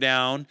chips are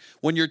down,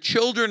 when your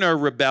children are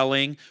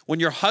rebelling, when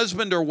your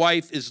husband or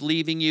wife is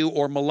leaving you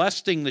or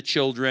molesting the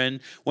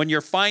children, when you're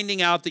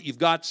finding out that you've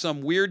got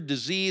some weird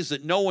disease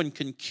that no one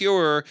can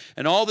cure,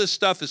 and all this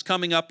stuff is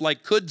coming up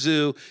like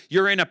kudzu,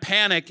 you're in a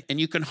panic and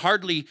you can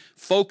hardly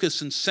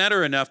focus and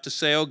center enough to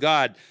say, oh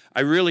God,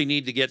 I really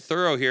need to get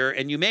thorough here,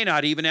 and you may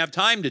not even have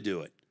time to do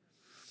it.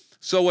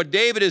 So what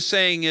David is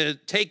saying is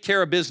take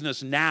care of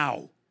business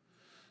now.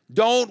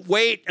 Don't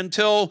wait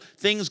until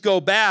things go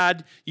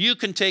bad. You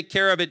can take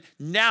care of it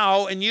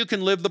now, and you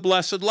can live the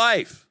blessed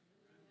life.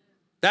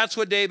 That's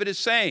what David is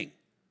saying.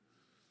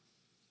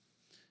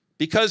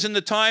 Because in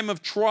the time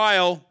of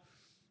trial,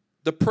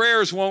 the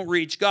prayers won't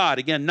reach God.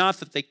 Again,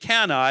 not that they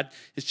cannot.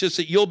 It's just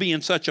that you'll be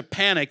in such a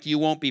panic you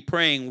won't be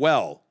praying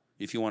well,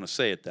 if you want to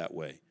say it that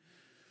way.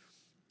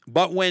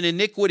 But when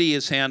iniquity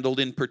is handled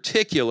in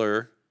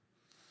particular,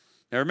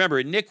 now remember,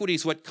 iniquity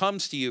is what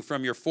comes to you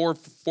from your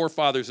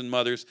forefathers and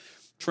mothers.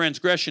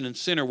 Transgression and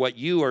sin are what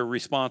you are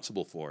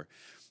responsible for.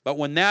 But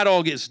when that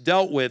all gets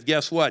dealt with,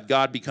 guess what?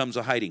 God becomes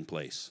a hiding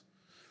place.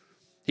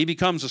 He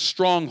becomes a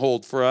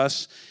stronghold for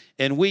us,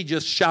 and we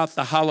just shout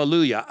the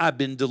hallelujah. I've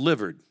been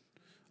delivered.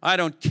 I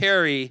don't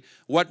carry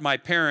what my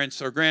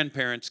parents or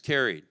grandparents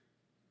carried.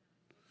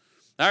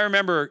 I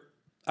remember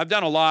I've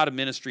done a lot of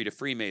ministry to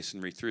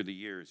Freemasonry through the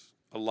years,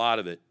 a lot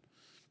of it.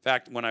 In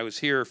fact, when I was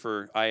here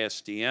for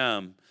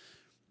ISDM,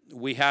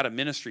 we had a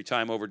ministry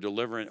time over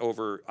Deliverance,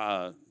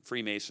 over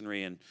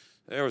Freemasonry, and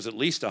there was at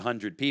least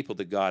 100 people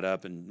that got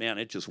up, and man,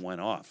 it just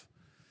went off.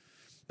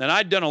 And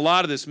I'd done a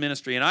lot of this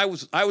ministry, and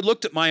I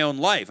looked at my own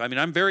life. I mean,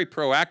 I'm very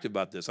proactive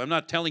about this. I'm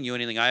not telling you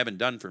anything I haven't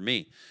done for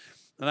me.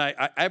 And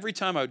I every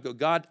time I would go,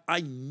 God,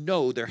 I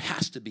know there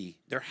has to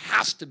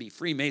be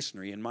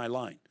Freemasonry in my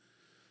line.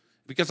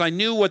 Because I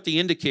knew what the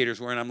indicators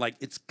were, and I'm like,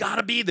 it's got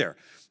to be there.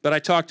 But I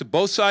talked to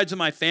both sides of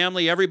my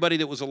family, everybody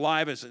that was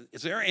alive. I said,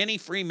 is there any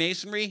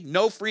Freemasonry?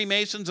 No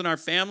Freemasons in our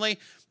family?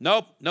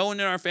 Nope, no one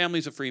in our family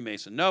is a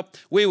Freemason. Nope,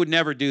 we would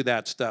never do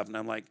that stuff. And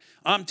I'm like,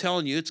 I'm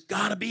telling you, it's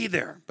got to be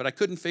there. But I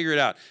couldn't figure it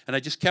out. And I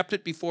just kept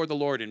it before the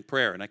Lord in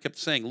prayer. And I kept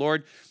saying,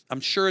 Lord,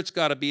 I'm sure it's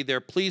got to be there.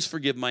 Please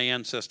forgive my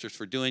ancestors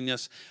for doing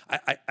this.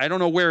 I don't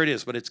know where it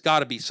is, but it's got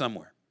to be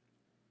somewhere.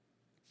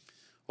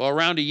 Well,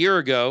 around a year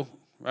ago,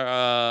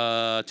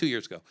 2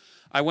 years ago,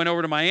 I went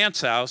over to my aunt's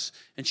house,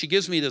 and she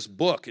gives me this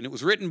book, and it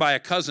was written by a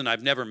cousin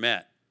I've never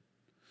met.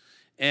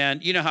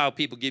 And you know how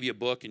people give you a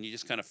book, and you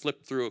just kind of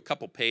flip through a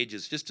couple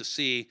pages just to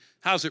see,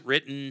 how's it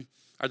written?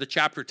 Are the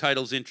chapter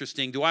titles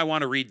interesting? Do I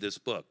want to read this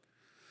book?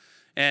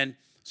 And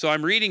so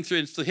I'm reading through,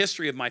 it's the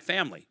history of my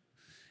family.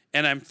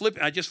 And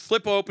I just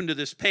flip open to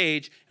this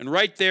page, and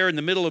right there in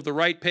the middle of the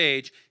right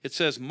page, it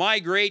says, my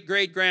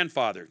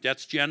great-great-grandfather,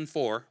 that's Gen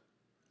 4,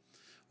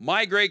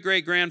 my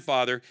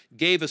great-great-grandfather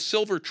gave a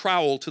silver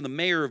trowel to the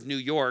mayor of New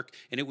York,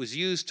 and it was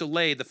used to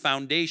lay the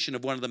foundation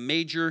of one of the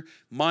major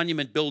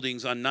monument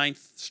buildings on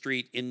 9th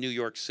Street in New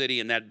York City,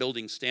 and that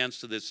building stands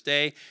to this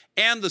day.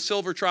 And the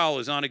silver trowel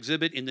is on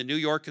exhibit in the New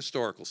York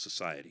Historical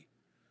Society.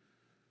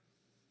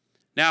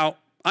 Now,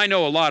 I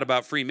know a lot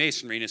about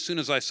Freemasonry, and as soon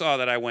as I saw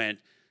that, I went,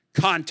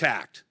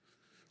 contact,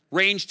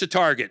 range to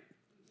target,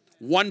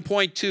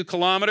 1.2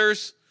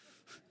 kilometers,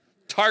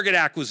 target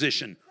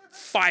acquisition,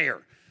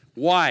 fire.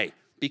 Why?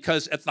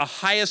 Because at the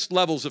highest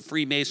levels of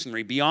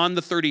Freemasonry, beyond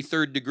the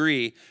 33rd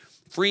degree,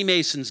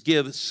 Freemasons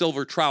give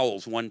silver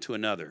trowels one to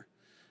another.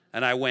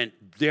 And I went,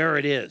 there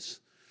it is.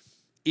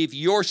 If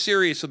you're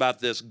serious about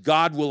this,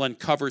 God will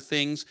uncover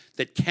things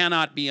that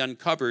cannot be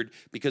uncovered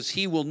because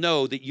he will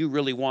know that you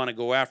really want to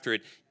go after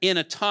it in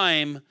a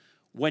time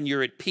when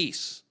you're at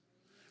peace.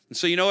 And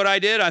so you know what I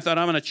did? I thought,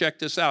 I'm going to check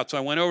this out. So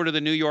I went over to the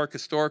New York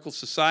Historical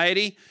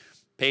Society,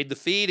 paid the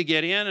fee to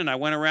get in, and I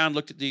went around,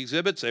 looked at the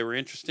exhibits. They were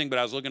interesting, but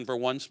I was looking for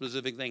one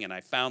specific thing, and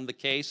I found the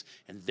case,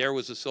 and there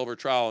was a silver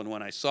trowel. And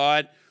when I saw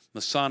it,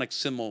 Masonic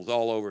symbols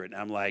all over it. And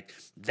I'm like,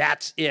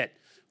 that's it.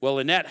 Well,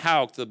 Annette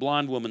Houck, the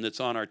blonde woman that's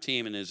on our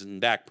team and is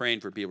in back praying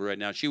for people right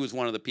now, she was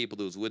one of the people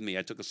that was with me.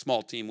 I took a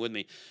small team with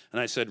me,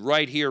 and I said,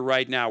 right here,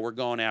 right now, we're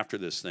going after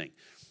this thing.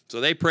 So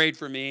they prayed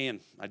for me,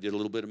 and I did a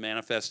little bit of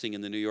manifesting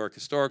in the New York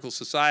Historical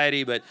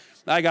Society, but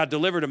I got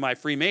delivered of my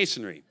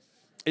Freemasonry.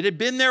 It had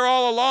been there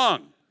all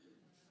along.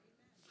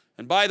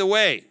 And by the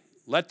way,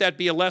 let that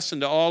be a lesson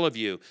to all of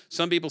you.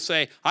 Some people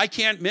say, I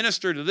can't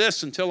minister to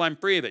this until I'm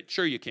free of it.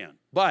 Sure you can,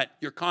 but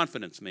your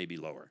confidence may be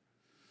lower.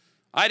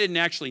 I didn't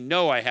actually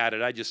know I had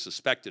it. I just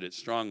suspected it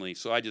strongly,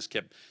 so I just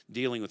kept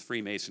dealing with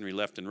Freemasonry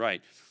left and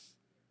right.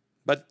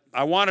 But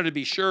I wanted to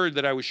be sure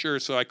that I was sure,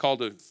 so I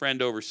called a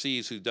friend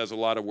overseas who does a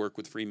lot of work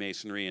with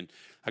Freemasonry, and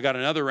I got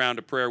another round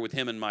of prayer with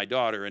him and my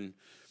daughter, and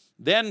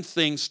then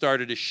things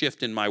started to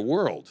shift in my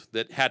world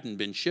that hadn't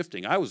been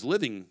shifting. I was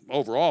living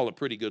overall a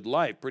pretty good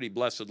life, pretty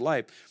blessed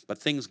life, but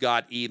things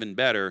got even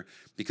better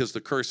because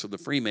the curse of the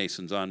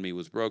Freemasons on me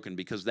was broken,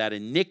 because that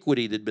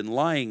iniquity that had been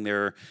lying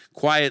there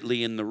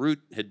quietly in the root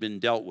had been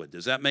dealt with.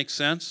 Does that make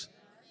sense?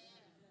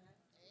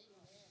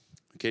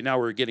 Okay, now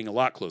we're getting a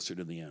lot closer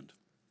to the end.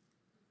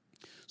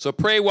 So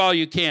pray while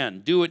you can.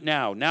 Do it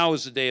now. Now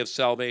is the day of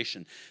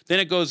salvation. Then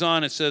it goes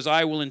on, it says,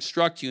 I will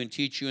instruct you and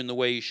teach you in the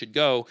way you should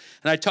go.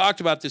 And I talked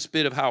about this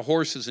bit of how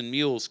horses and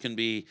mules can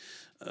be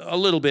a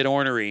little bit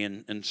ornery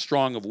and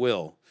strong of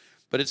will.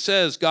 But it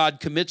says God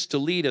commits to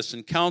lead us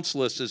and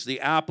counsel us as the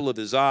apple of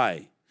his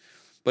eye.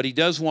 But he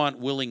does want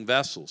willing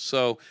vessels.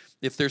 So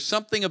if there's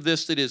something of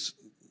this that is,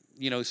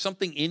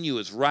 something in you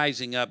is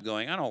rising up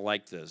going, I don't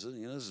like this. This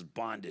is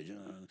bondage.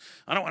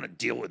 I don't want to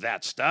deal with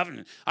that stuff.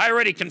 And I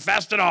already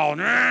confessed it all.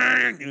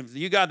 If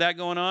you got that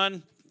going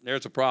on,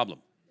 there's a problem.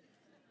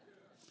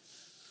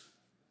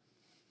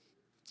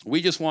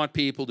 We just want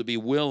people to be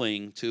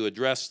willing to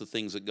address the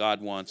things that God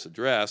wants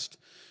addressed.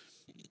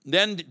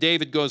 Then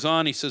David goes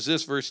on, he says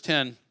this, verse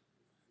 10,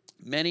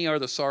 many are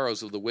the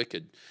sorrows of the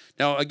wicked.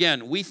 Now,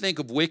 again, we think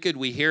of wicked,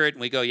 we hear it,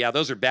 and we go, yeah,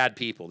 those are bad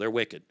people. They're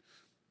wicked.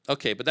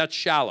 Okay, but that's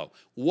shallow.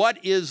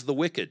 What is the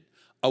wicked?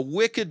 A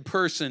wicked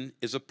person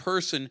is a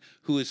person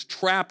who is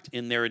trapped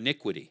in their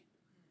iniquity.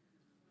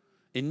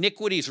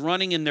 Iniquity is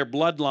running in their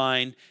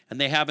bloodline,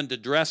 and they haven't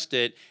addressed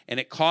it, and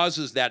it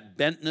causes that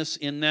bentness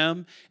in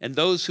them. And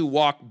those who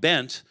walk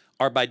bent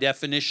are by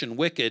definition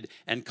wicked,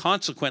 and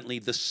consequently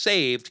the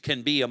saved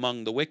can be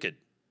among the wicked,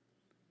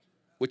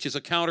 which is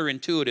a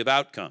counterintuitive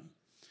outcome.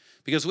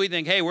 Because we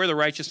think, hey, we're the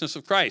righteousness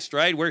of Christ,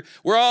 right? We're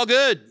all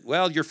good.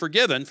 Well, you're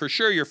forgiven. For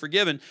sure you're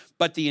forgiven.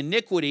 But the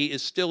iniquity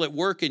is still at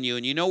work in you.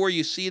 And you know where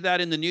you see that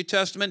in the New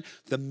Testament?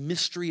 The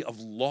mystery of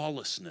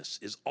lawlessness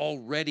is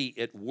already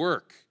at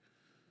work.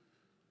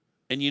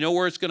 And you know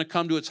where it's going to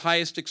come to its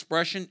highest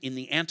expression? In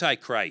the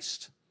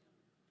Antichrist.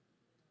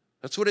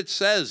 That's what it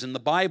says in the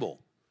Bible.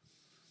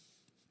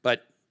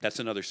 But that's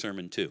another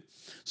sermon too.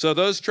 So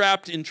those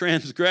trapped in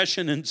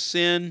transgression and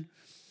sin,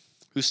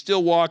 who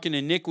still walk in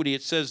iniquity,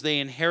 it says they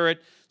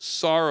inherit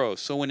sorrow.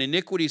 So when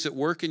iniquity is at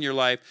work in your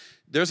life,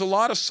 there's a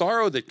lot of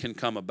sorrow that can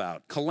come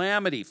about.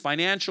 Calamity,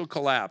 financial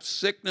collapse,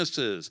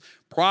 sicknesses,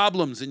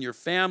 problems in your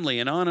family,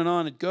 and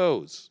on it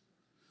goes.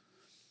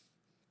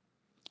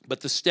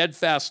 But the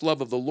steadfast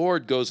love of the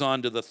Lord goes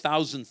on to the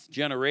 1,000th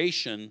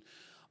generation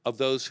of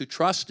those who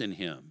trust in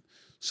him.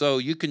 So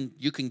you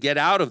can get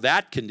out of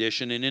that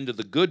condition and into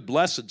the good,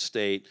 blessed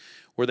state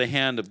where the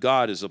hand of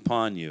God is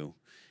upon you.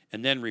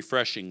 And then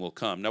refreshing will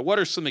come. Now, what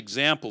are some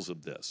examples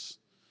of this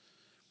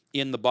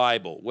in the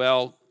Bible?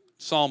 Well,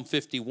 Psalm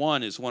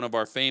 51 is one of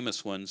our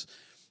famous ones.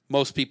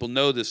 Most people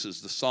know this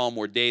is the psalm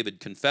where David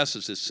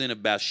confesses his sin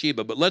of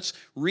Bathsheba. But let's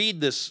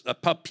read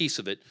a piece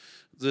of it,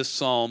 this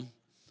psalm,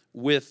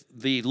 with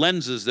the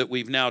lenses that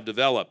we've now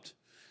developed.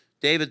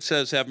 David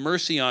says, have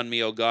mercy on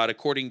me, O God,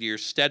 according to your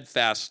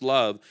steadfast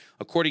love,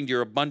 according to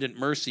your abundant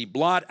mercy.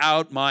 Blot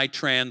out my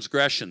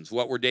transgressions.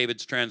 What were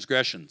David's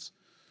transgressions?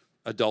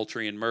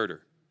 Adultery and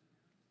murder.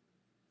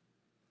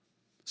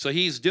 So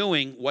he's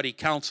doing what he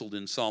counseled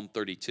in Psalm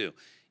 32.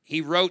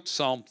 He wrote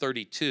Psalm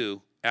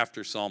 32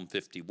 after Psalm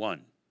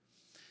 51.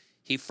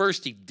 He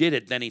did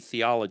it, then he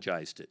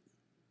theologized it.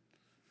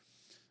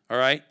 All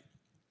right?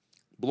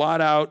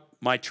 Blot out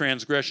my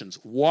transgressions.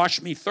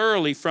 Wash me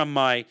thoroughly from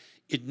my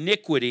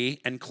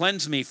iniquity and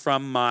cleanse me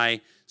from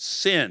my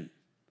sin.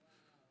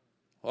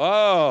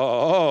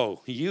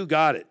 Oh, you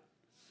got it.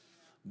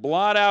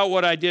 Blot out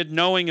what I did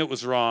knowing it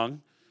was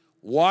wrong.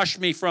 Wash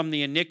me from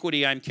the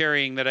iniquity I'm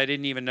carrying that I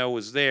didn't even know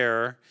was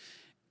there,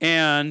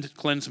 and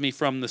cleanse me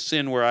from the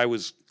sin where I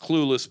was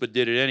clueless but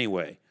did it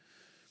anyway.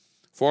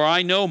 For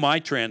I know my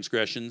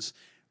transgressions,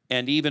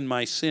 and even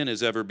my sin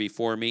is ever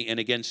before me, and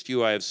against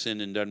you I have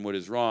sinned and done what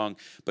is wrong.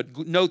 But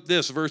note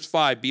this, verse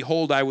 5,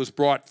 behold, I was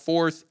brought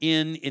forth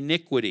in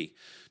iniquity.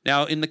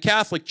 Now, in the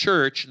Catholic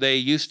Church, they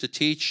used to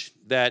teach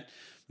that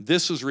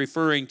this was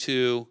referring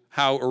to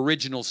how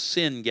original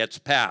sin gets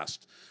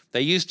passed.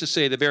 They used to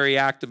say the very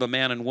act of a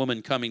man and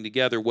woman coming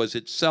together was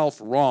itself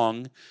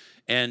wrong,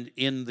 and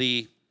in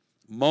the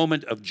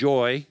moment of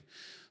joy,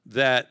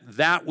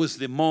 that was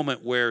the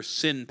moment where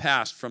sin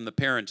passed from the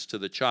parents to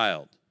the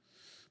child.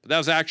 But that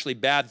was actually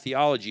bad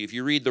theology. If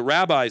you read the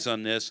rabbis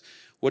on this,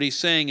 what he's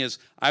saying is,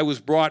 I was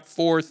brought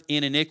forth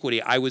in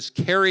iniquity. I was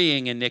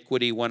carrying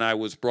iniquity when I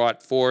was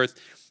brought forth,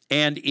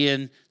 and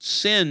in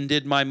sin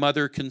did my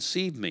mother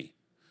conceive me.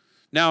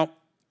 Now,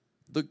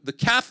 the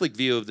Catholic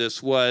view of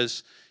this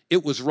was,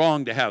 it was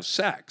wrong to have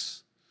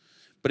sex.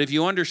 But if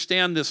you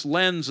understand this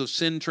lens of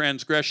sin,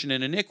 transgression,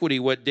 and iniquity,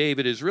 what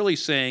David is really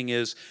saying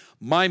is,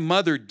 my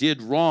mother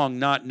did wrong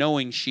not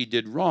knowing she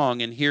did wrong,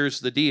 and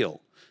here's the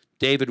deal.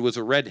 David was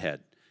a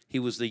redhead. He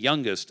was the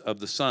youngest of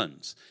the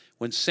sons.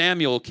 When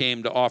Samuel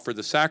came to offer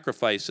the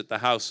sacrifice at the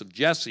house of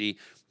Jesse,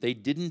 they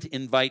didn't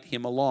invite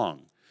him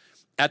along.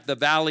 At the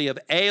valley of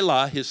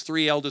Elah, his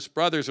 3 eldest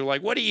brothers are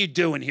like, what are you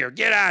doing here?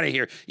 Get out of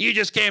here. You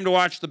just came to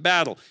watch the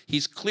battle.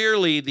 He's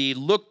clearly the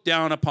looked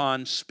down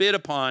upon, spit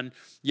upon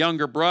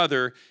younger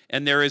brother,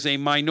 and there is a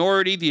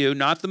minority view,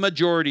 not the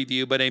majority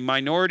view, but a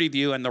minority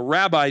view, and the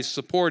rabbis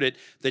support it,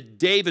 that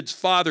David's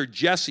father,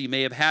 Jesse,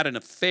 may have had an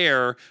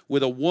affair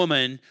with a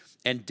woman,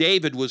 and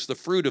David was the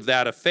fruit of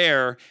that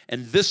affair,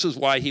 and this is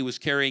why he was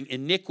carrying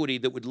iniquity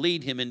that would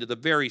lead him into the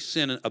very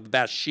sin of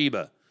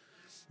Bathsheba.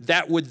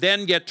 that would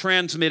then get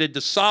transmitted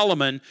to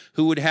Solomon,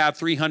 who would have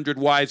 300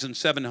 wives and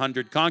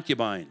 700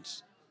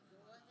 concubines.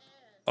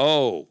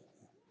 Oh,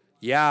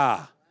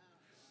 yeah.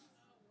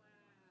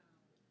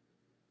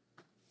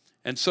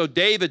 And so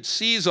David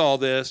sees all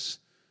this,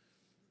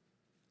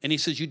 and he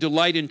says, you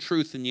delight in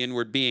truth in the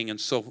inward being. And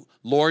so,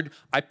 Lord,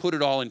 I put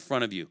it all in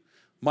front of you.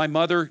 My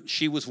mother,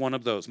 she was one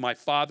of those. My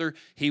father,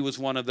 he was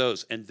one of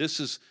those. And this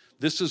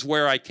is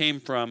where I came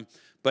from.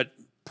 But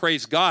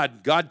praise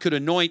God, God could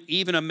anoint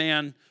even a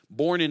man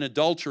born in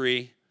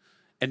adultery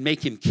and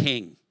make him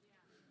king.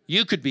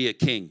 You could be a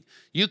king.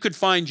 You could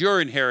find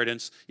your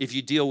inheritance if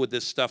you deal with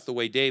this stuff the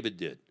way David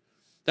did.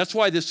 That's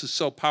why this is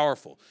so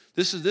powerful.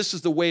 This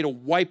is the way to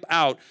wipe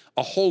out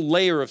a whole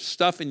layer of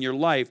stuff in your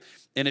life,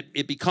 and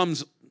it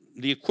becomes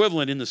the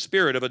equivalent in the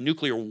spirit of a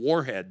nuclear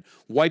warhead,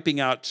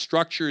 wiping out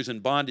structures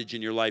and bondage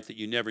in your life that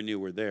you never knew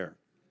were there.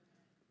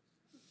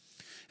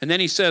 And then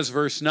he says,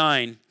 verse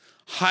 9,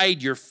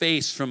 hide your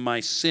face from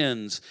my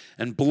sins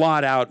and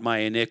blot out my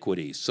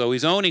iniquities. So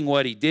he's owning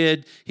what he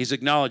did. He's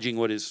acknowledging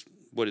what his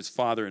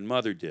father and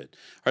mother did.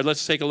 All right,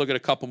 let's take a look at a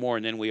couple more,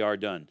 and then we are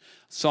done.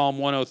 Psalm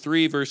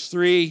 103, verse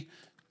 3.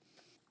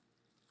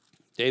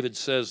 David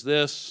says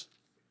this.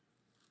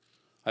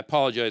 I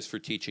apologize for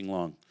teaching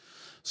long.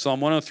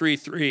 Psalm 103,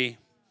 3.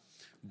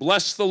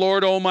 Bless the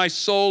Lord, O my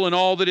soul, and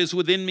all that is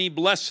within me.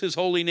 Bless his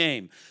holy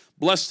name.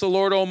 Bless the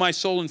Lord, O my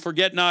soul, and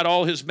forget not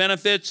all his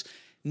benefits.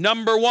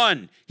 Number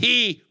 1,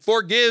 he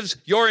forgives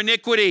your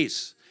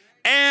iniquities,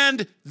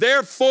 and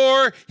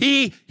therefore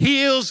he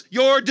heals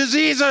your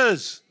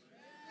diseases.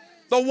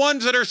 The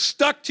ones that are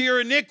stuck to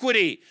your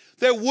iniquity,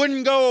 that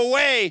wouldn't go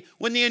away.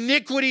 When the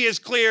iniquity is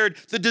cleared,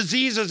 the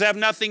diseases have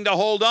nothing to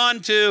hold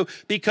on to,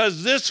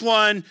 because this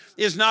one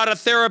is not a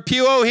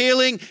therapeuo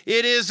healing.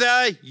 It is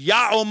a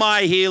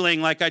yaomai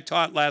healing, like I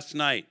taught last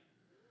night.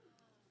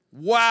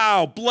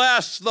 Wow,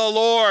 bless the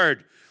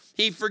Lord.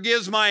 He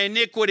forgives my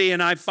iniquity,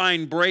 and I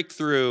find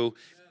breakthrough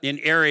in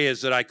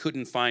areas that I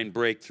couldn't find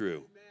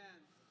breakthrough.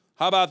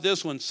 How about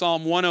this one?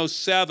 Psalm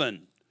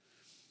 107.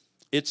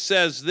 It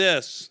says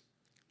this,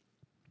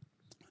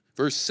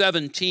 verse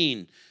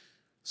 17,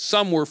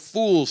 some were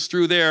fools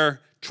through their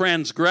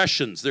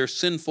transgressions, their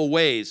sinful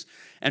ways,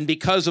 and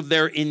because of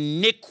their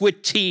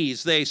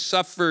iniquities they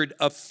suffered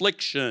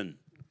affliction.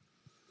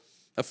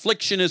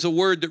 Affliction is a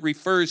word that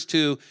refers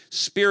to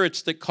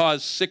spirits that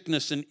cause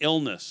sickness and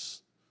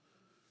illness.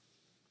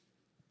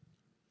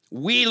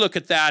 We look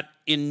at that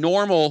in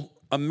normal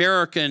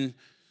American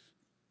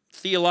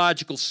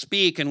theological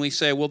speak, and we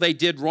say, well, they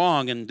did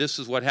wrong, and this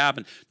is what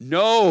happened.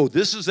 No,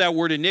 this is that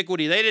word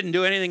iniquity. They didn't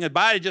do anything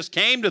about it. It just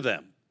came to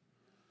them.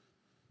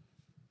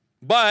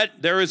 But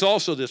there is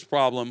also this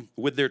problem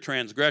with their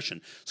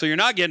transgression. So you're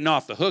not getting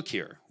off the hook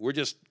here. We're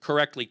just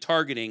correctly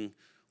targeting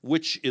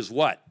which is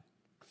what.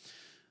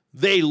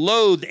 They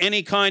loathe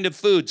any kind of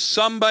food.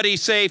 Somebody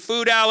say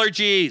food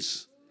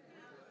allergies.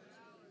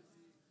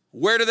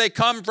 Where do they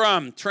come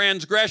from?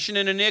 Transgression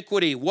and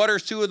iniquity. What are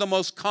two of the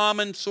most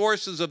common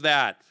sources of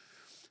that?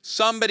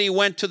 Somebody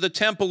went to the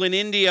temple in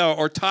India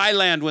or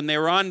Thailand when they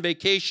were on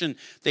vacation.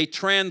 They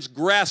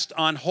transgressed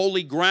on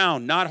holy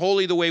ground, not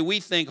holy the way we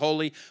think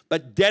holy,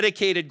 but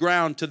dedicated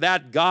ground to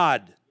that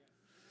God.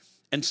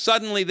 And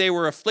suddenly they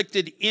were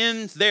afflicted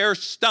in their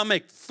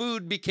stomach.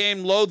 Food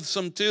became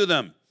loathsome to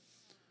them.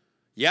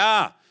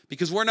 Yeah,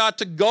 because we're not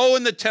to go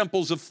in the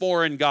temples of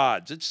foreign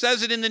gods. It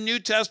says it in the New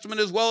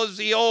Testament as well as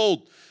the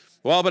Old.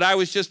 Well, but I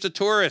was just a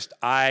tourist.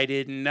 I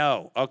didn't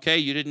know. Okay,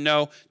 you didn't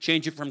know.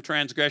 Change it from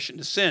transgression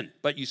to sin,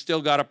 but you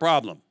still got a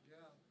problem,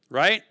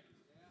 right?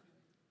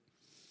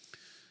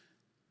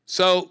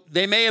 So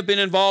they may have been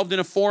involved in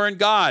a foreign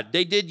god.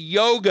 They did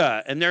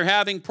yoga, and they're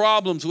having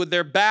problems with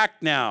their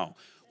back now.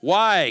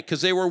 Why?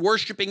 Because they were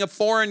worshiping a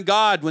foreign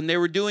god when they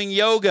were doing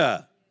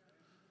yoga.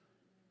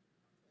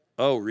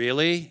 Oh,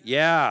 really?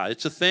 Yeah,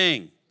 it's a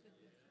thing.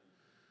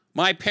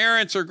 My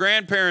parents or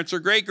grandparents or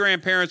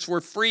great-grandparents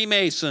were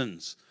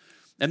Freemasons,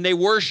 and they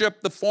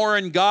worshiped the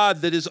foreign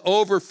god that is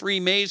over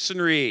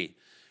Freemasonry.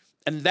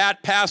 And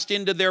that passed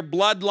into their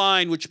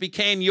bloodline, which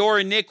became your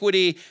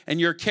iniquity, and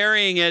you're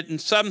carrying it, and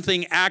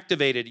something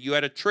activated. You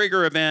had a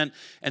trigger event,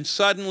 and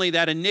suddenly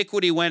that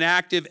iniquity went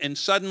active, and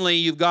suddenly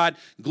you've got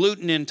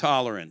gluten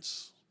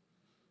intolerance,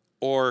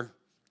 or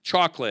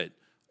chocolate,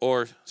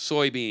 or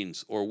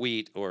soybeans, or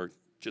wheat, or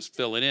just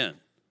fill it in.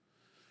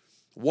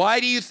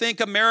 Why do you think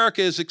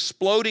America is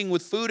exploding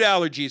with food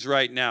allergies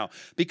right now?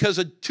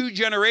 Because 2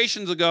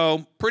 generations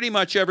ago, pretty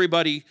much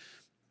everybody,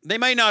 they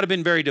may not have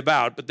been very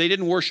devout, but they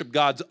didn't worship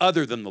gods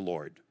other than the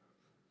Lord.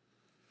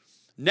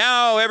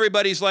 Now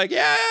everybody's like,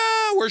 yeah,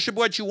 worship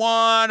what you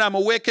want. I'm a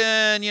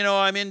Wiccan,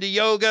 I'm into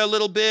yoga a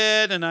little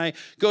bit, and I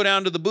go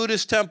down to the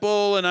Buddhist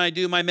temple, and I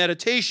do my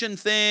meditation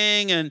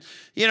thing, and,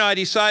 I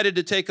decided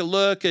to take a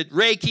look at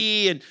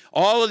Reiki, and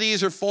all of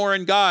these are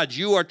foreign gods.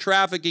 You are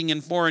trafficking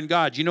in foreign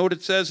gods. You know what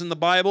it says in the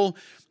Bible?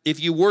 If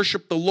you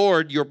worship the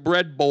Lord, your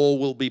bread bowl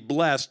will be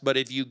blessed, but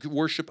if you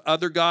worship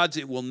other gods,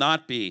 it will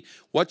not be.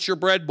 What's your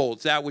bread bowl?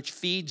 It's that which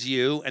feeds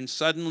you, and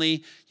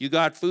suddenly you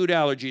got food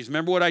allergies.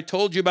 Remember what I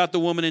told you about the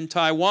woman in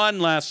Taiwan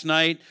last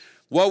night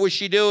What was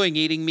she doing?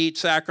 Eating meat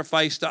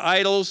sacrificed to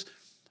idols?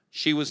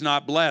 She was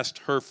not blessed.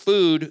 Her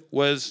food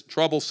was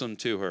troublesome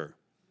to her.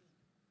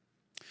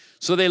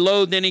 So they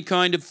loathed any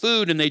kind of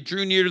food, and they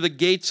drew near to the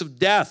gates of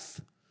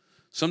death.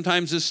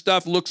 Sometimes this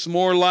stuff looks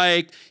more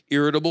like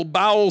irritable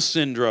bowel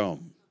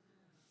syndrome.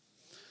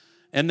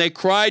 And they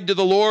cried to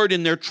the Lord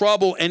in their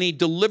trouble, and he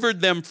delivered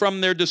them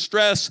from their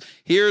distress.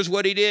 Here's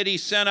what he did. He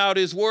sent out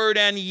his word,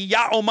 and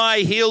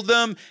Yaomai healed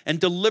them and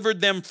delivered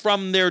them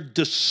from their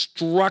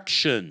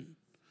destruction.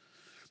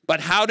 But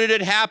how did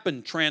it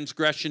happen?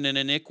 Transgression and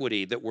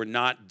iniquity that were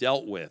not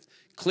dealt with.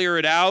 Clear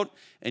it out,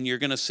 and you're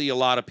going to see a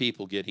lot of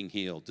people getting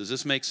healed. Does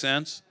this make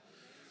sense?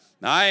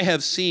 Now, I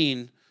have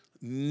seen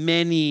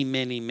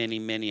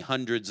many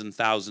hundreds and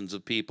thousands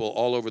of people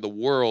all over the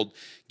world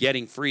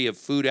getting free of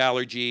food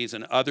allergies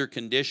and other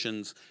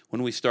conditions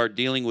when we start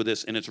dealing with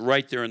this, and it's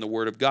right there in the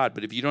Word of God.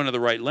 But if you don't have the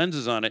right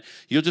lenses on it,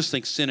 you'll just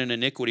think sin and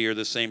iniquity are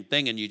the same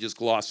thing, and you just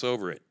gloss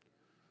over it.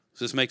 Does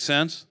this make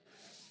sense?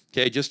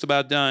 Okay, just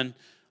about done.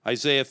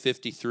 Isaiah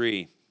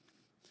 53.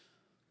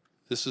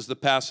 This is the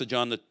passage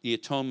on the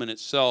atonement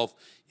itself.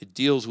 It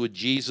deals with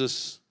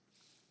Jesus,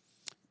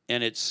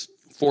 and it's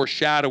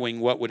foreshadowing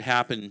what would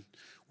happen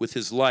with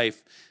his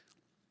life.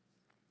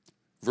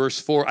 Verse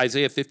 4,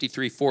 Isaiah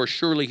 53:4,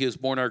 surely he has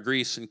borne our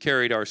griefs and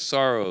carried our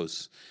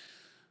sorrows.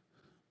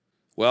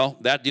 Well,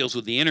 that deals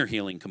with the inner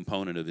healing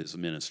component of his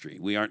ministry.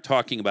 We aren't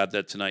talking about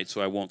that tonight, so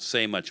I won't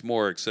say much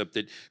more except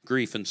that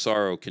grief and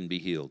sorrow can be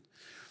healed.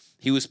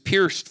 He was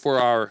pierced for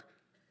our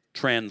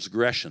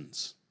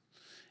transgressions,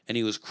 and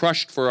he was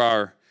crushed for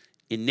our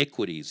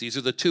iniquities. These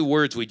are the two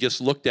words we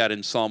just looked at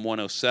in Psalm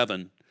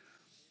 107.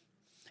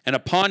 And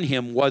upon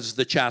him was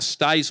the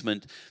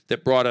chastisement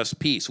that brought us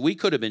peace. We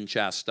could have been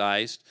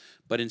chastised,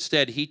 but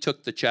instead he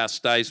took the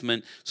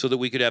chastisement so that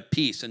we could have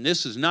peace. And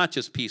this is not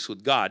just peace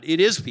with God. It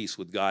is peace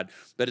with God,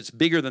 but it's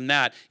bigger than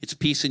that. It's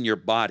peace in your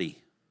body.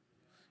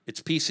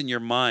 It's peace in your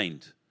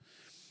mind.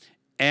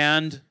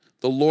 And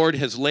the Lord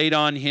has laid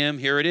on him,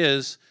 here it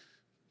is,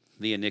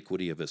 the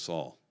iniquity of us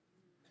all.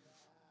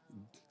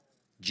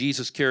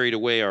 Jesus carried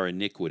away our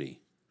iniquity.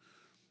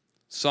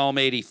 Psalm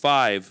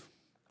 85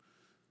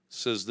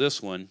 says this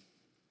one.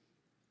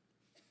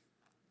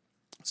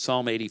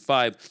 Psalm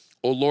 85,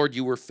 O Lord,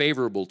 you were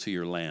favorable to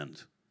your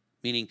land.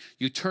 Meaning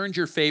you turned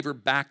your favor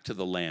back to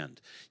the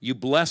land. You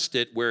blessed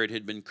it where it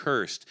had been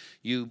cursed.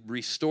 You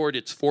restored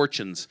its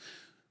fortunes.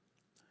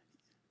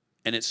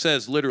 And it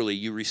says literally,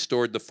 you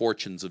restored the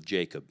fortunes of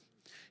Jacob.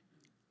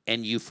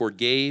 And you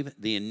forgave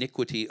the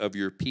iniquity of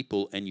your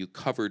people, and you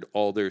covered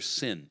all their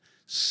sin.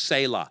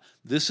 Selah.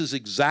 This is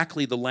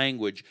exactly the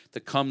language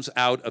that comes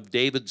out of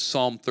David's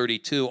Psalm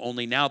 32,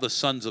 only now the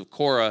sons of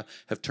Korah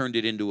have turned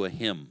it into a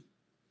hymn.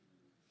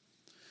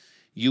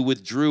 You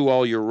withdrew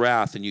all your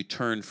wrath, and you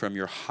turned from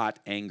your hot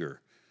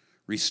anger.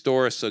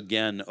 Restore us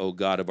again, O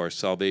God of our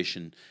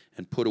salvation,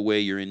 and put away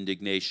your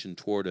indignation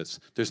toward us.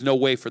 There's no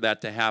way for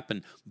that to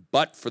happen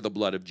but for the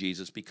blood of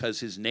Jesus, because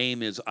his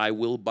name is, I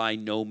will by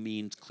no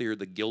means clear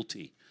the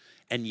guilty.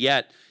 And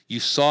yet, you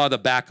saw the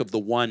back of the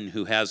one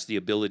who has the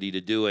ability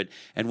to do it.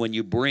 And when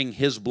you bring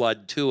his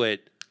blood to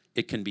it,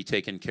 it can be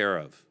taken care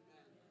of.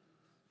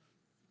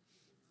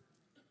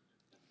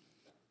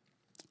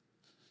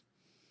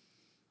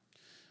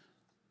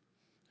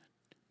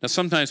 Now,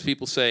 sometimes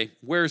people say,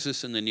 where is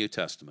this in the New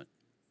Testament?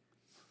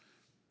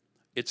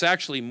 It's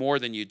actually more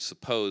than you'd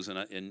suppose,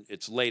 and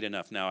it's late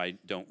enough now. I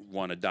don't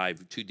want to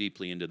dive too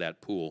deeply into that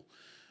pool.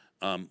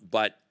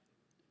 But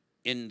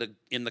in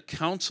the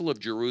Council of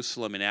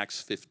Jerusalem in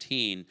Acts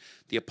 15,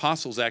 the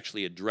apostles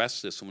actually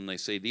address this when they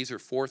say these are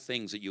 4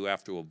 things that you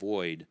have to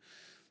avoid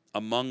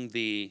among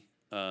the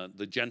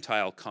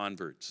Gentile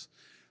converts.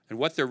 And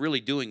what they're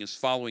really doing is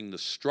following the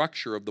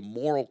structure of the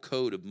moral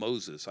code of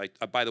Moses. I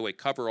by the way,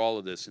 cover all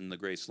of this in the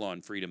Grace, Law,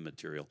 and Freedom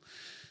material.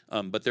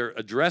 But they're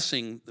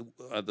addressing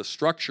the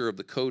structure of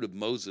the code of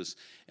Moses.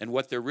 And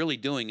what they're really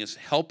doing is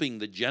helping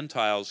the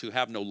Gentiles who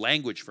have no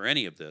language for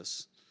any of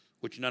this,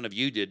 which none of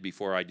you did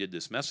before I did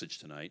this message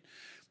tonight.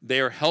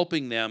 They are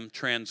helping them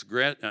transition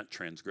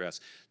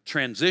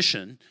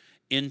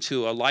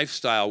into a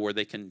lifestyle where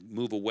they can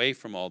move away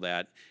from all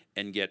that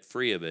and get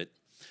free of it.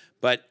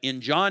 But in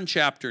John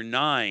chapter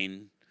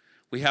 9,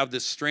 we have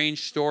this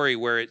strange story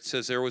where it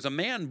says there was a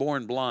man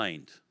born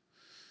blind,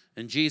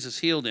 and Jesus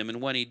healed him.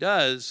 And when he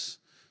does,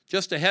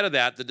 just ahead of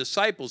that, the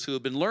disciples who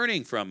have been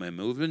learning from him,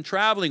 who have been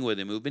traveling with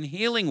him, who have been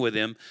healing with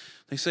him,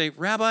 they say,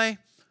 Rabbi,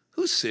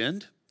 who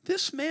sinned,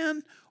 this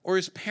man or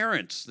his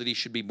parents, that he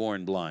should be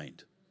born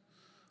blind?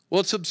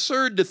 Well, it's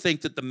absurd to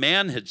think that the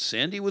man had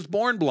sinned. He was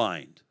born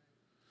blind.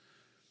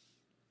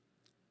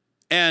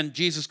 And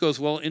Jesus goes,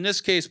 well, in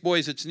this case,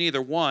 boys, it's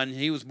neither one.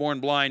 He was born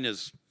blind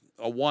as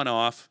a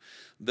one-off,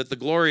 that the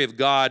glory of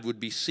God would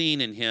be seen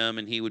in him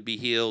and he would be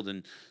healed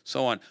and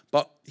so on.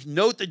 But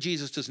note that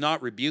Jesus does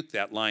not rebuke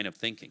that line of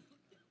thinking.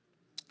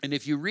 And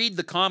if you read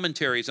the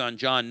commentaries on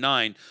John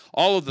 9,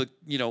 all of the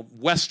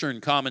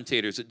Western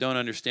commentators that don't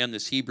understand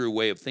this Hebrew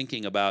way of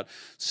thinking about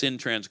sin,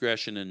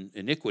 transgression, and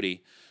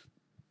iniquity,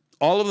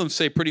 all of them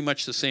say pretty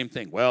much the same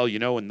thing. Well,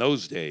 in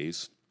those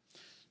days,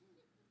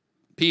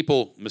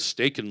 people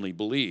mistakenly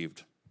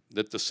believed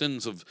that the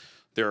sins of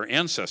their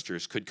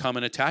ancestors could come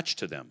and attach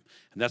to them.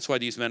 And that's why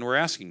these men were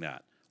asking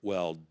that.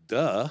 Well,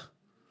 duh.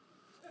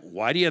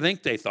 Why do you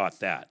think they thought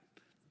that?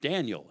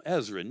 Daniel,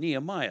 Ezra,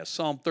 Nehemiah,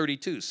 Psalm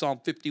 32,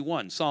 Psalm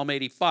 51, Psalm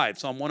 85,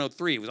 Psalm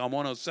 103, Psalm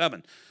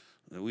 107.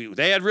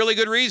 They had really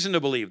good reason to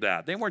believe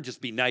that. They weren't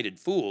just benighted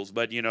fools,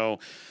 but, you know,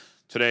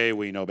 today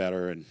we know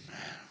better, and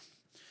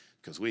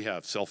because we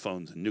have cell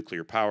phones and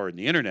nuclear power and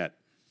the internet.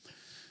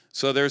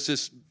 So there's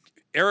this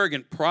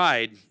arrogant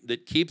pride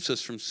that keeps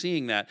us from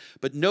seeing that.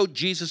 But note,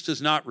 Jesus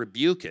does not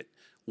rebuke it.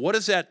 What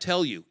does that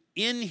tell you?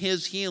 In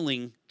his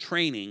healing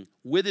training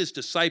with his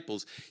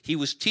disciples, he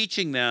was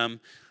teaching them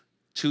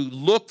to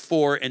look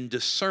for and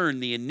discern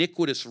the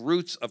iniquitous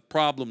roots of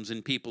problems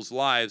in people's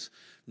lives.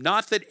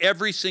 Not that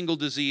every single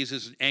disease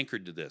is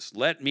anchored to this.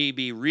 Let me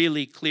be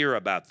really clear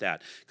about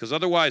that, because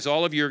otherwise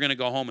all of you are going to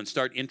go home and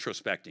start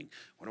introspecting.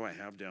 What do I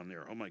have down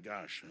there? Oh my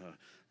gosh, I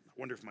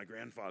wonder if my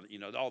grandfather, you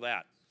know, all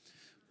that.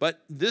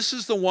 But this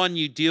is the one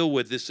you deal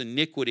with, this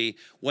iniquity,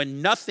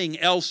 when nothing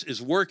else is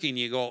working.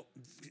 You go,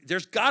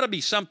 there's got to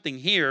be something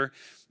here.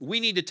 We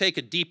need to take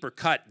a deeper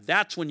cut.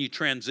 That's when you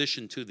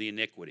transition to the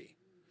iniquity.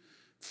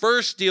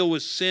 First, deal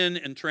with sin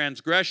and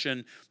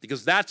transgression,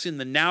 because that's in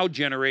the now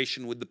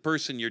generation with the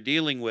person you're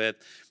dealing with.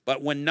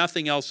 But when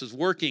nothing else is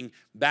working,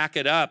 back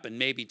it up and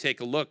maybe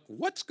take a look.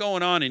 What's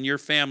going on in your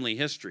family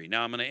history?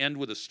 Now, I'm going to end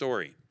with a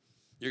story.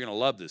 You're going to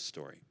love this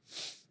story.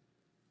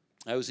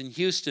 I was in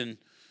Houston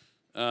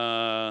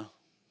 2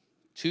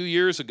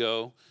 years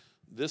ago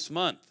this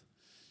month,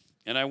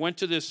 and I went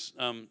to this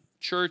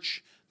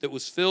church that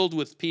was filled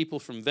with people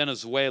from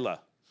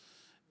Venezuela.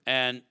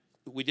 And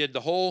we did the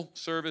whole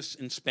service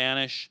in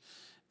Spanish,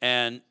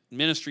 and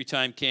ministry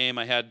time came.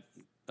 I had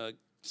a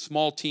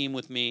small team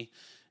with me,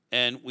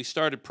 and we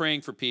started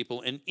praying for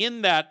people. And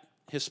in that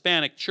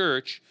Hispanic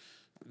church,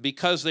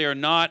 because they are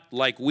not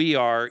like we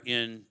are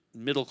in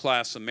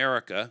middle-class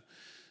America,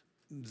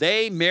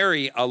 they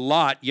marry a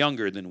lot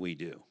younger than we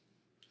do.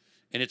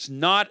 And it's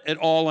not at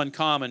all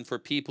uncommon for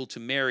people to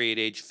marry at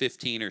age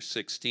 15 or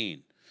 16.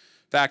 In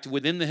fact,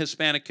 within the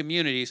Hispanic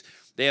communities,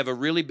 they have a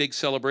really big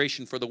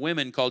celebration for the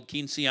women called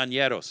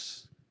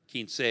quinceañeros.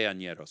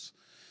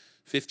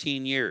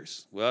 15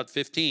 years. Well, at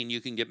 15, you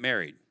can get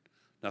married.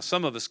 Now,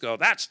 some of us go,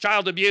 that's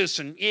child abuse,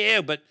 and yeah,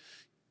 but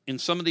in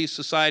some of these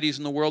societies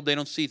in the world, they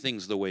don't see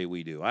things the way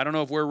we do. I don't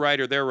know if we're right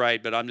or they're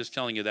right, but I'm just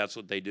telling you that's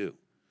what they do.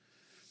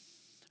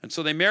 And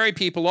so they marry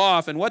people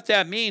off, and what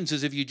that means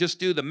is if you just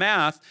do the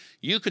math,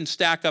 you can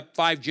stack up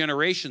 5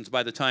 generations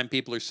by the time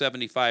people are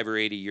 75 or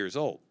 80 years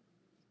old.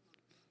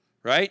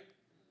 Right?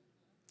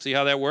 See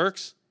how that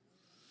works?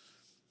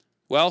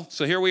 Well,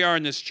 so here we are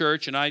in this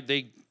church, and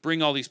they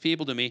bring all these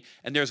people to me,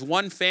 and there's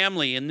one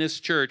family in this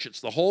church. It's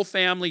the whole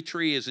family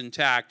tree is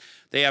intact.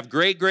 They have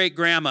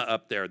great-great-grandma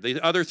up there. The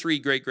other 3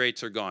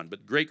 great-greats are gone,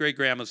 but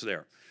great-great-grandma's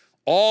there.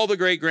 All the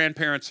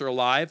great-grandparents are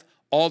alive.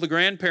 All the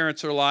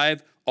grandparents are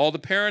alive. All the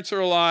parents are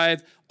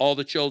alive. All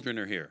the children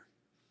are here.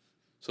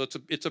 So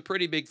it's a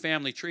pretty big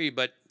family tree,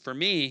 but for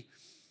me,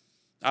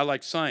 I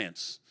like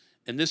science.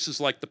 And this is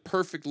like the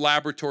perfect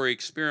laboratory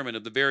experiment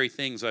of the very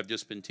things I've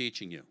just been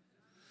teaching you.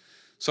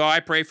 So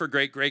I pray for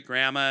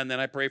great-great-grandma, and then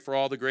I pray for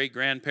all the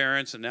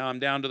great-grandparents, and now I'm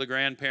down to the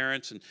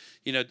grandparents. And,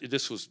 you know,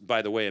 this was,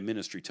 by the way, a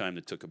ministry time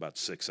that took about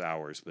 6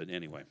 hours. But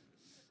anyway,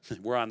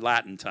 we're on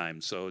Latin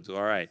time, so it's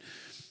all right.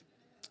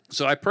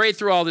 So I pray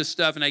through all this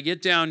stuff, and I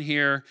get down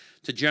here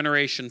to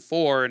Generation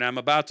 4, and I'm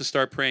about to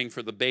start praying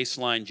for the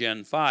baseline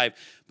Gen 5.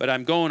 But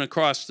I'm going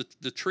across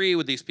the tree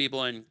with these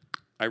people, and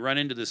I run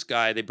into this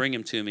guy. They bring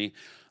him to me.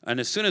 And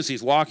as soon as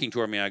he's walking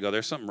toward me, I go,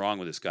 there's something wrong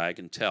with this guy. I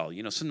can tell.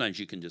 You know, sometimes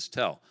you can just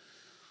tell.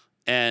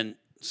 And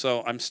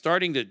so I'm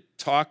starting to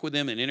talk with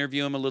him and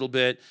interview him a little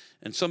bit,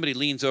 and somebody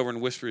leans over and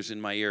whispers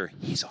in my ear,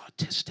 he's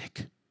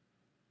autistic.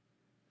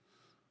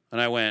 And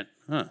I went,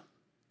 huh.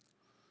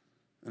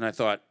 And I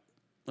thought,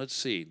 let's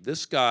see,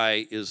 this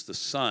guy is the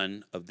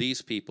son of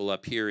these people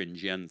up here in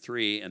Gen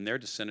 3, and they're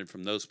descended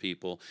from those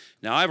people.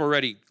 Now, I've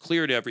already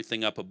cleared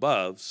everything up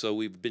above, so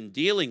we've been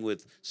dealing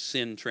with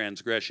sin,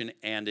 transgression,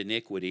 and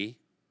iniquity.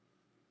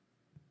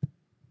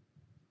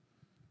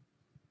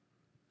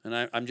 And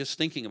I'm just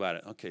thinking about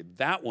it. Okay,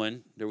 that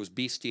one, there was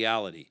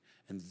bestiality.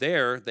 And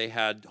there, they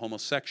had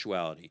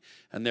homosexuality.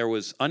 And there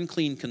was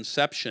unclean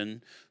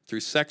conception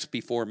through sex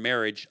before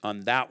marriage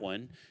on that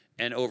one.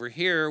 And over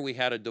here, we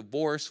had a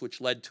divorce,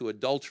 which led to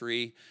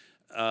adultery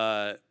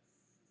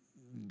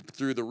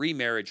through the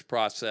remarriage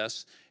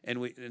process.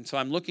 And so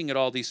I'm looking at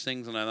all these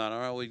things, and I thought,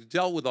 all right, we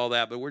dealt with all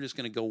that, but we're just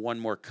going to go one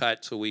more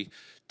cut. So we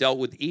dealt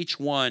with each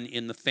one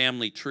in the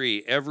family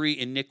tree, every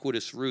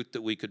iniquitous root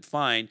that we could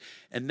find.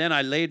 And then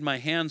I laid my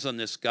hands on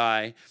this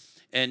guy,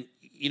 and,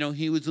 you know,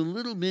 he was a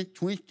little bit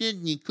twisted,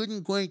 and he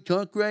couldn't quite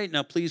talk right.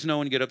 Now, please, no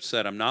one get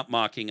upset. I'm not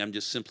mocking. I'm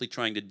just simply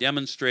trying to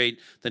demonstrate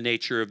the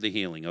nature of the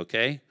healing,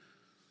 okay?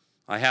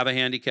 I have a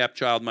handicapped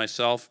child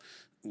myself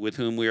with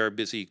whom we are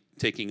busy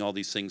taking all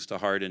these things to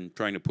heart and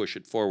trying to push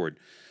it forward.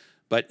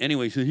 But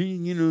anyway, so he,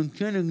 you know,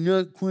 kind of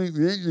not quite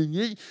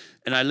right.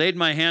 And I laid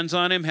my hands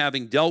on him,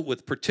 having dealt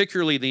with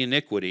particularly the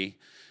iniquity.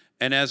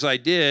 And as I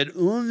did,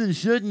 all of a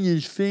sudden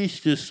his face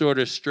just sort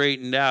of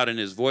straightened out and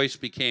his voice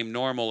became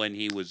normal and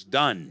he was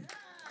done.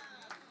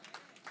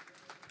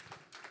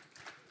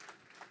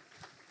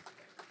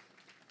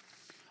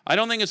 I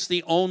don't think it's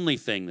the only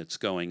thing that's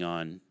going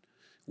on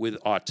with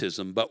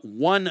autism, but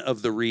one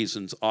of the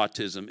reasons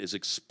autism is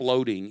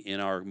exploding in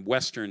our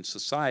Western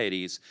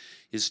societies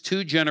is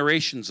 2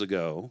 generations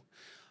ago,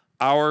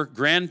 our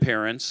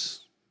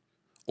grandparents,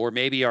 or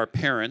maybe our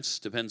parents,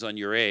 depends on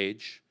your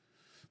age,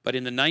 but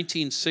in the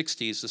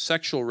 1960s, the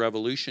sexual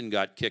revolution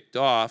got kicked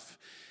off,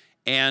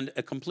 and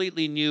a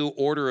completely new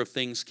order of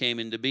things came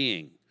into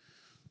being.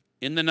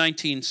 In the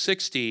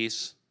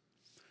 1960s,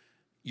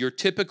 your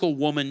typical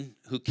woman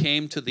who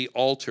came to the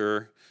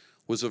altar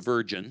was a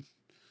virgin,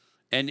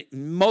 and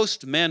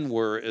most men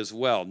were as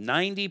well.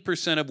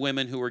 90% of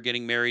women who were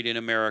getting married in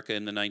America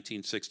in the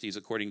 1960s,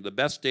 according to the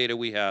best data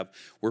we have,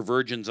 were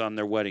virgins on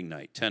their wedding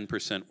night.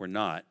 10% were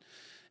not.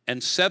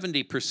 And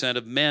 70%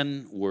 of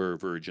men were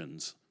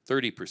virgins.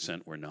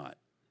 30% were not.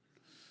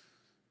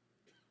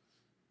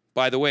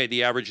 By the way,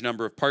 the average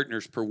number of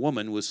partners per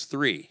woman was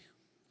 3.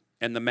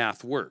 And the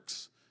math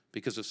works.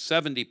 Because if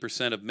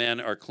 70% of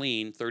men are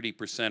clean,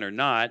 30% are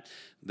not,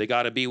 they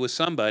got to be with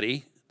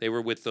somebody. They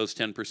were with those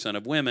 10%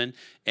 of women,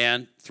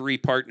 and 3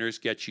 partners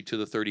get you to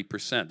the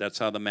 30%. That's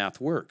how the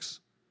math works.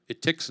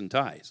 It ticks and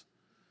ties.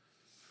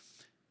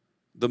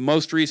 The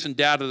most recent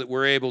data that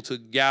we're able to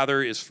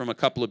gather is from a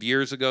couple of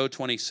years ago,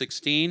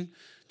 2016.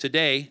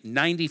 Today,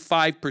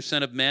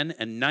 95% of men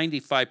and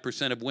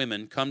 95% of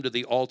women come to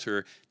the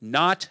altar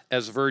not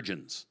as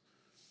virgins.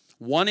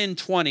 1 in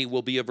 20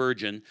 will be a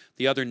virgin.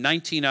 The other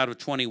 19 out of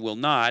 20 will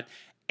not.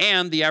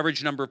 And the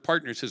average number of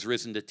partners has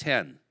risen to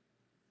 10.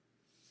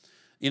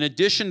 In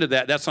addition to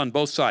that, that's on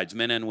both sides,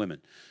 men and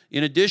women.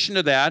 In addition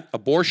to that,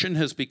 abortion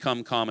has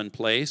become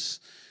commonplace,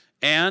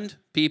 and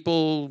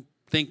people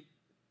think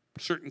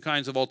certain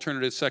kinds of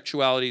alternative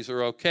sexualities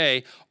are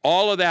okay.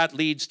 All of that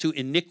leads to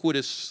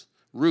iniquitous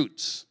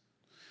roots.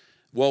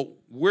 Well,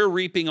 we're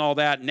reaping all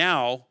that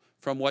now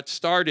from what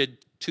started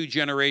 2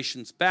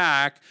 generations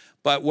back,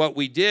 but what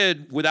we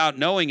did without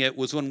knowing it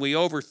was when we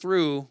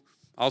overthrew,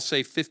 I'll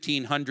say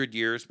 1,500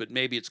 years, but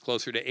maybe it's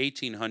closer to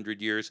 1,800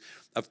 years,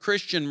 of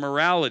Christian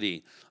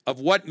morality,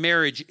 of what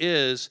marriage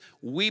is,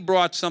 we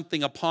brought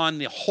something upon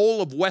the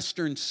whole of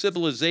Western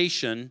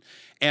civilization,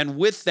 and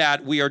with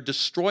that, we are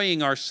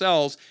destroying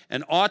ourselves,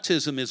 and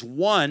autism is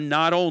one,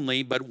 not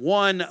only, but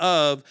one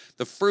of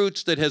the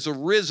fruits that has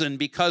arisen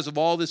because of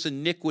all this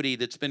iniquity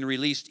that's been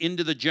released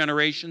into the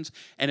generations,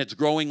 and it's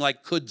growing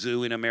like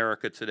kudzu in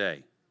America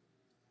today.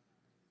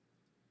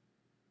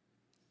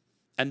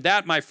 And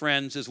that, my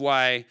friends, is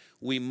why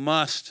we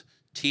must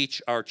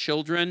teach our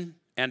children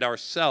and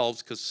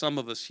ourselves, because some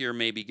of us here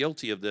may be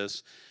guilty of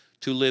this,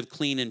 to live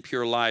clean and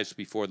pure lives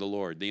before the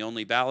Lord. The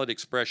only valid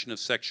expression of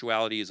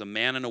sexuality is a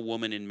man and a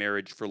woman in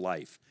marriage for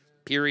life.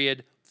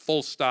 Period.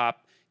 Full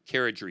stop.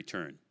 Carriage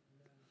return.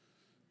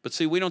 But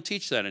see, we don't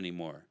teach that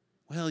anymore.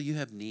 Well, you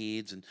have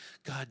needs, and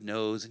God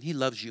knows, and He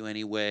loves you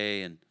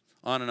anyway, and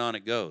on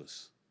it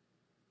goes.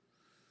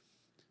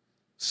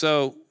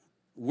 So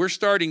we're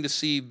starting to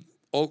see,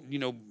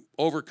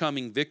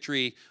 overcoming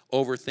victory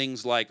over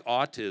things like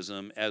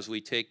autism as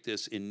we take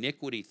this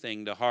iniquity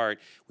thing to heart.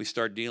 We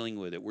start dealing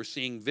with it. We're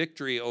seeing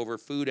victory over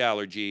food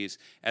allergies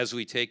as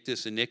we take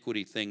this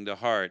iniquity thing to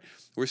heart.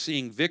 We're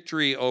seeing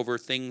victory over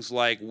things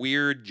like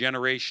weird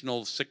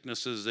generational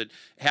sicknesses that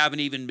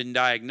haven't even been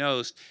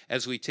diagnosed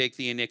as we take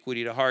the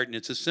iniquity to heart. And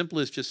it's as simple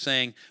as just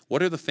saying,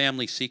 what are the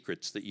family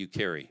secrets that you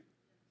carry?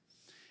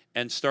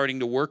 And starting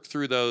to work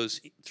through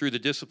those, through the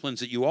disciplines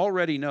that you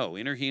already know,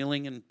 inner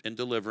healing and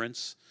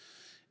deliverance,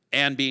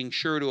 and being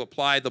sure to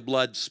apply the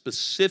blood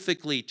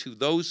specifically to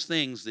those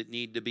things that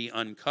need to be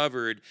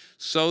uncovered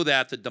so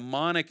that the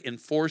demonic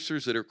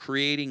enforcers that are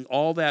creating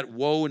all that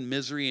woe and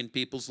misery in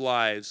people's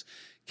lives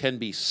can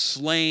be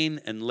slain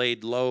and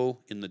laid low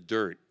in the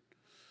dirt.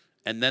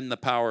 And then the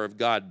power of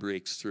God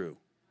breaks through.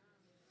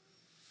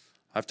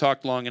 I've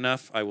talked long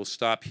enough. I will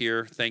stop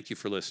here. Thank you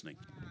for listening.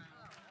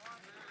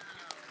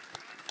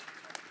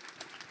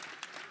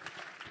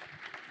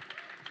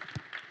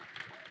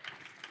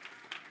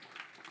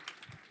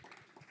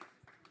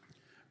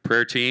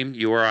 Prayer team,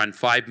 you are on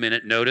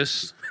 5-minute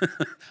notice.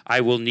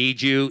 I will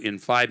need you in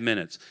 5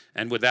 minutes.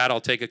 And with that,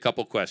 I'll take a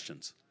couple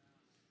questions.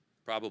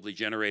 Probably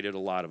generated a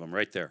lot of them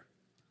right there.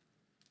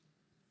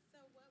 So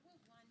what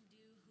would one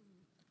do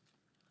who's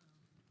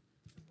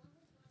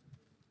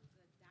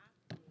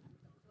adopted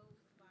with a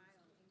closed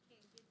file and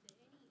can't get to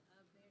any of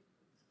their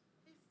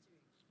history?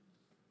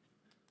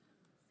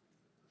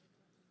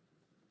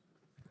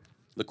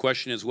 The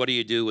question is, what do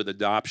you do with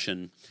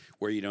adoption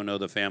where you don't know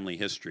the family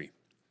history?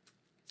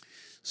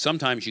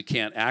 Sometimes you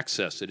can't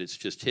access it, it's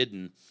just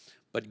hidden,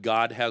 but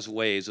God has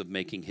ways of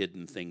making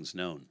hidden things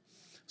known.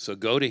 So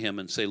go to Him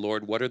and say,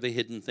 Lord, what are the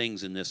hidden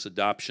things in this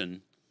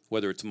adoption,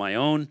 whether it's my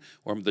own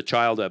or the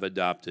child I've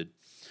adopted?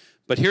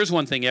 But here's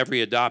one thing every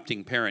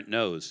adopting parent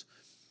knows.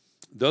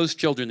 Those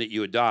children that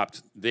you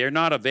adopt, they're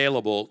not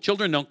available.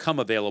 Children don't come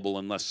available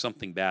unless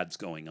something bad's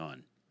going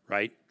on,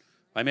 right?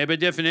 I mean, by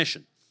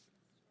definition.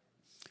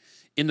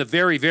 In the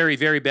very, very,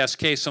 very best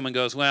case, someone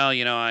goes, well,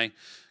 you know, I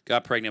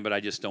got pregnant, but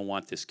I just don't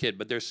want this kid.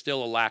 But there's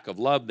still a lack of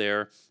love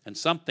there, and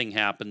something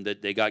happened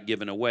that they got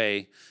given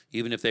away,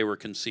 even if they were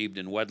conceived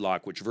in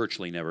wedlock, which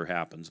virtually never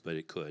happens, but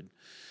it could.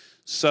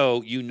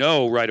 So you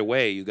know right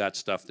away you got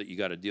stuff that you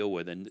got to deal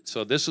with. And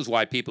so this is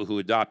why people who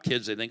adopt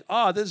kids, they think,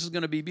 oh, this is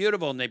going to be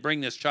beautiful. And they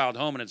bring this child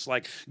home, and it's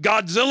like,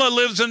 Godzilla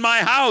lives in my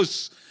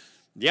house.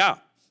 Yeah,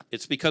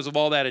 it's because of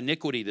all that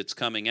iniquity that's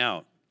coming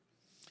out.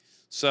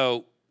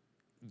 So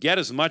get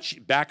as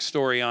much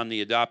backstory on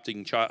the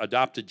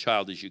adopted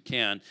child as you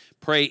can.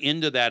 Pray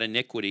into that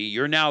iniquity.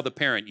 You're now the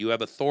parent. You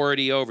have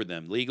authority over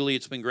them. Legally,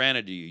 it's been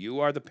granted to you. You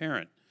are the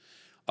parent.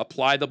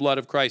 Apply the blood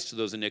of Christ to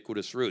those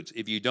iniquitous roots.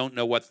 If you don't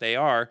know what they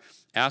are,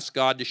 ask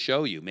God to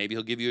show you. Maybe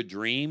he'll give you a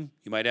dream.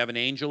 You might have an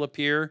angel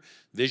appear.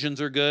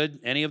 Visions are good.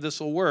 Any of this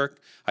will work.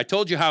 I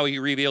told you how he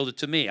revealed it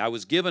to me. I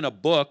was given a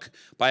book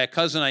by a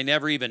cousin I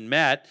never even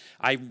met.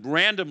 I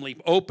randomly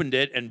opened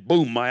it, and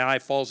boom, my eye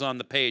falls on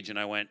the page, and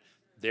I went,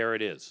 there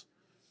it is.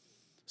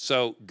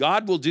 So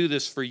God will do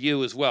this for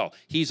you as well.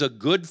 He's a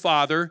good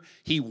father.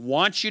 He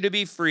wants you to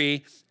be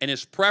free, and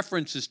his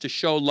preference is to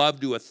show love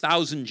to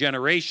 1,000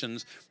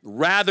 generations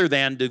rather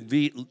than to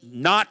be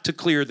not to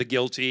clear the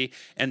guilty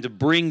and to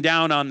bring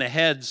down on the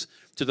heads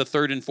to the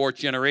 3rd and 4th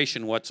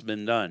generation what's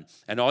been done.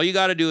 And all you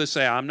got to do is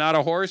say, I'm not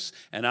a horse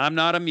and I'm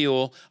not a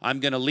mule. I'm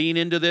going to lean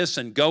into this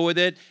and go with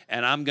it,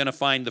 and I'm going to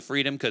find the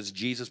freedom because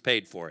Jesus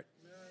paid for it.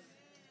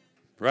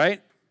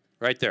 Right?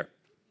 Right there.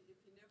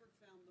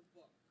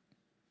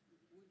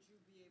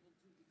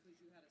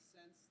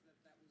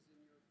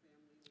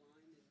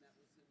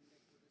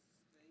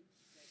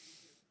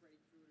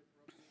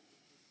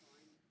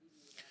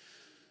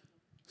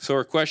 So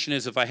our question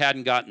is, if I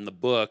hadn't gotten the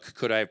book,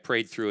 could I have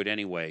prayed through it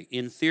anyway?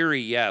 In theory,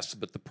 yes,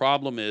 but the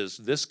problem is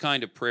this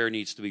kind of prayer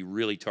needs to be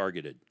really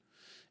targeted.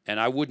 And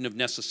I wouldn't have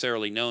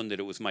necessarily known that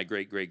it was my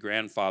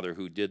great-great-grandfather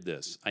who did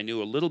this. I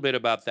knew a little bit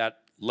about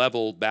that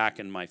level back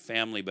in my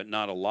family, but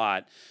not a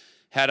lot.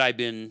 Had I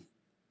been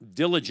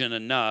diligent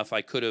enough,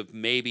 I could have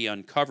maybe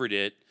uncovered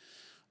it,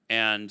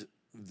 and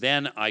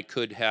then I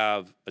could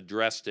have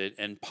addressed it,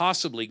 and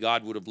possibly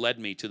God would have led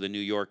me to the New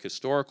York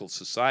Historical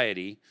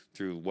Society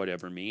through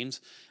whatever means,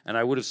 and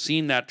I would have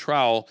seen that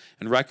trowel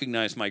and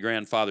recognized my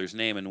grandfather's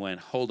name and went,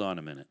 hold on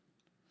a minute.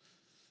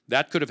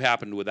 That could have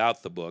happened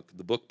without the book.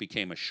 The book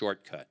became a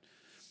shortcut.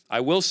 I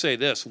will say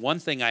this. One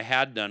thing I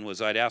had done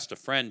was I'd asked a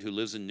friend who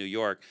lives in New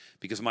York,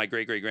 because my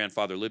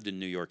great-great-grandfather lived in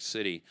New York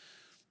City.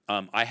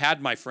 I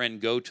had my friend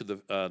go to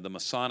the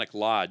Masonic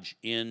Lodge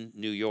in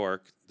New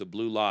York, the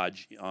Blue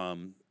Lodge.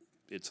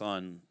 It's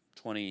on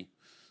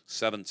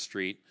 27th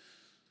Street.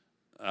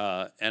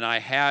 And I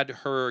had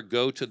her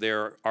go to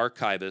their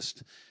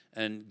archivist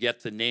and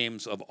get the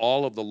names of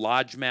all of the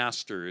lodge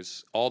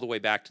masters all the way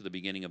back to the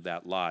beginning of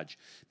that lodge,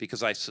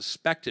 because I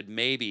suspected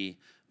maybe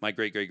my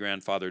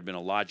great-great-grandfather had been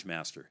a lodge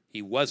master.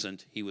 He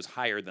wasn't. He was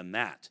higher than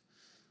that.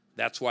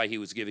 That's why he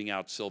was giving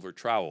out silver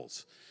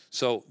trowels.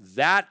 So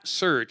that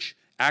search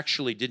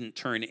actually didn't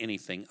turn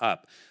anything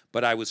up.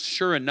 But I was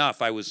sure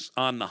enough, I was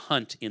on the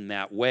hunt in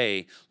that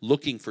way,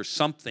 looking for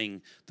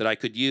something that I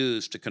could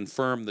use to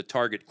confirm the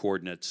target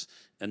coordinates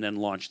and then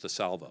launch the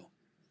salvo.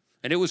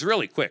 And it was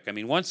really quick. I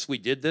mean, once we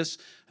did this,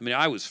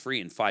 I was free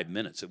in 5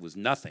 minutes. It was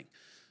nothing,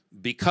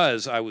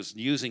 because I was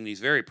using these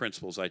very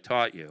principles I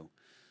taught you,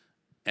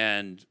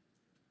 and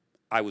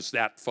I was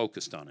that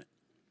focused on it.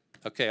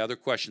 Okay, other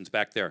questions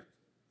back there?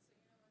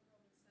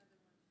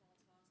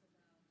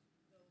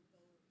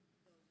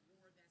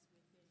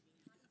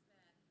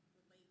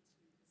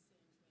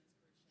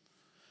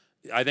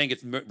 I think it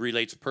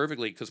relates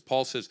perfectly, because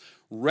Paul says,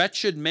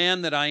 wretched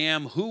man that I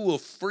am, who will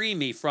free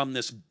me from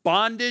this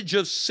bondage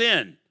of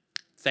sin?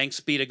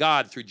 Thanks be to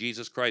God through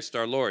Jesus Christ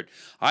our Lord.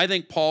 I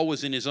think Paul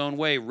was in his own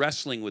way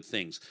wrestling with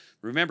things.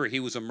 Remember, he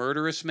was a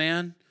murderous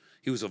man.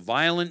 He was a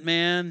violent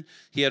man.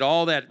 He had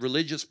all that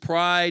religious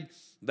pride.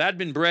 That had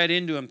been bred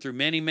into him through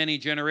many, many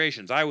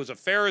generations. I was a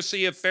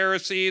Pharisee of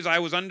Pharisees. I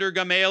was under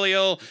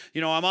Gamaliel.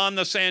 I'm on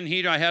the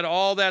Sanhedrin. I had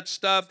all that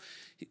stuff.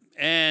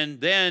 And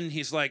then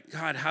he's like,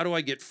 God, how do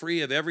I get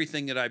free of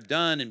everything that I've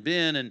done and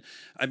been? And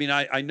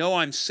I know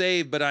I'm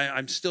saved, but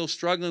I'm still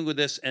struggling with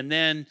this. And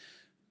then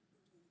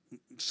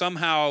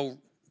somehow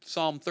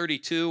Psalm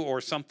 32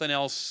 or something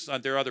else,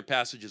 there are other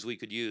passages we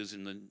could use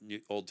in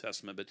the Old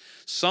Testament, but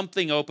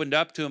something opened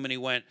up to him and he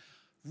went,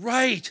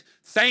 right,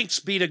 thanks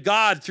be to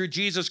God through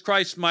Jesus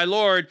Christ my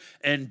Lord.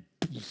 And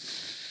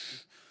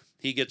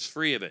he gets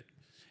free of it.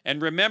 And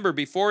remember,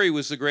 before he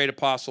was the great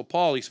apostle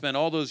Paul, he spent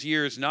all those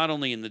years not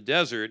only in the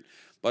desert,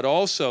 but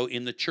also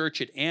in the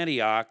church at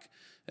Antioch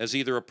as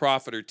either a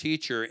prophet or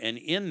teacher. And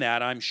in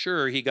that, I'm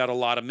sure he got a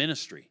lot of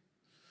ministry.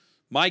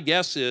 My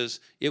guess is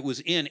it was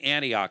in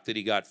Antioch that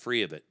he got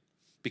free of it,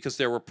 because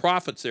there were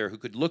prophets there who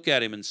could look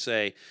at him and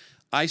say,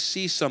 I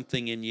see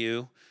something in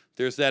you.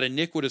 There's that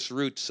iniquitous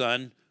root,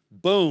 son.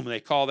 Boom, they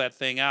call that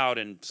thing out,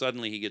 and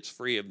suddenly he gets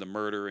free of the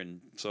murder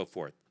and so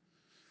forth.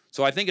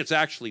 So I think it's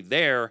actually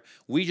there.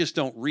 We just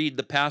don't read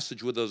the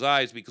passage with those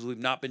eyes because we've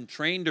not been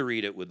trained to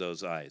read it with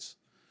those eyes.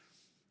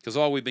 Because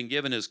all we've been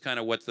given is kind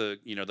of what the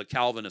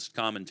Calvinist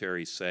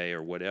commentaries say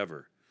or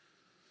whatever.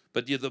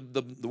 But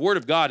the Word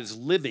of God is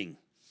living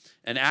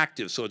and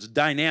active, so it's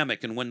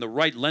dynamic. And when the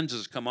right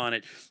lenses come on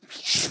it,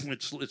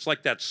 it's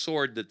like that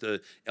sword that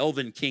the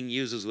Elven King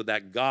uses with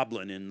that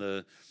goblin in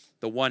the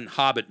one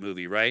Hobbit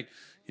movie, right?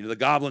 The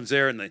goblin's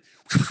there, and the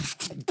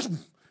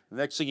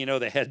next thing you know,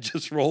 the head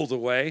just rolls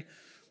away.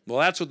 Well,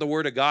 that's what the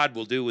Word of God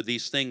will do with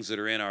these things that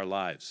are in our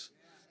lives.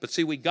 But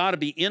see, we got to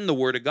be in the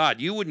Word of God.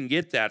 You wouldn't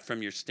get that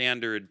from your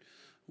standard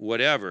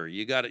whatever.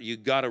 You got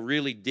to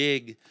really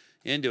dig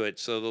into it.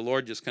 So the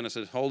Lord just kind of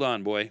says, hold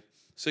on, boy.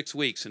 6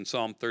 weeks in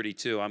Psalm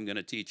 32, I'm going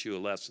to teach you a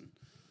lesson.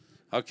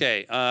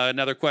 Okay,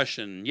 another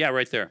question. Yeah,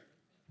 right there.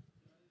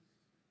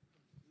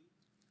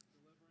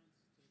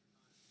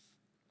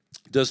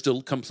 Does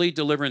complete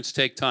deliverance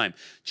take time?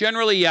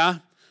 Generally, yeah.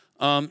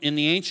 In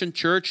the ancient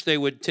church, they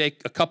would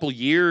take a couple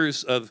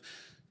years of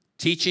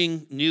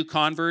teaching new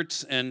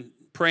converts and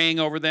praying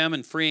over them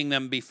and freeing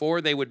them before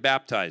they would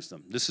baptize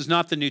them. This is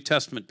not the New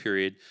Testament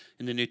period.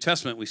 In the New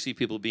Testament, we see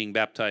people being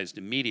baptized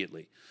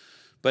immediately.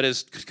 But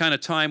as kind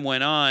of time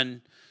went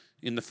on,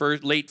 in the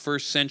late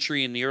first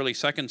century, in the early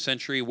second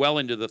century, well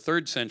into the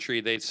third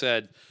century, they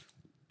said,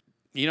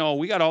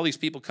 we got all these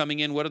people coming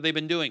in. What have they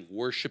been doing?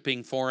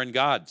 Worshiping foreign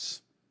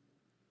gods.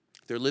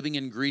 They're living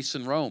in Greece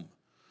and Rome.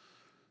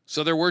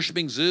 So they're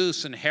worshiping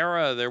Zeus and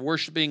Hera. They're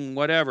worshiping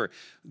whatever.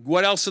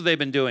 What else have they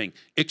been doing?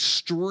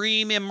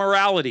 Extreme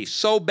immorality.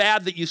 So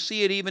bad that you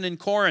see it even in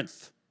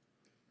Corinth.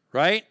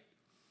 Right?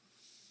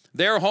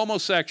 They're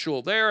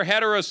homosexual. They're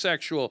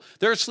heterosexual.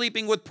 They're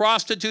sleeping with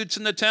prostitutes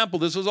in the temple.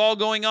 This was all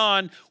going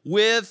on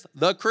with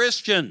the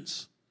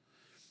Christians.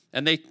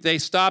 And they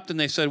stopped and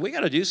they said, we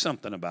got to do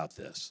something about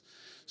this.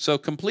 So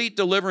complete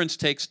deliverance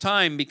takes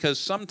time because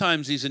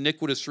sometimes these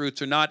iniquitous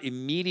roots are not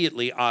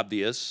immediately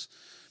obvious,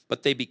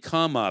 but they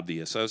become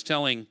obvious. I was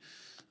telling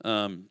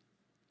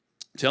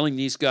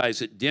these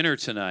guys at dinner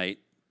tonight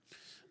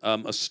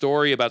a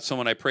story about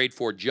someone I prayed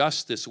for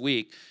just this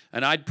week,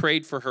 and I'd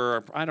prayed for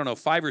her,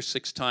 5 or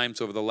 6 times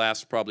over the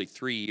last probably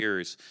 3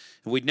 years,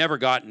 and we'd never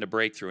gotten a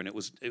breakthrough, and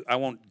I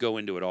won't go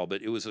into it all,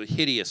 but it was a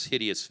hideous,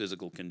 hideous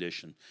physical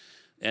condition,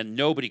 and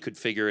nobody could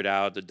figure it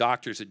out. The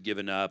doctors had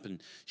given up,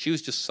 and she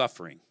was just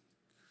suffering,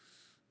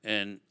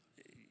 and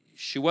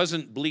she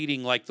wasn't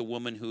bleeding like the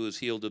woman who was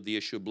healed of the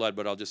issue of blood,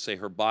 but I'll just say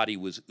her body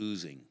was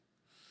oozing,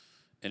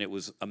 and it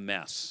was a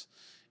mess.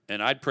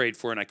 And I'd prayed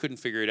for her, and I couldn't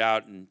figure it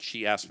out, and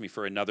she asked me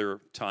for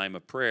another time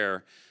of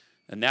prayer.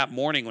 And that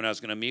morning when I was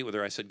going to meet with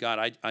her, I said,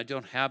 God, I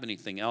don't have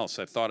anything else.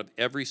 I've thought of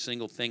every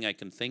single thing I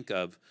can think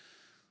of.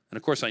 And,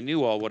 of course, I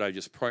knew all what I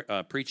just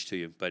preached to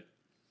you.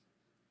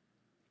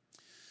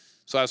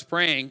 So I was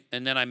praying,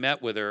 and then I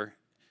met with her.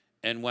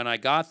 And when I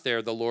got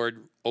there, the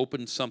Lord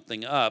opened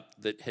something up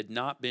that had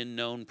not been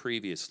known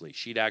previously.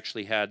 She'd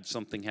actually had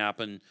something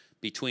happen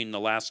between the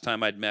last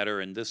time I'd met her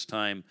and this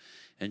time,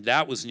 and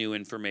that was new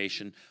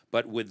information.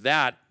 But with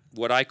that,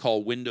 what I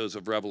call windows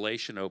of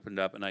revelation opened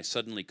up, and I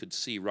suddenly could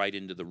see right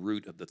into the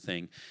root of the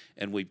thing.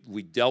 And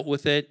we dealt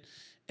with it,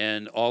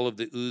 and all of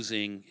the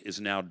oozing is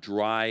now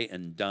dry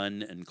and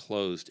done and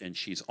closed, and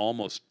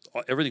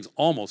everything's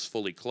almost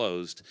fully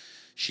closed.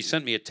 She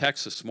sent me a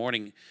text this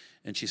morning,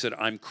 and she said,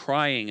 I'm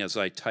crying as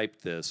I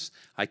typed this.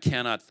 I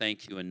cannot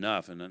thank you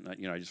enough. And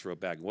I just wrote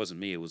back, it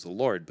wasn't me, it was the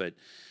Lord. But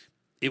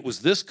it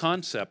was this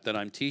concept that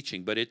I'm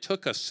teaching, but it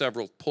took us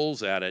several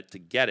pulls at it to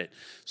get it.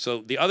 So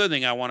the other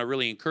thing I want to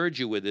really encourage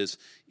you with is,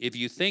 if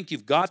you think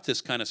you've got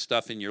this kind of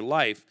stuff in your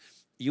life,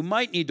 you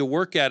might need to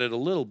work at it a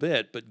little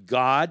bit, but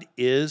God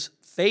is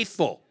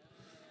faithful.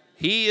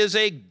 He is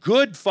a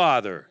good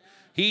Father.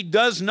 He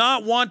does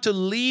not want to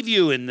leave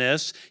you in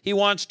this. He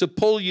wants to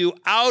pull you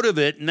out of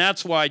it, and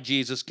that's why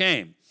Jesus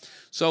came.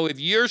 So if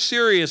you're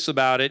serious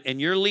about it and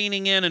you're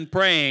leaning in and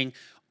praying,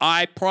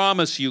 I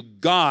promise you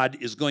God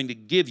is going to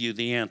give you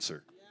the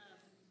answer.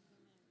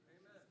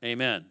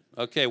 Amen.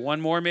 Okay, one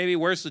more maybe.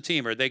 Where's the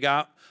team?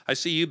 I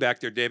see you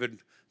back there, David.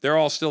 They're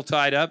all still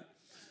tied up?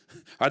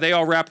 Are they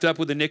all wrapped up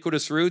with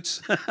iniquitous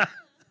roots?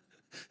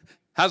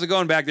 How's it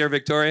going back there,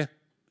 Victoria?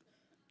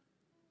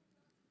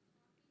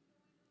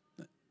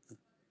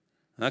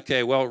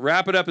 Okay, well,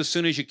 wrap it up as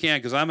soon as you can,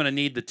 because I'm going to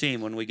need the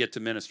team when we get to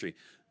ministry.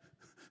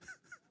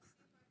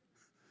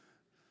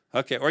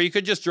 Okay, or you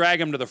could just drag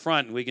them to the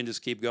front and we can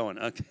just keep going.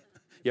 Okay.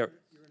 Yeah.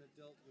 You're an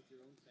adult with your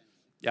own family.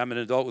 Yeah, I'm an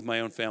adult with my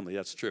own family.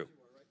 That's true. You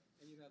are, right?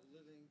 And you have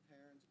living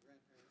parents,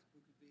 grandparents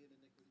who could be in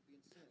iniquity, be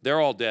in sin.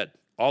 They're all dead.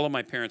 All of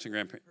my parents and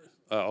grandparents.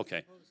 Oh,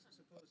 okay.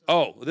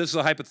 Oh, this is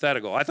a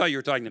hypothetical. I thought you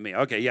were talking to me.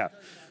 Okay, yeah.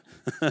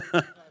 I've moved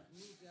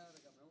out,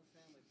 I got my own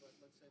family, but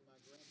let's say my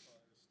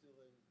grandfather is still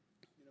in,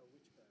 witchcraft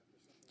or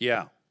something.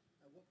 Yeah.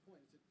 At what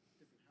point is it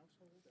a different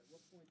household? At what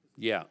point does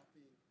it Yeah. stop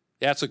being...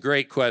 That's a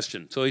great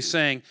question. So he's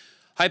saying,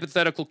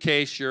 hypothetical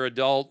case, you're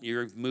adult,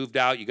 you're moved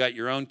out, you got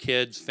your own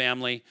kids,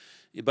 family,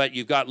 but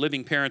you've got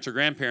living parents or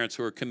grandparents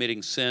who are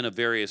committing sin of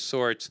various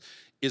sorts.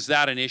 Is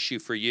that an issue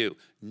for you?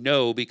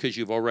 No, because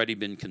you've already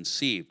been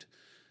conceived.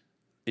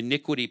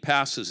 Iniquity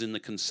passes in the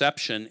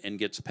conception and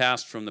gets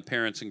passed from the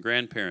parents and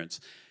grandparents.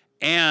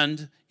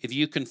 And if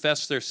you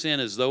confess their sin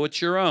as though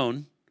it's your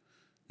own,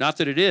 not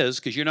that it is,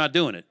 because you're not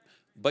doing it,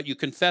 but you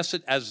confess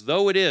it as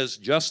though it is,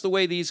 just the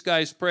way these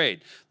guys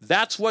prayed.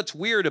 That's what's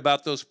weird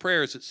about those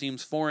prayers. It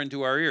seems foreign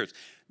to our ears.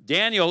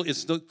 Daniel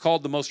is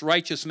called the most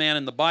righteous man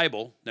in the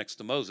Bible, next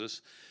to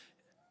Moses,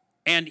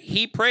 and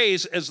he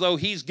prays as though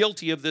he's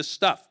guilty of this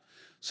stuff.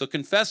 So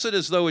confess it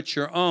as though it's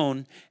your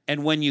own,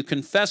 and when you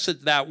confess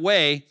it that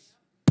way,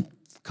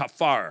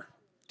 kafar,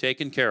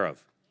 taken care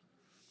of.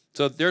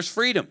 So there's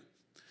freedom.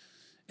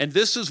 And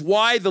this is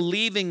why the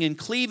leaving and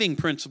cleaving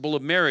principle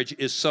of marriage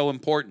is so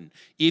important.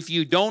 If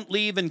you don't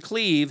leave and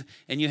cleave,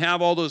 and you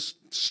have all those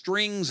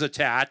strings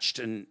attached,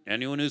 and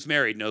anyone who's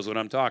married knows what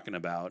I'm talking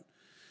about,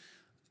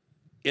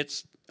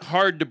 it's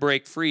hard to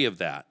break free of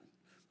that.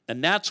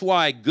 And that's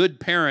why good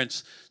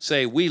parents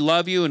say, we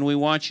love you and we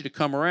want you to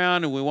come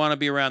around and we want to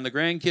be around the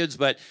grandkids,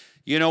 but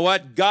you know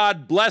what?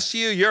 God bless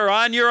you. You're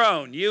on your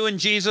own. You and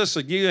Jesus,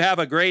 you have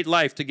a great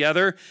life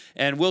together,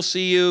 and we'll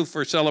see you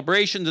for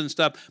celebrations and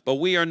stuff, but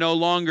we are no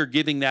longer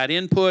giving that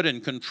input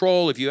and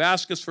control. If you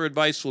ask us for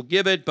advice, we'll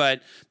give it,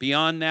 but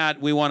beyond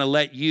that, we want to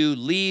let you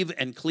leave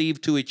and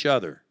cleave to each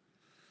other.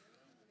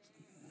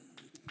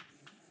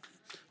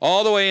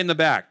 All the way in the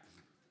back.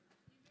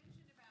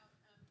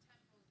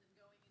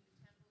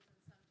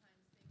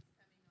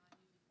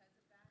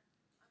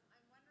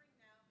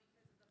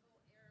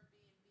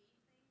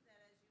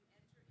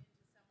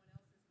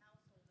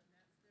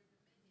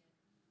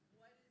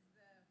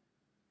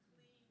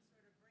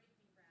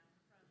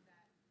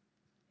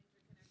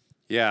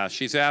 Yeah,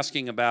 she's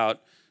asking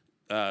about,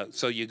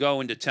 so you go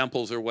into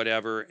temples or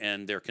whatever,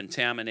 and they're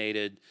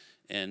contaminated,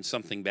 and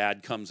something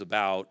bad comes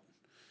about.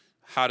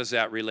 How does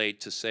that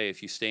relate to, say,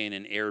 if you stay in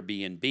an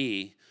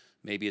Airbnb,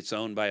 maybe it's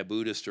owned by a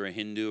Buddhist or a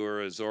Hindu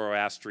or a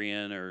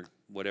Zoroastrian or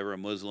whatever, a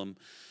Muslim?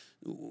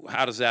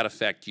 How does that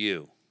affect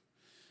you?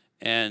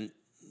 And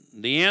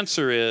the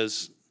answer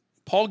is,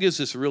 Paul gives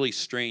this really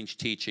strange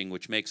teaching,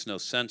 which makes no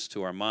sense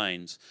to our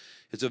minds.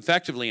 It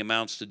effectively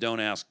amounts to don't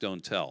ask,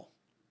 don't tell.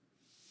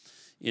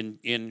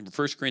 In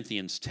 1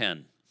 Corinthians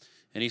 10.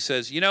 And he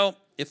says, you know,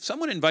 if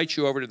someone invites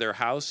you over to their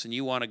house and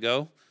you want to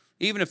go,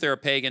 even if they're a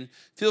pagan,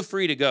 feel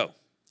free to go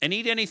and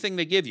eat anything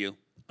they give you,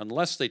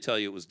 unless they tell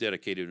you it was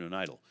dedicated to an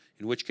idol,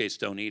 in which case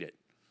don't eat it.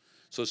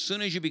 So as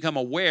soon as you become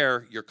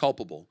aware, you're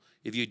culpable.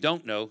 If you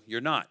don't know, you're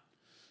not.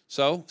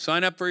 So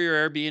sign up for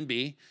your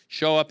Airbnb,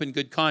 show up in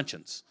good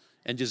conscience,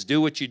 and just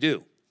do what you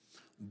do.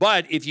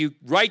 But if you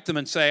write them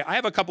and say, I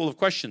have a couple of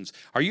questions.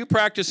 Are you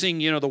practicing,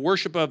 the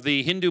worship of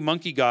the Hindu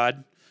monkey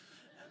god?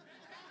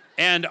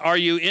 And are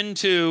you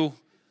into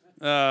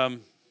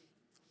Guanyin,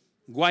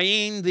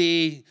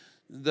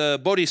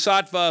 the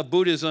bodhisattva of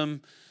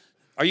Buddhism?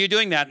 Are you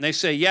doing that? And they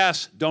say,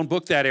 yes, don't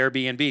book that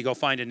Airbnb. Go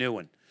find a new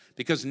one.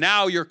 Because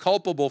now you're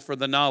culpable for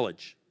the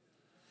knowledge.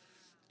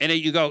 And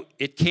you go,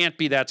 it can't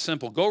be that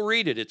simple. Go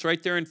read it. It's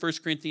right there in 1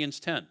 Corinthians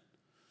 10.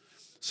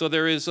 So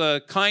there is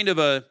a kind of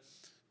a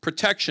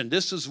protection.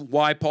 This is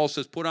why Paul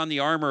says, put on the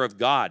armor of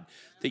God,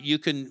 that you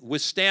can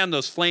withstand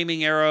those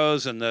flaming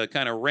arrows and the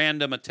kind of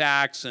random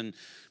attacks. And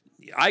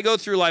I go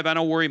through life, I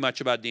don't worry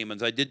much about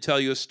demons. I did tell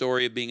you a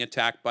story of being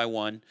attacked by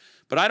one,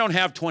 but I don't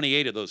have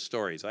 28 of those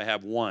stories. I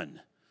have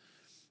one.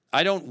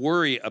 I don't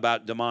worry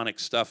about demonic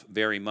stuff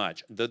very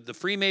much. The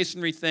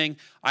Freemasonry thing,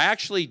 I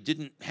actually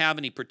didn't have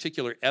any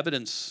particular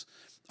evidence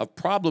of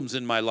problems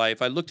in my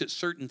life. I looked at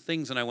certain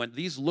things and I went,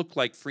 these look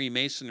like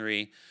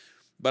Freemasonry,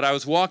 but I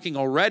was walking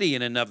already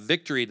in enough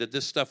victory that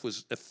this stuff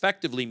was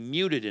effectively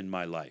muted in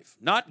my life.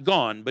 Not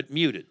gone, but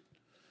muted.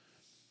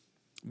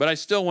 But I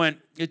still went,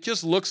 it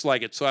just looks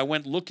like it. So I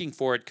went looking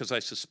for it because I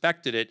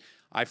suspected it.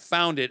 I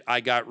found it. I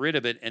got rid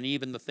of it. And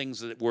even the things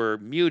that were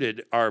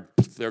muted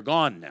they're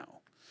gone now.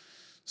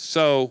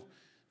 So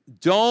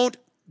don't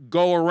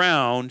go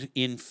around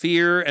in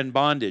fear and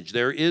bondage.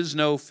 There is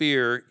no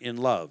fear in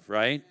love,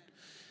 right?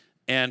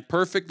 And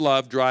perfect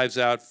love drives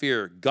out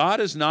fear.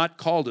 God has not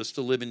called us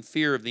to live in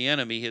fear of the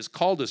enemy. He has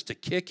called us to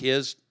kick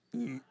his.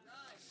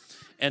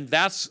 And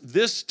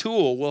this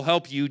tool will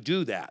help you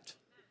do that.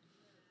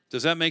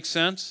 Does that make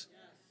sense?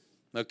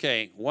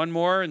 Okay, one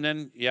more and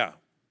then, yeah.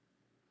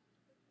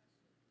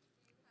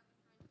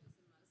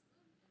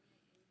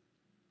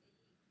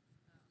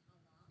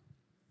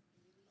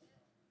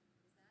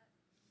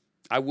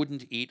 I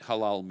wouldn't eat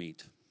halal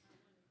meat.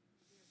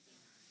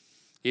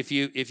 If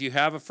you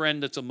have a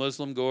friend that's a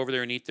Muslim, go over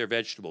there and eat their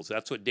vegetables.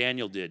 That's what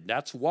Daniel did.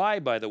 That's why,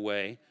 by the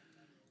way,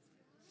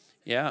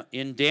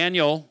 in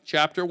Daniel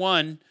chapter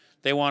 1,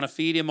 they want to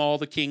feed him all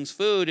the king's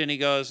food, and he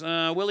goes,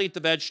 we'll eat the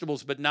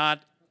vegetables, but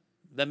not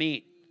the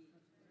meat.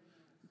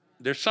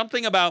 There's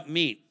something about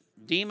meat.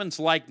 Demons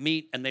like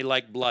meat, and they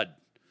like blood.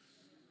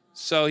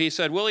 So he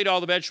said, we'll eat all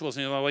the vegetables.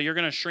 And he went, well, you're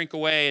going to shrink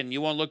away, and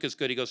you won't look as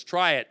good. He goes,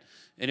 try it.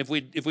 And if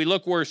we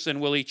look worse, then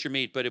we'll eat your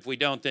meat. But if we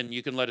don't, then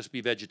you can let us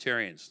be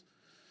vegetarians.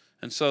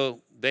 And so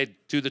they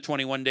do the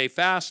 21-day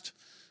fast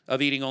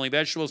of eating only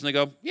vegetables, and they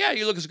go, yeah,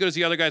 you look as good as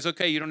the other guys.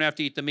 Okay, you don't have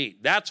to eat the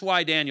meat. That's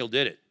why Daniel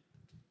did it.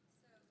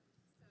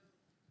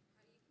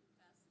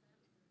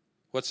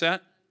 What's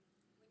that?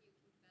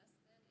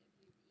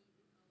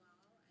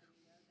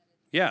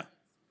 Yeah.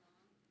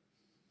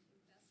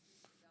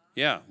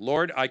 Yeah.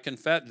 Lord, I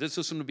confess, this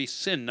is going to be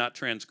sin, not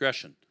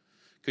transgression.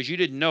 Because you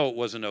didn't know it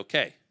wasn't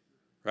okay,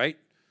 right?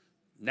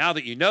 Now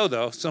that you know,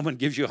 though, someone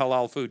gives you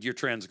halal food, you're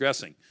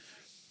transgressing.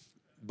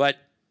 But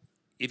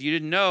if you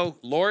didn't know,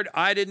 Lord,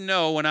 I didn't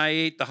know when I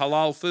ate the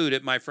halal food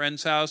at my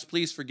friend's house.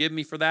 Please forgive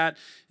me for that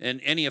and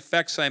any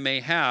effects I may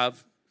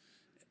have.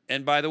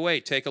 And by the way,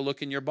 take a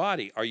look in your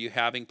body. Are you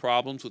having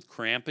problems with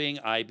cramping,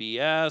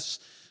 IBS,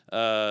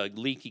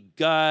 leaky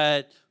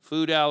gut,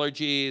 food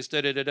allergies,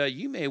 da-da-da-da?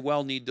 You may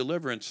well need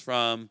deliverance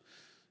from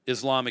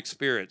Islamic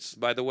spirits.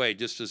 By the way,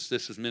 just as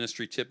this is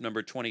ministry tip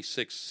number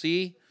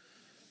 26C,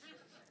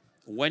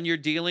 when you're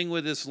dealing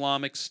with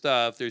Islamic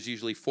stuff, there's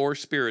usually 4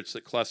 spirits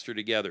that cluster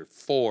together.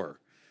 4.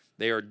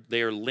 They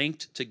are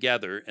linked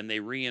together and they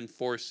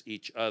reinforce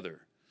each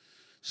other.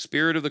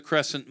 Spirit of the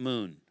crescent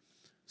moon,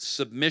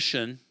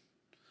 submission,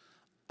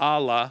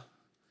 Allah,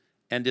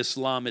 and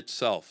Islam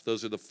itself.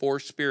 Those are the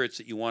 4 spirits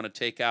that you want to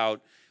take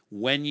out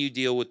when you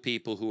deal with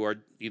people who are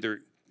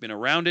either been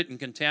around it and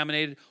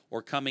contaminated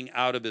or coming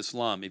out of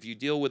Islam. If you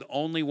deal with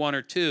only 1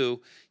 or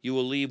 2, you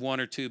will leave 1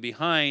 or 2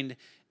 behind,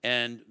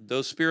 and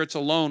those spirits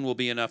alone will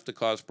be enough to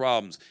cause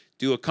problems.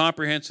 Do a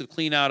comprehensive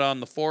clean out on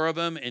the 4 of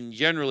them, and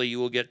generally you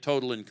will get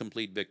total and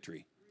complete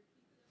victory.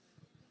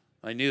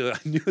 I knew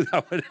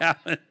that would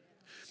happen.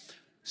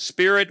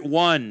 Spirit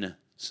 1,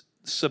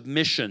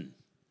 submission.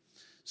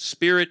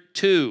 Spirit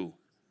 2,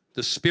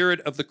 the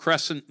spirit of the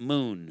crescent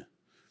moon.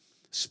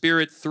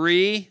 Spirit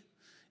 3,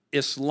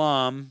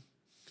 Islam.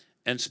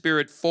 And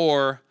spirit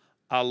 4,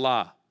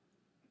 Allah.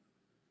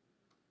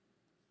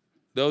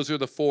 Those are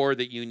the 4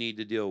 that you need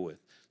to deal with.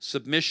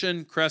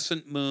 Submission,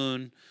 crescent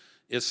moon,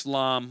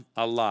 Islam,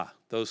 Allah.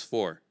 Those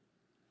 4.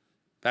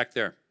 Back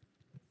there.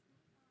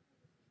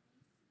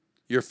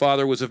 Your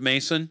father was a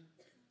Mason?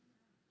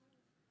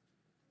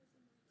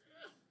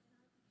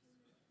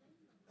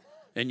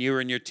 And you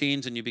were in your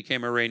teens and you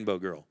became a rainbow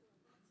girl.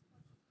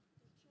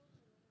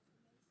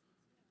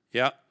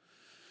 Yeah.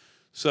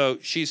 So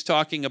she's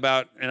talking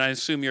about, and I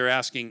assume you're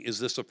asking, is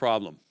this a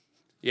problem?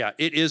 Yeah,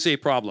 it is a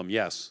problem,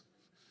 yes.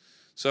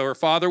 So her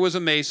father was a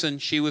Mason.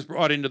 She was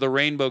brought into the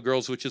Rainbow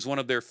Girls, which is one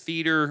of their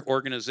feeder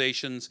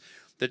organizations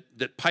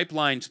that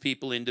pipelines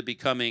people into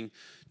becoming.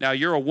 Now,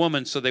 you're a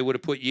woman, so they would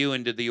have put you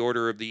into the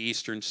Order of the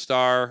Eastern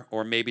Star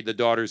or maybe the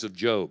Daughters of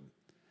Job.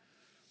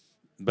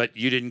 But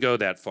you didn't go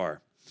that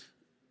far.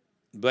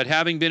 But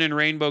having been in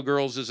Rainbow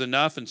Girls is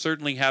enough, and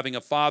certainly having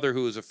a father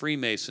who is a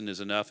Freemason is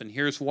enough, and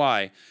here's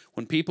why.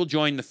 When people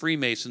join the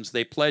Freemasons,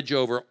 they pledge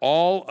over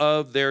all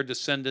of their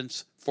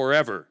descendants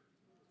forever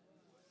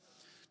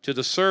to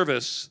the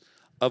service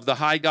of the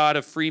high god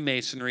of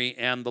Freemasonry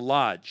and the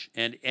lodge.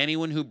 And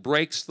anyone who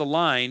breaks the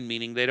line,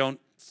 meaning they don't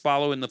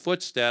follow in the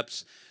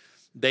footsteps,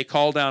 they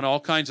call down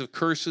all kinds of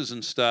curses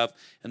and stuff,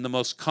 and the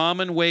most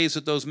common ways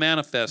that those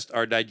manifest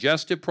are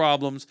digestive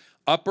problems,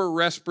 upper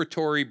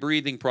respiratory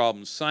breathing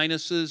problems,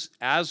 sinuses,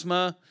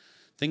 asthma,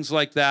 things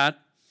like that.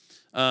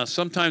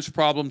 Sometimes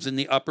problems in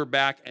the upper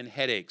back and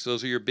headaches.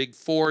 Those are your big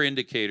 4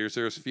 indicators.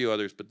 There's a few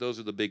others, but those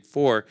are the big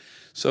 4.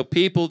 So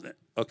people,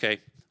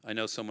 okay, I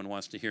know someone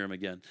wants to hear them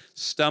again.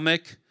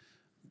 Stomach,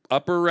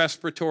 upper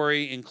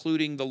respiratory,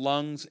 including the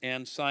lungs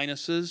and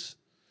sinuses,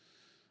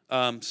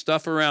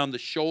 stuff around the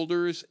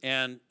shoulders,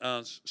 and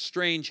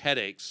strange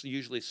headaches,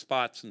 usually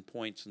spots and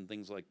points and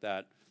things like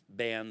that,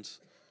 bands.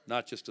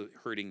 Not just a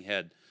hurting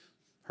head.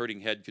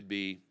 Hurting head could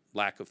be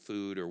lack of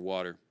food or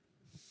water.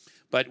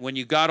 But when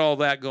you got all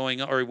that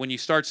going, or when you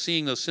start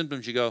seeing those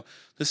symptoms, you go,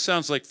 this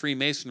sounds like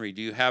Freemasonry.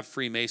 Do you have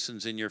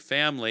Freemasons in your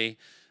family?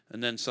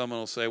 And then someone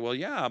will say, well,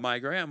 yeah,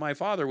 my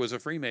father was a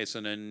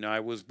Freemason, and I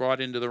was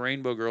brought into the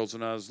Rainbow Girls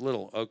when I was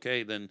little.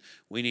 Okay, then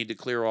we need to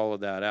clear all of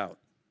that out.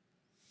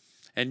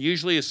 And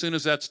usually as soon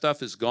as that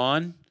stuff is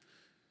gone,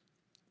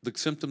 the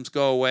symptoms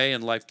go away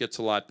and life gets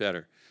a lot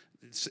better.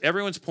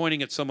 Everyone's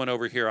pointing at someone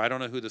over here. I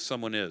don't know who the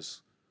someone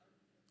is.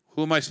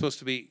 Who am I supposed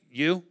to be?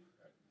 You?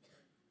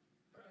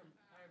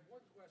 I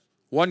have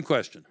one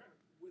question.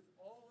 With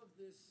all of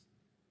this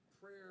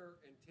prayer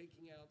and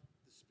taking out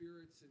the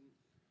spirits and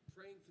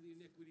praying for the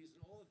iniquities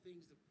and all the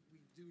things that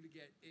we do to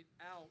get it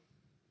out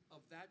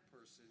of that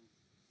person,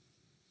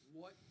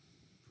 what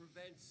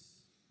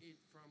prevents it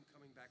from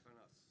coming back on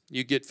us?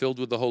 You get filled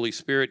with the Holy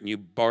Spirit and you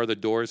bar the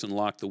doors and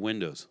lock the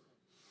windows.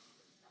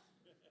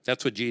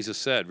 That's what Jesus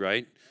said,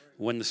 right?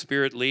 When the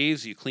Spirit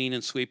leaves, you clean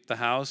and sweep the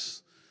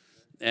house.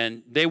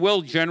 And they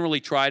will generally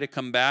try to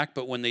come back,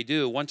 but when they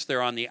do, once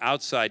they're on the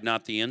outside,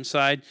 not the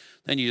inside,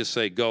 then you just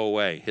say, go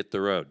away, hit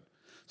the road.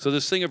 So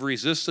this thing of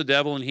resist the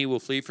devil and he will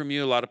flee from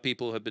you, a lot of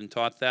people have been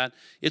taught that.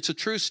 It's a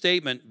true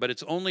statement, but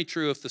it's only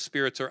true if the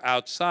spirits are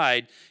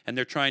outside and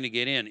they're trying to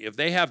get in. If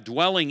they have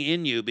dwelling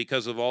in you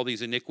because of all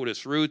these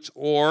iniquitous roots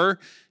or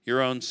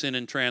your own sin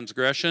and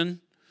transgression,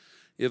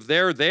 if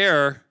they're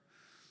there,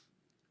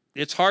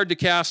 it's hard to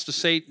cast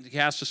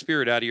a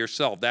spirit out of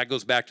yourself. That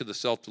goes back to the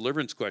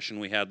self-deliverance question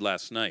we had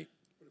last night.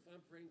 But if I'm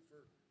praying for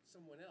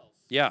someone else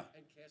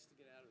and casting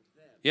it out of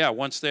them. Yeah,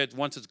 once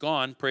it's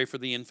gone, pray for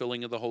the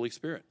infilling of the Holy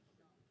Spirit.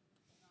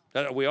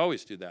 We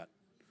always do that.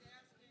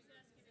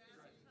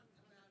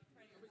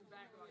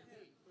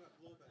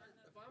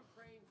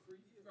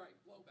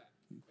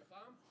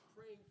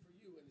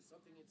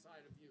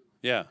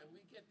 Yeah. and we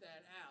get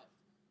that out,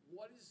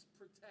 what is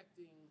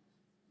protecting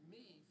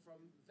me from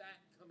that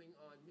coming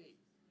on me?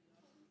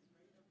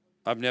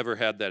 I've never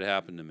had that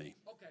happen to me.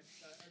 Okay.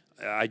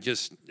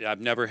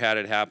 I've never had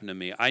it happen to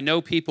me. I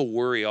know people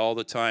worry all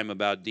the time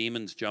about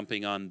demons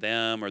jumping on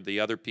them or the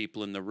other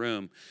people in the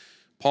room.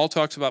 Paul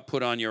talks about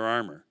put on your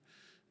armor.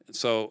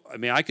 So, I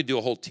mean, I could do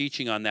a whole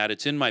teaching on that.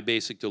 It's in my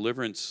basic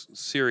deliverance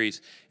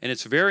series, and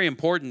it's very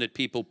important that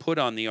people put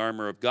on the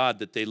armor of God,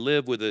 that they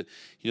live with the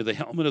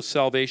helmet of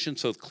salvation,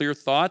 so clear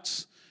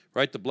thoughts,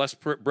 right? The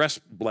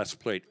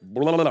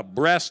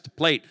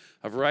breastplate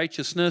of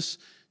righteousness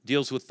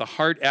deals with the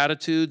heart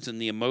attitudes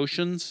and the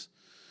emotions.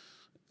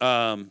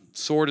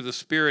 Sword of the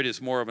Spirit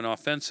is more of an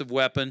offensive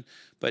weapon,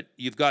 but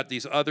you've got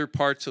these other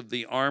parts of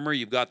the armor.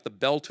 You've got the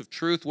belt of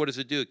truth. What does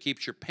it do? It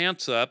keeps your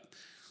pants up.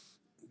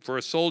 For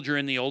a soldier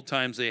in the old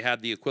times, they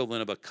had the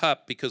equivalent of a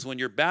cup, because when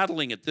you're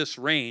battling at this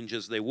range,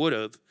 as they would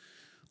have,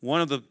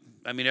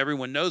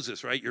 everyone knows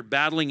this, right? You're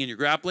battling and you're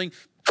grappling.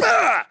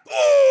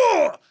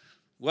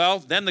 Well,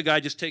 then the guy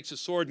just takes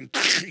his sword and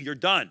you're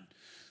done.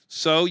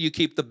 So you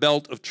keep the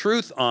belt of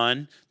truth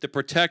on that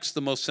protects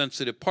the most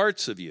sensitive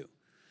parts of you.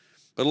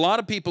 But a lot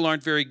of people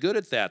aren't very good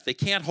at that. They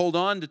can't hold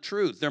on to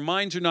truth. Their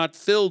minds are not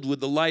filled with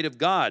the light of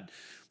God.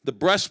 The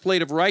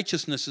breastplate of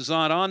righteousness is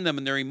not on them,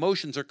 and their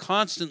emotions are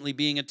constantly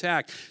being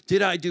attacked.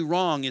 Did I do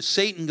wrong? Is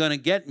Satan going to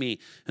get me?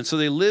 And so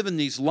they live in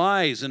these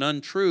lies and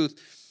untruth.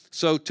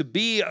 So to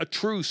be a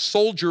true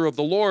soldier of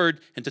the Lord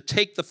and to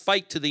take the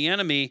fight to the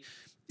enemy,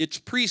 it's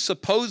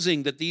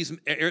presupposing that these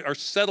are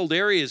settled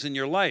areas in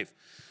your life.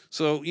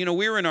 So, we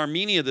were in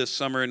Armenia this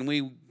summer, and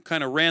we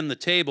kind of ran the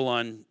table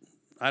on,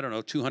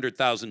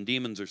 200,000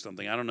 demons or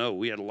something. I don't know.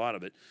 We had a lot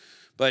of it.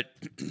 But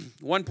at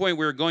one point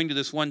we were going to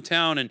this one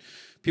town, and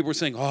people were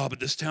saying, but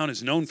this town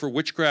is known for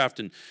witchcraft,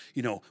 and,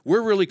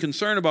 we're really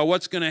concerned about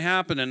what's going to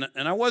happen. And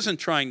I wasn't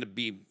trying to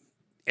be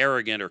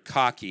arrogant or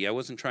cocky. I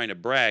wasn't trying to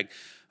brag.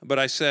 But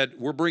I said,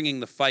 we're bringing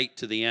the fight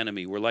to the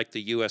enemy. We're like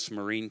the U.S.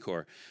 Marine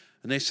Corps.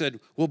 And they said,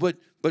 well, but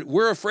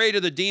we're afraid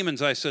of the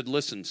demons. I said,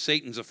 listen,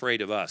 Satan's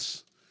afraid of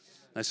us.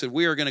 I said,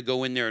 we are going to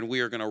go in there and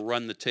we are going to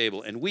run the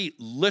table. And we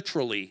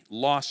literally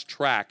lost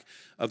track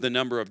of the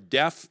number of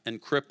deaf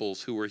and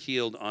cripples who were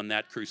healed on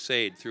that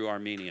crusade through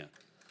Armenia.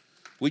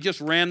 We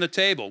just ran the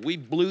table. We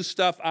blew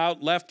stuff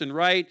out left and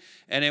right,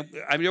 and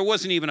it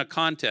wasn't even a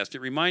contest. It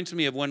reminds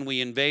me of when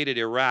we invaded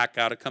Iraq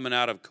coming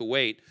out of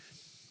Kuwait.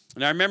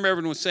 And I remember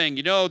everyone was saying,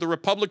 the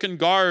Republican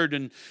Guard,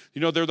 and,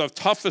 they're the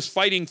toughest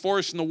fighting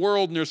force in the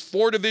world, and there's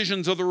 4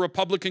 divisions of the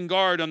Republican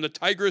Guard on the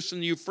Tigris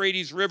and the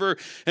Euphrates River,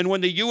 and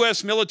when the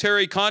U.S.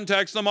 military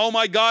contacts them, oh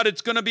my God, it's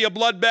going to be a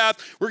bloodbath,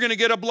 we're going to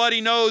get a bloody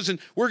nose, and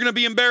we're going to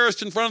be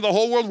embarrassed in front of the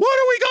whole world. What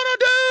are we going to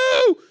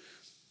do?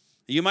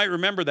 You might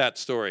remember that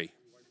story.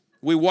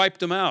 We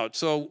wiped them out.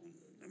 So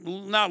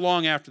not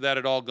long after that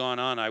had all gone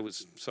on,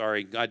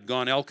 I'd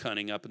gone elk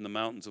hunting up in the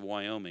mountains of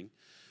Wyoming.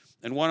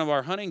 And one of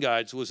our hunting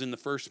guides was in the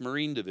 1st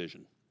Marine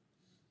Division.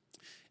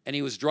 And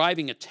he was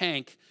driving a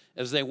tank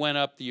as they went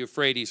up the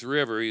Euphrates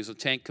River. He was a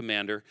tank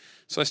commander.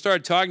 So I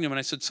started talking to him, and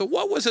I said, so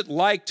what was it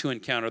like to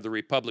encounter the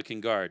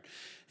Republican Guard?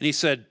 And he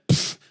said,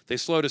 they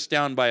slowed us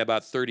down by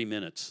about 30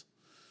 minutes.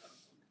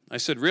 I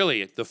said,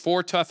 really? The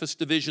 4 toughest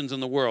divisions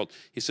in the world?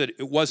 He said,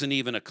 it wasn't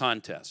even a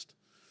contest.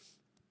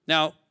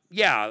 Now,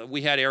 yeah,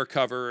 we had air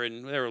cover,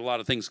 and there were a lot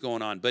of things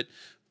going on. But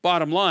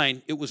bottom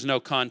line, it was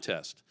no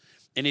contest.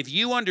 And if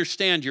you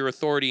understand your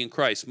authority in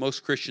Christ,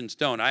 most Christians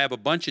don't. I have a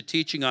bunch of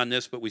teaching on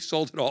this, but we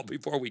sold it all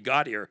before we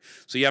got here.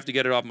 So you have to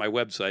get it off my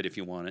website if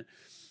you want it.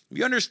 If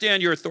you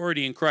understand your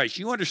authority in Christ,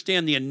 you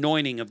understand the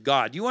anointing of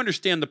God, you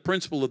understand the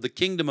principle of the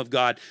kingdom of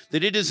God,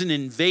 that it is an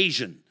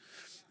invasion.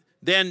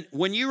 Then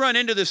when you run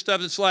into this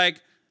stuff, it's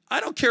like, I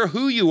don't care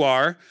who you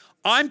are.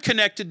 I'm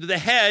connected to the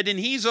head, and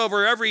he's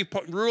over every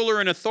ruler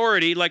and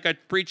authority, like I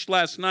preached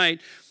last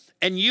night.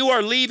 And you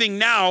are leaving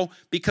now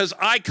because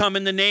I come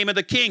in the name of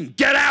the King.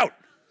 Get out!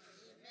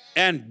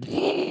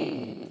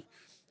 And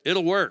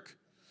it'll work.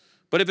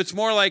 But if it's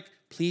more like,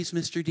 please,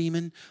 Mr.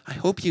 Demon, I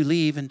hope you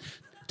leave and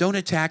don't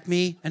attack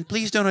me, and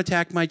please don't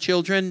attack my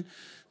children.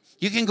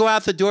 You can go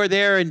out the door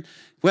there and,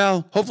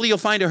 well, hopefully you'll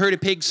find a herd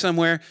of pigs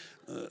somewhere.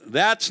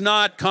 That's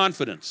not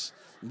confidence.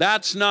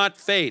 That's not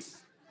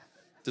faith.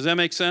 Does that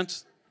make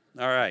sense?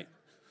 All right.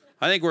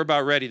 I think we're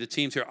about ready. The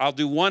team's here. I'll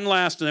do one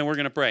last, and then we're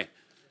going to pray.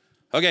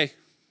 Okay.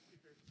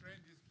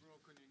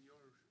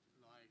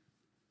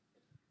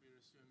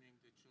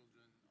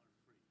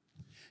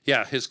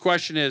 Yeah, his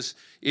question is,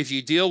 if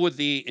you deal with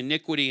the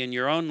iniquity in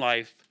your own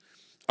life,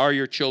 are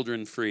your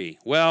children free?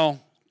 Well,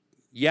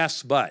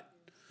 yes, but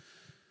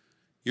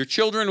your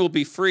children will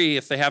be free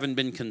if they haven't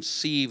been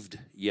conceived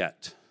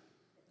yet.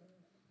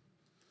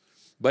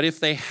 But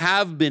if they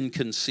have been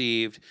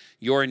conceived,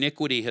 your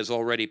iniquity has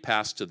already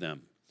passed to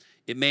them.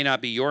 It may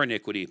not be your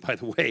iniquity, by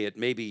the way. It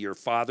may be your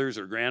fathers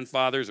or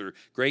grandfathers or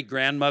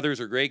great-grandmothers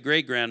or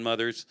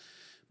great-great-grandmothers,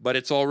 but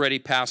it's already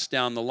passed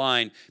down the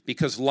line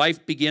because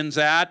life begins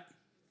at.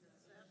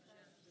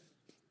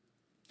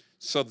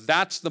 So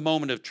that's the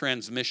moment of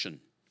transmission.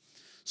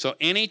 So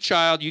any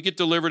child, you get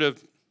delivered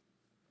of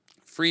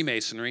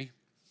Freemasonry,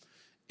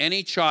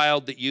 any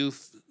child that you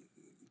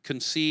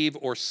conceive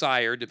or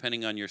sire,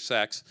 depending on your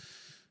sex,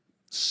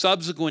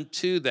 subsequent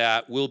to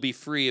that will be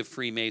free of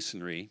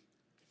Freemasonry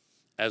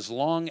as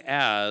long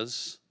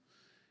as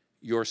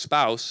your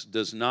spouse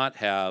does not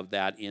have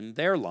that in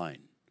their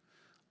line.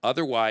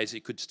 Otherwise,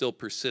 it could still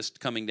persist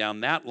coming down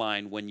that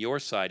line when your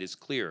side is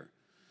clear.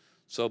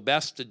 So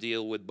best to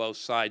deal with both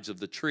sides of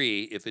the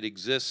tree if it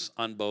exists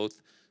on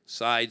both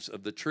sides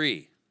of the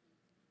tree.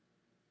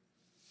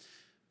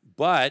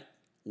 But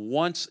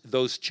once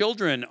those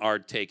children are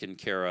taken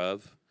care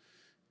of,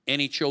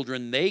 any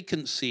children they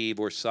conceive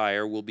or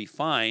sire will be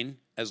fine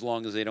as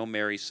long as they don't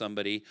marry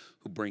somebody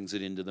who brings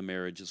it into the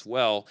marriage as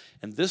well.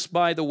 And this,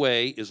 by the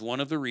way, is one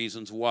of the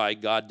reasons why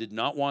God did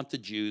not want the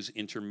Jews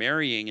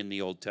intermarrying in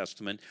the Old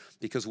Testament,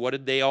 because what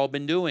had they all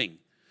been doing?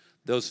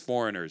 Those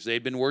foreigners.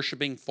 They'd been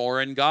worshiping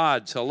foreign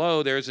gods.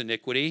 Hello, there's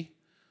iniquity.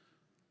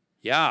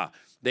 Yeah.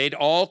 They'd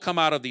all come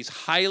out of these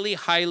highly,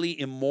 highly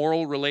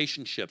immoral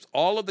relationships.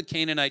 All of the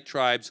Canaanite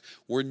tribes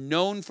were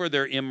known for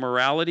their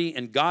immorality,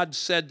 and God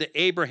said to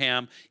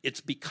Abraham, it's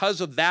because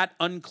of that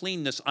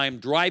uncleanness I'm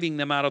driving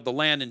them out of the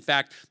land. In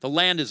fact, the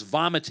land is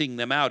vomiting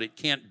them out. It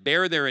can't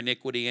bear their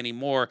iniquity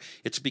anymore.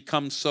 It's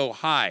become so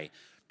high.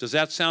 Does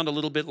that sound a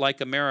little bit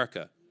like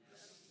America?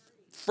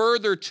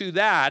 Further to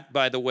that,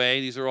 by the way,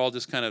 these are all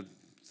just kind of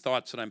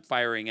thoughts that I'm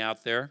firing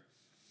out there.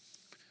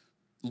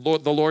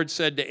 The Lord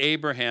said to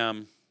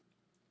Abraham,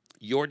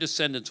 your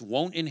descendants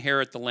won't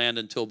inherit the land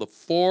until the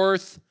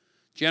 4th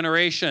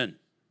generation.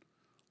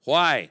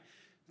 Why?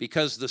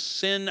 Because the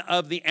sin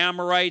of the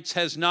Amorites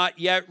has not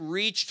yet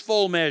reached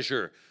full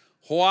measure.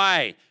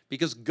 Why?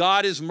 Because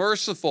God is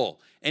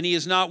merciful, and he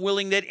is not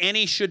willing that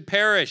any should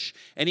perish.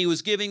 And he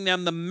was giving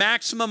them the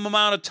maximum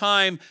amount of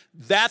time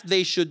that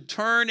they should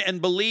turn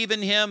and believe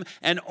in him.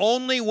 And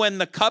only when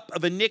the cup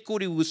of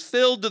iniquity was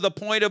filled to the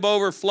point of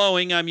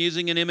overflowing, I'm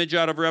using an image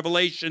out of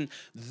Revelation,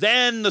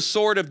 then the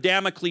sword of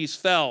Damocles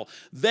fell.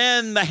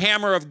 Then the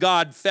hammer of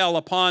God fell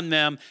upon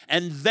them.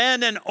 And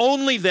then and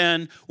only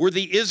then were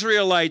the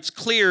Israelites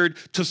cleared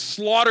to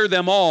slaughter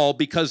them all,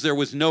 because there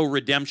was no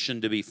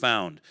redemption to be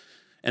found.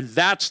 And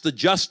that's the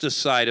justice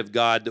side of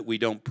God that we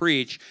don't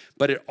preach,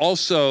 but it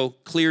also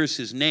clears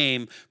his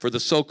name for the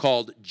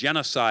so-called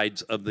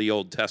genocides of the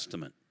Old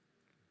Testament.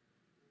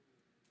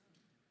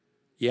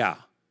 Yeah.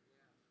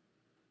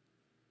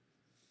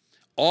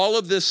 All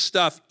of this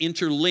stuff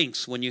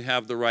interlinks when you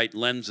have the right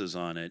lenses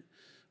on it,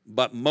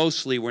 but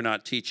mostly we're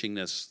not teaching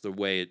this the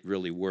way it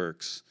really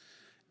works,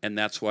 and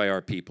that's why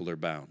our people are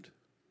bound.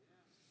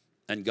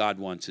 And God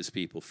wants his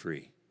people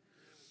free.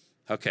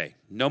 Okay,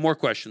 no more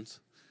questions.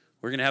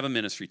 We're going to have a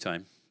ministry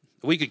time.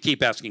 We could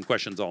keep asking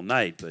questions all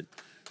night, but